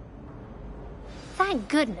 Thank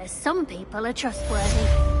goodness some people are trustworthy.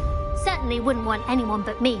 Certainly wouldn't want anyone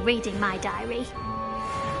but me reading my diary.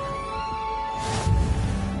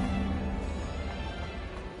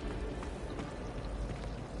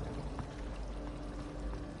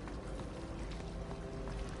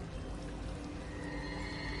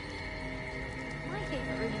 My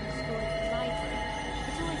favorite room in the school is the library.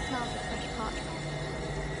 It always smells of fresh parchment.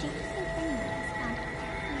 Do you think anyone has found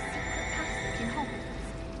every secret passage in Hogwarts?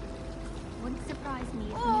 Wouldn't surprise me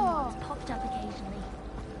if new ones popped up occasionally.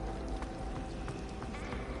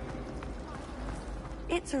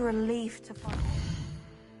 It's a relief to find.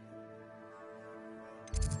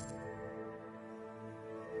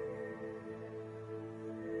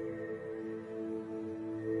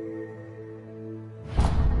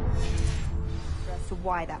 As to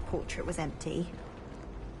why that portrait was empty.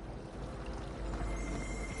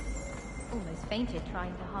 Almost fainted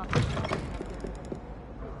trying to harvest.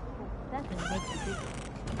 That doesn't make you dizzy.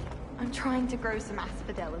 I'm trying to grow some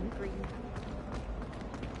asphodel and green.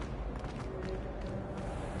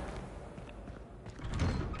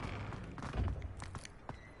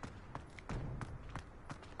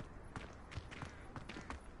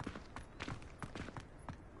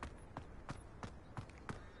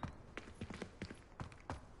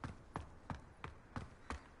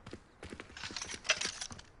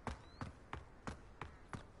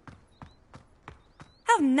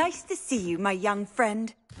 How nice to see you, my young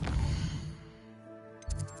friend.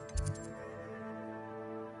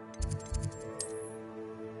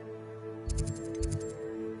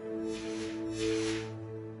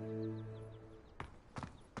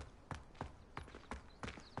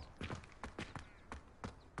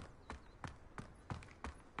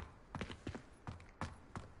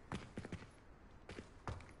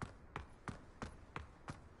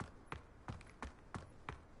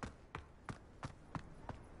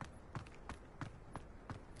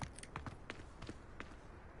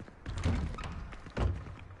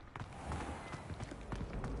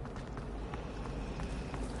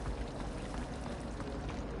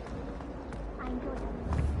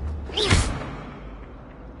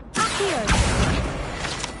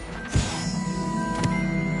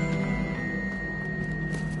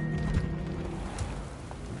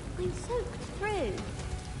 I'm soaked through.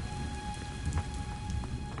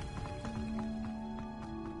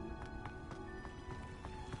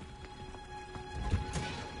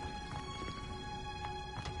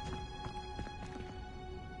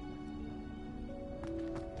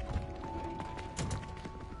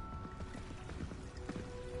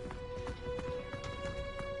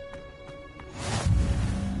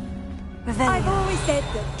 I've always said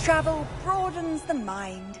that travel broadens the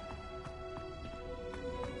mind.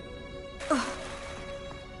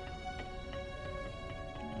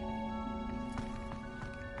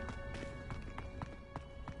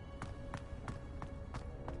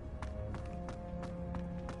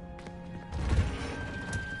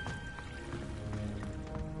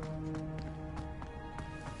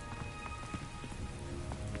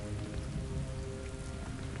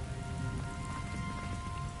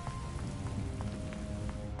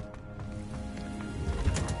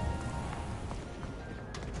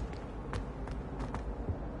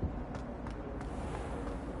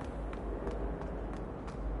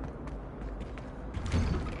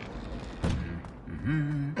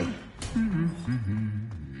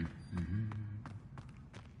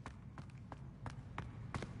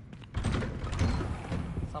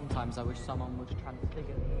 Sometimes I wish someone would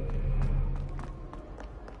transfigure.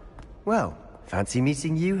 Well, fancy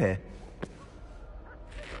meeting you here.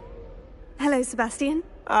 Hello, Sebastian.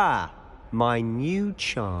 Ah, my new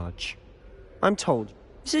charge. I'm told,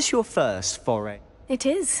 is this your first foray? It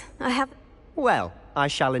is. I have... Well, I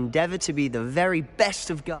shall endeavour to be the very best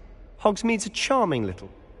of Hogsmeade's a charming little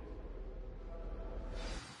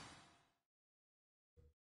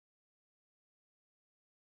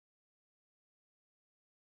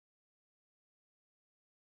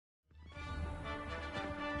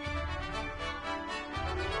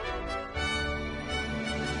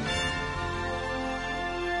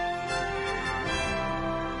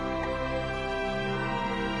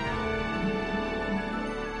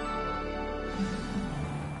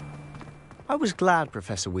I was glad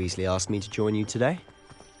Professor Weasley asked me to join you today.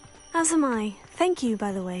 As am I. Thank you,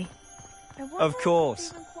 by the way. Of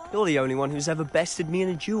course. You're the only one who's ever bested me in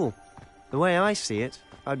a duel. The way I see it,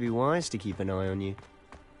 I'd be wise to keep an eye on you.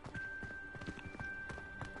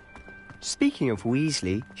 Speaking of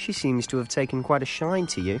Weasley, she seems to have taken quite a shine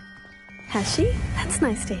to you. Has she? That's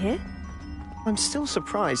nice to hear. I'm still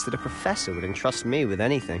surprised that a professor would entrust me with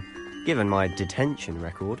anything, given my detention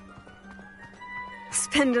record.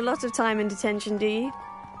 Spend a lot of time in detention, do you?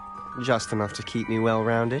 Just enough to keep me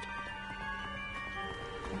well-rounded.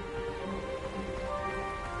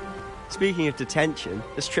 Speaking of detention,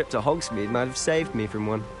 this trip to Hogsmeade might have saved me from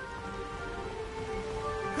one.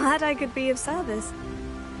 Glad I could be of service.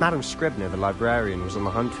 Madam Scribner, the librarian, was on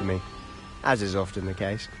the hunt for me, as is often the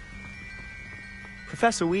case.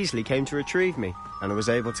 Professor Weasley came to retrieve me, and I was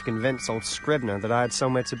able to convince old Scribner that I had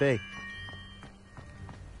somewhere to be.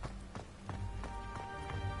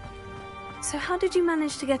 So how did you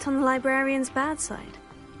manage to get on the librarian's bad side?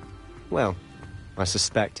 Well, I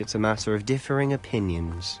suspect it's a matter of differing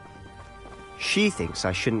opinions. She thinks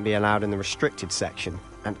I shouldn't be allowed in the restricted section,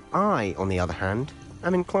 and I, on the other hand,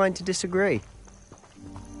 am inclined to disagree.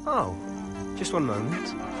 Oh, just one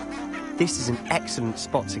moment. This is an excellent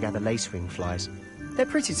spot to gather lacewing flies. They're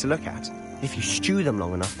pretty to look at. If you stew them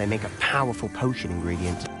long enough, they make a powerful potion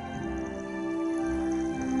ingredient.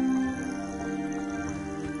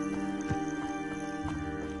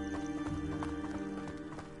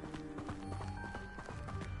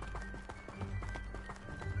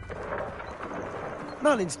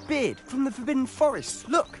 Merlin's beard from the Forbidden Forest.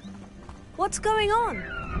 Look! What's going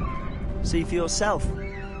on? See for yourself.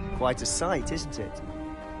 Quite a sight, isn't it?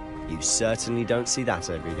 You certainly don't see that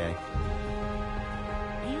every day.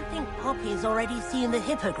 Do you think Poppy's already seen the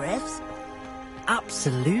hippogriffs?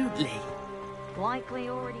 Absolutely. Like we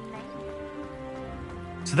already know.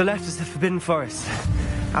 To the left is the Forbidden Forest.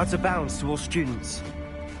 Out of bounds to all students.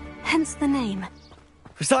 Hence the name.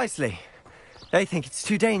 Precisely. They think it's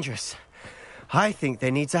too dangerous. I think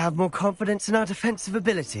they need to have more confidence in our defensive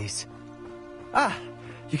abilities. Ah,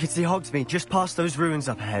 you can see Hogsmeade just past those ruins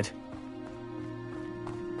up ahead.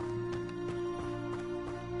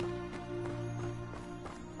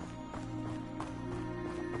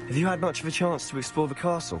 Have you had much of a chance to explore the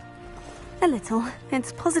castle? A little.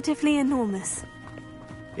 It's positively enormous.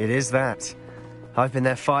 It is that. I've been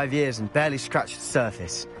there 5 years and barely scratched the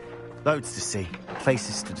surface. Loads to see,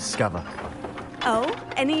 places to discover. Oh,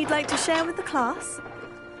 any you'd like to share with the class?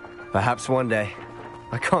 Perhaps one day.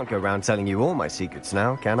 I can't go around telling you all my secrets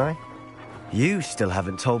now, can I? You still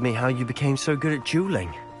haven't told me how you became so good at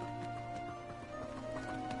dueling.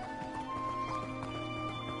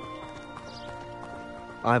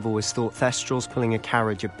 I've always thought Thestrals pulling a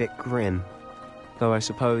carriage a bit grim. Though I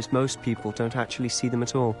suppose most people don't actually see them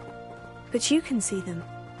at all. But you can see them.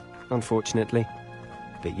 Unfortunately.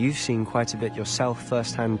 But you've seen quite a bit yourself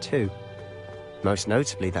firsthand too. Most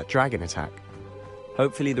notably that dragon attack.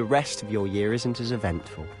 Hopefully the rest of your year isn't as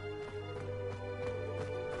eventful.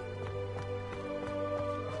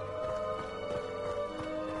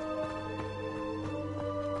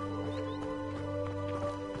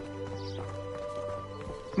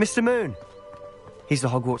 Mr. Moon! He's the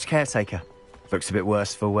Hogwarts caretaker. Looks a bit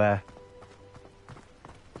worse for wear.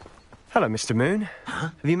 Hello, Mr. Moon. Huh?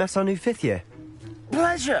 Have you met our new 5th year?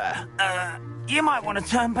 Pleasure. You might want to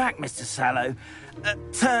turn back, Mr. Sallow.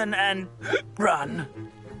 Turn and run.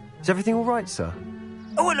 Is everything all right, sir?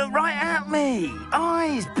 Oh, look right at me.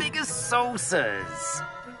 Eyes big as saucers.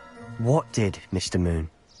 What did, Mr. Moon?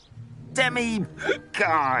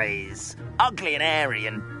 Guys. Ugly and airy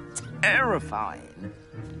and terrifying.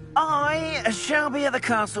 I shall be at the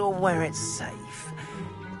castle where it's safe.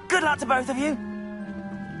 Good luck to both of you.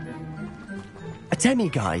 A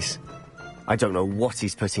demi-guise? I don't know what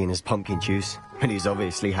he's putting in his pumpkin juice, but he's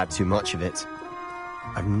obviously had too much of it.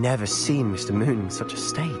 I've never seen Mr. Moon in such a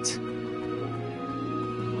state.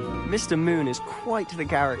 Mr. Moon is quite the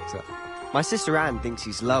character. My sister Anne thinks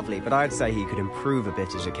he's lovely, but I'd say he could improve a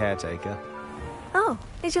bit as a caretaker. Oh,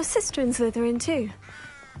 is your sister in Slytherin too?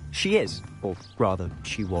 She is, or rather,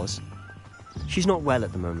 she was. She's not well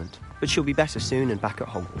at the moment, but she'll be better soon and back at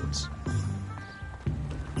Hogwarts.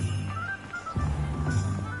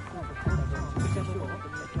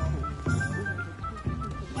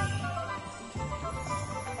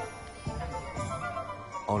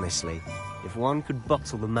 Honestly, if one could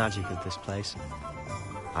bottle the magic of this place.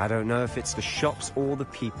 I don't know if it's the shops or the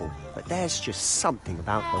people, but there's just something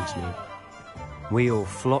about Hogsmeade. We all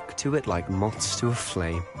flock to it like moths to a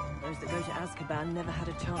flame. Those that go to Azkaban never had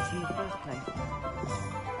a chance in the first place.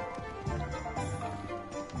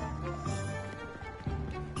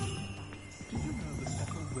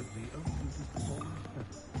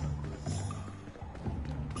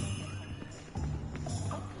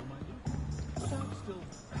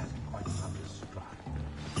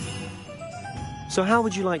 So how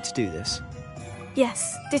would you like to do this?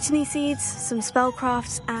 Yes, Dittany seeds, some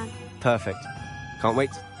spellcrafts, and... Perfect. Can't wait.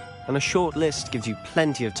 And a short list gives you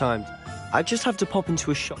plenty of time. I just have to pop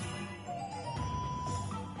into a shop.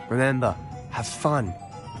 Remember, have fun.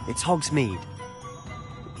 It's Hogsmeade.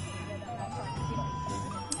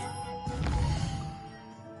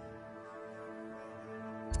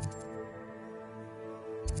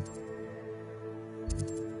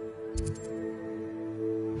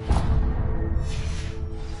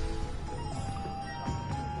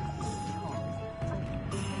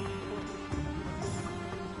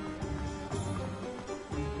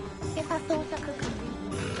 If I thought I could come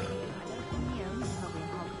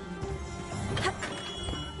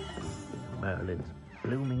Merlin's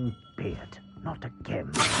blooming beard. Not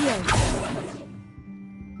again.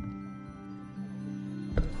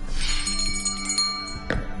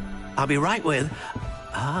 I'll be right with...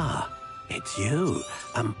 Ah, it's you.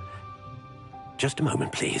 Just a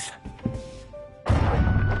moment, please.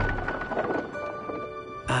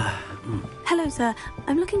 Hello, sir.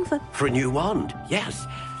 I'm looking for... For a new wand, yes.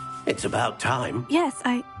 It's about time. Yes,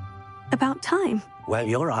 about time. Well,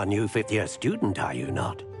 you're our new fifth-year student, are you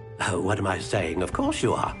not? Oh, what am I saying? Of course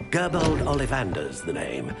you are. Gerbold Ollivander's the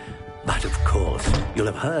name. But of course, you'll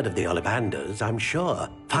have heard of the Ollivanders, I'm sure.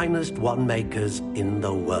 Finest wand makers in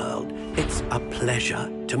the world. It's a pleasure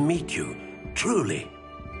to meet you, truly.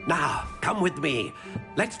 Now, come with me.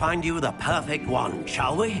 Let's find you the perfect wand,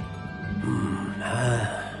 shall we? No,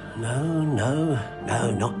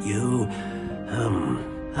 not you.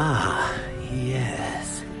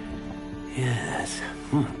 Yes.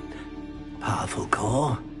 Powerful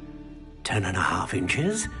core. 10.5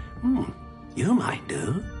 inches. You might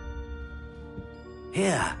do.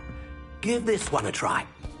 Here, give this one a try.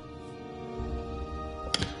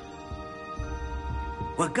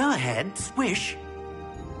 Well, go ahead, swish.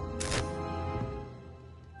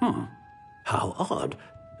 How odd.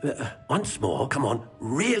 Once more, come on,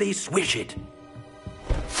 really swish it.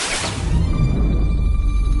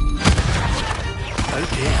 Oh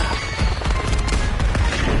dear.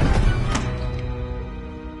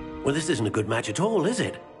 Well, this isn't a good match at all, is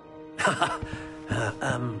it?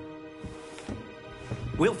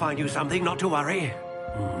 We'll find you something, not to worry.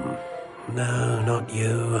 No, not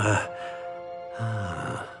you.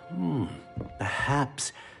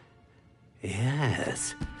 Perhaps...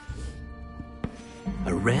 Yes.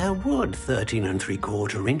 A rare wood, 13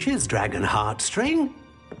 3/4 inches, dragon heartstring.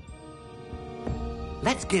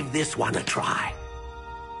 Let's give this one a try.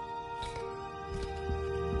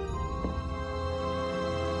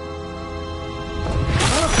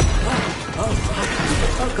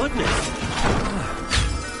 Oh, goodness.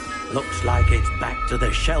 Looks like it's back to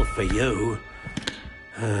the shelf for you.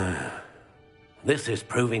 This is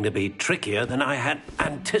proving to be trickier than I had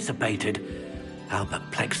anticipated. How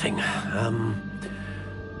perplexing.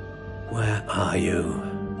 Where are you?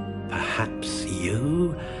 Perhaps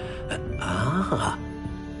you?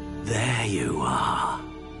 There you are.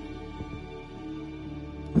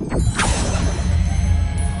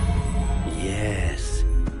 Yes,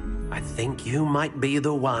 I think you might be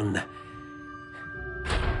the one.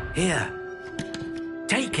 Here,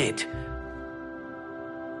 take it.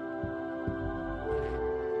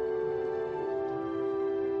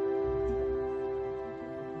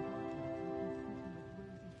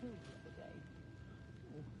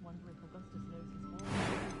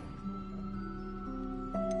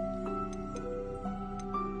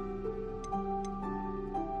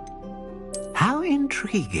 How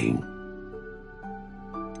intriguing.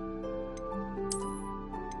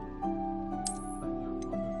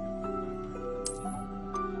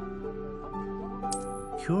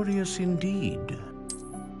 Curious indeed.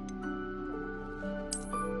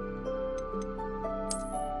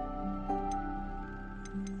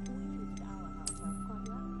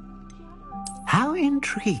 How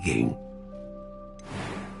intriguing.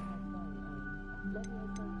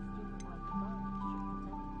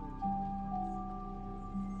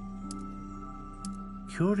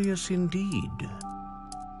 Curious indeed.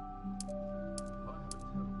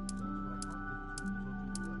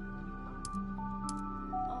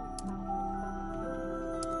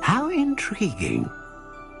 How intriguing.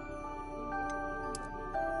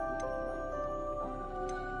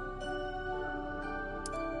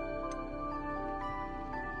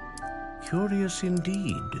 Curious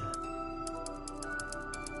indeed.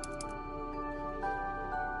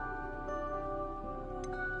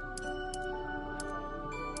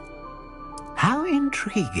 How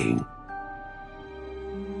intriguing.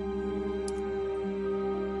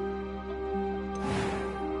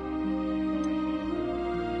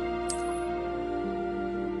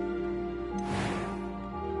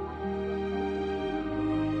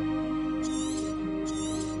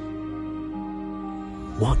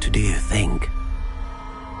 What do you think?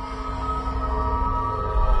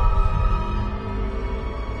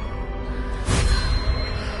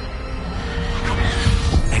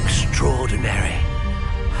 Extraordinary.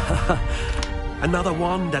 Another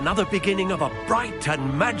wand, another beginning of a bright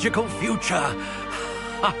and magical future.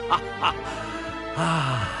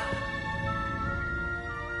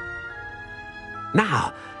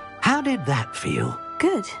 Now, how did that feel?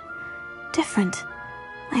 Good. Different.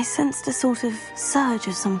 I sensed a sort of surge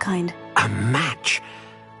of some kind. A match.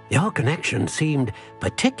 Your connection seemed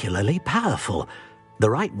particularly powerful. The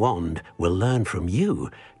right wand will learn from you,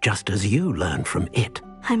 just as you learn from it.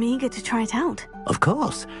 I'm eager to try it out. Of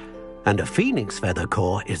course. And a phoenix feather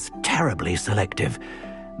core is terribly selective.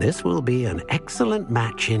 This will be an excellent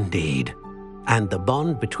match indeed. And the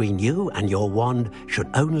bond between you and your wand should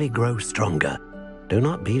only grow stronger. Do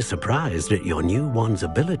not be surprised at your new wand's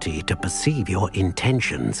ability to perceive your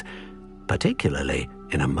intentions, particularly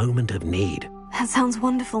in a moment of need. That sounds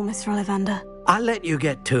wonderful, Mr. Ollivander. I'll let you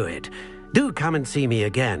get to it. Do come and see me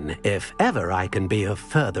again if ever I can be of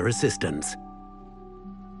further assistance.